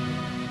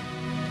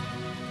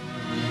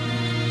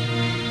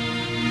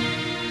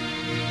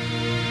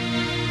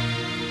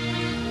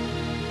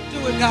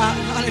 Do it, God.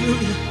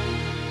 Hallelujah.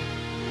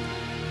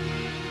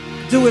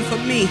 Do it for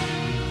me.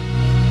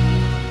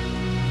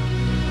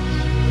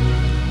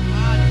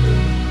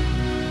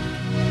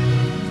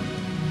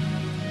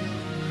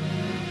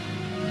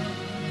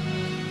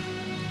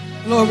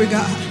 Glory,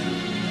 God.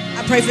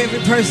 I pray for every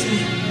person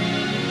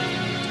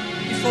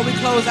before we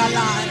close our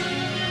lives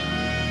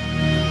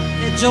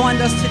that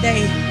joined us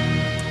today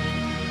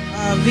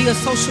via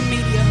social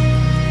media.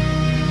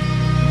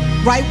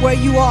 Right where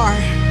you are,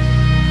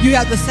 you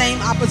have the same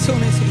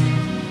opportunity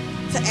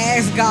to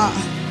ask God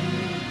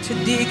to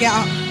dig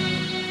out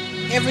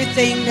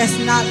everything that's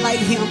not like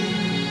him,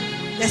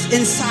 that's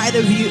inside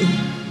of you.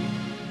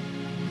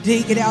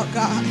 Dig it out,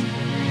 God.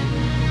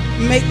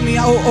 Make me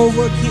all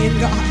over again,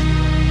 God.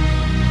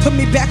 Put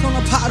me back on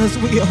the potter's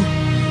wheel.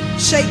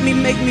 Shape me,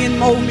 make me, and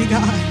mold me,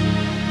 God,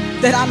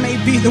 that I may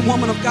be the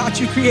woman of God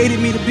you created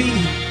me to be.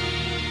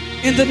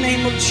 In the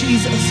name of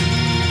Jesus,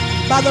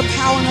 by the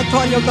power and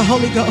authority of the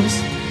Holy Ghost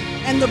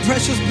and the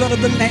precious blood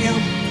of the Lamb.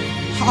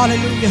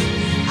 Hallelujah.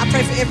 I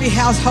pray for every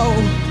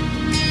household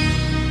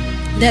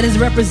that is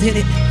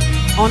represented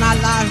on our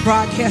live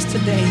broadcast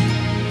today.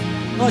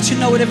 Lord, you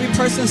know what every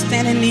person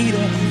stands in need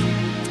of.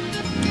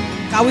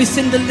 God, we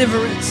send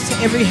deliverance to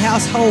every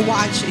household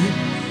watching.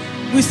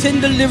 We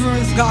send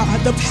deliverance,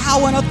 God, the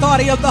power and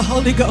authority of the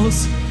Holy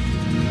Ghost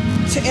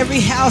to every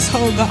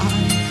household, God,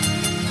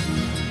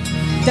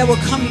 that will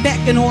come back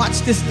and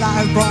watch this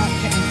live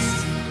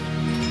broadcast.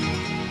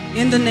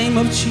 In the name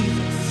of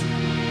Jesus,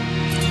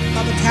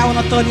 by the power and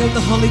authority of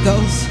the Holy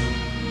Ghost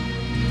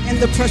and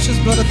the precious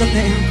blood of the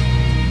Lamb,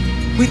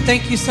 we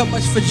thank you so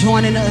much for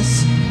joining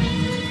us.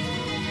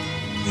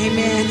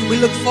 Amen. We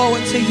look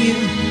forward to you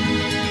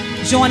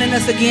joining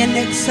us again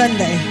next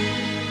Sunday.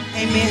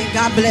 Amen.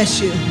 God bless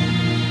you.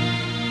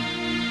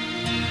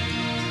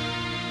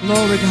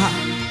 Glory God.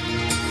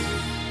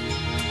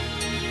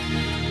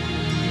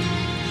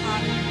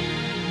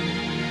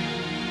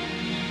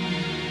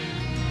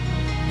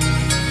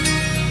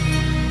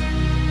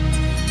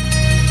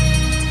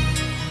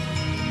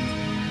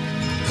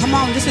 Come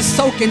on, this is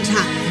soaking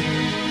time.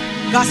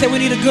 God said we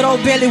need a good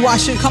old belly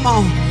washing. Come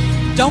on.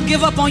 Don't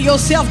give up on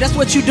yourself. That's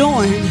what you're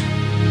doing.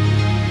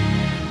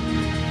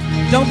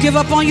 Don't give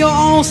up on your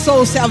own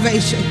soul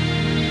salvation.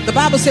 The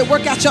Bible said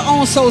work out your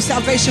own soul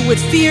salvation with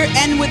fear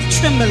and with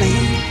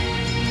trembling.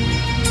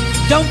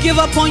 Don't give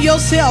up on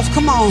yourself.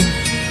 Come on.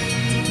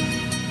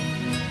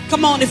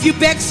 Come on. If you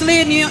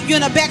backslid, you're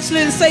in a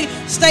backsliding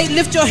state,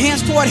 lift your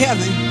hands toward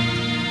heaven.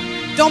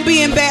 Don't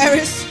be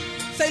embarrassed.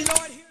 Say, Lord,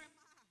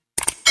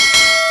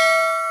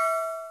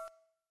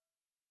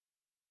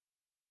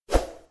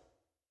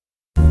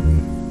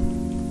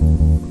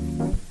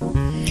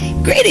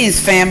 Greetings,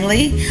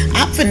 family.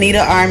 I'm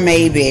Fanita R.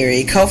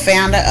 Mayberry,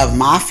 co-founder of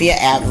Mafia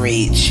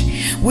Outreach.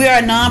 We are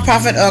a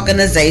nonprofit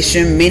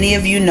organization. Many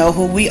of you know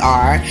who we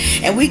are,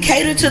 and we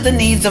cater to the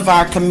needs of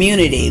our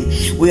community.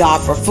 We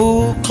offer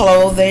food,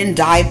 clothing,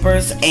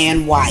 diapers,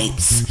 and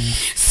wipes.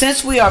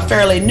 Since we are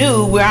fairly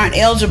new, we aren't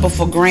eligible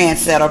for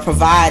grants that are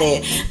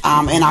provided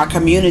in our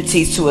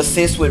communities to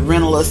assist with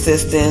rental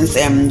assistance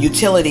and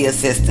utility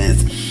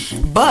assistance.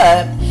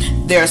 But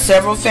there are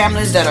several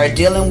families that are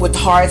dealing with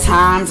hard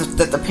times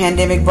that the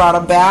pandemic brought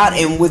about,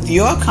 and with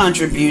your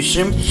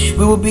contribution,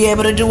 we will be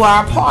able to do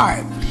our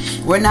part.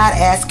 We're not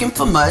asking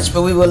for much,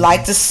 but we would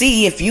like to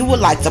see if you would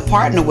like to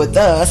partner with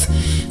us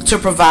to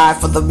provide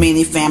for the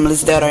many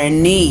families that are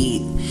in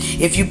need.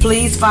 If you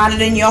please find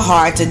it in your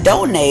heart to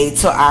donate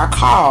to our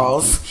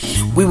cause,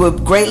 we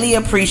would greatly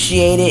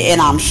appreciate it, and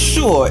I'm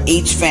sure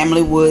each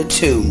family would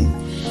too.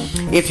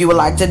 If you would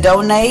like to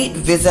donate,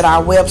 visit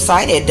our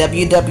website at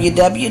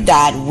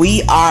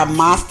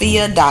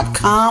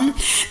www.wearemafia.com.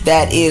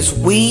 That is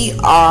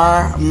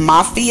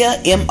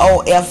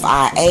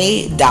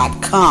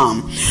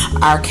wearemafia.com.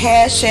 Our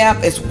Cash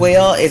App as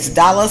well is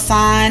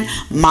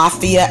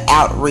 $Mafia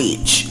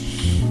Outreach.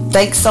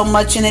 Thanks so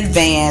much in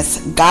advance.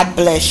 God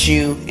bless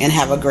you and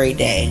have a great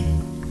day.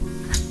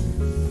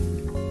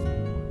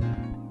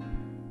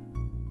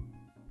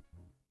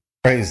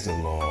 Praise the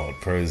Lord,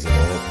 praise the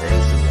Lord, praise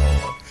the Lord.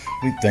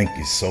 We thank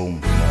you so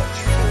much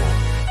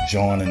for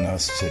joining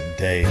us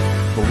today,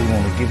 but we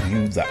want to give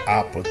you the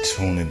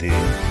opportunity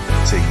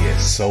to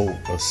sow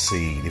a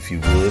seed. If you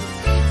would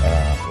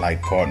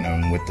like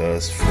partnering with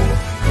us for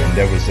the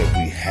endeavors that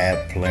we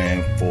have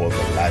planned for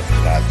the Life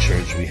of God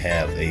Church, we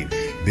have a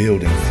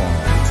building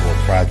fund for a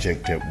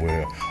project that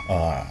we're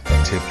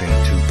attempting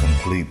to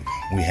complete.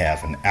 We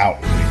have an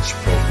outreach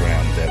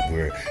program that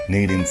we're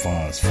needing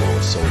funds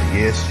for. So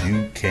yes,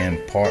 you can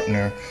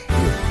partner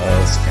with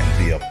us and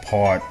be a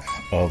part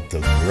of the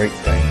great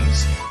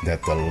things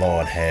that the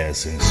Lord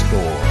has in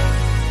store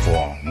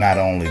for not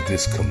only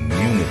this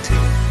community,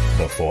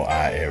 but for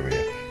our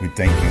area. We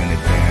thank you in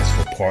advance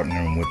for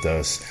partnering with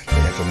us.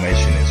 The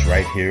information is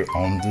right here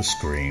on the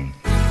screen.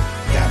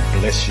 God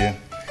bless you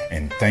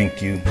and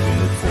thank you. We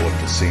look forward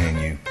to seeing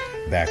you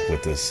back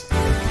with us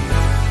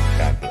again.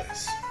 God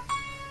bless.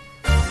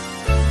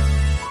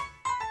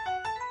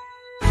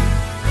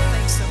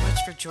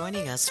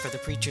 Joining us for the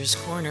Preacher's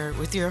Corner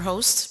with your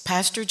hosts,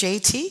 Pastor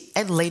JT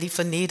and Lady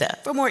Fanita.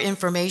 For more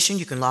information,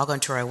 you can log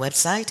on to our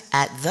website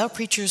at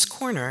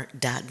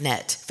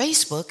thepreacherscorner.net,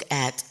 Facebook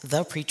at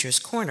The Preacher's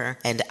Corner,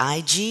 and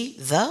IG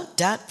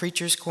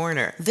The.Preacher's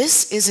Corner.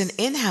 This is an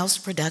in-house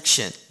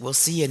production. We'll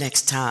see you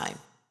next time.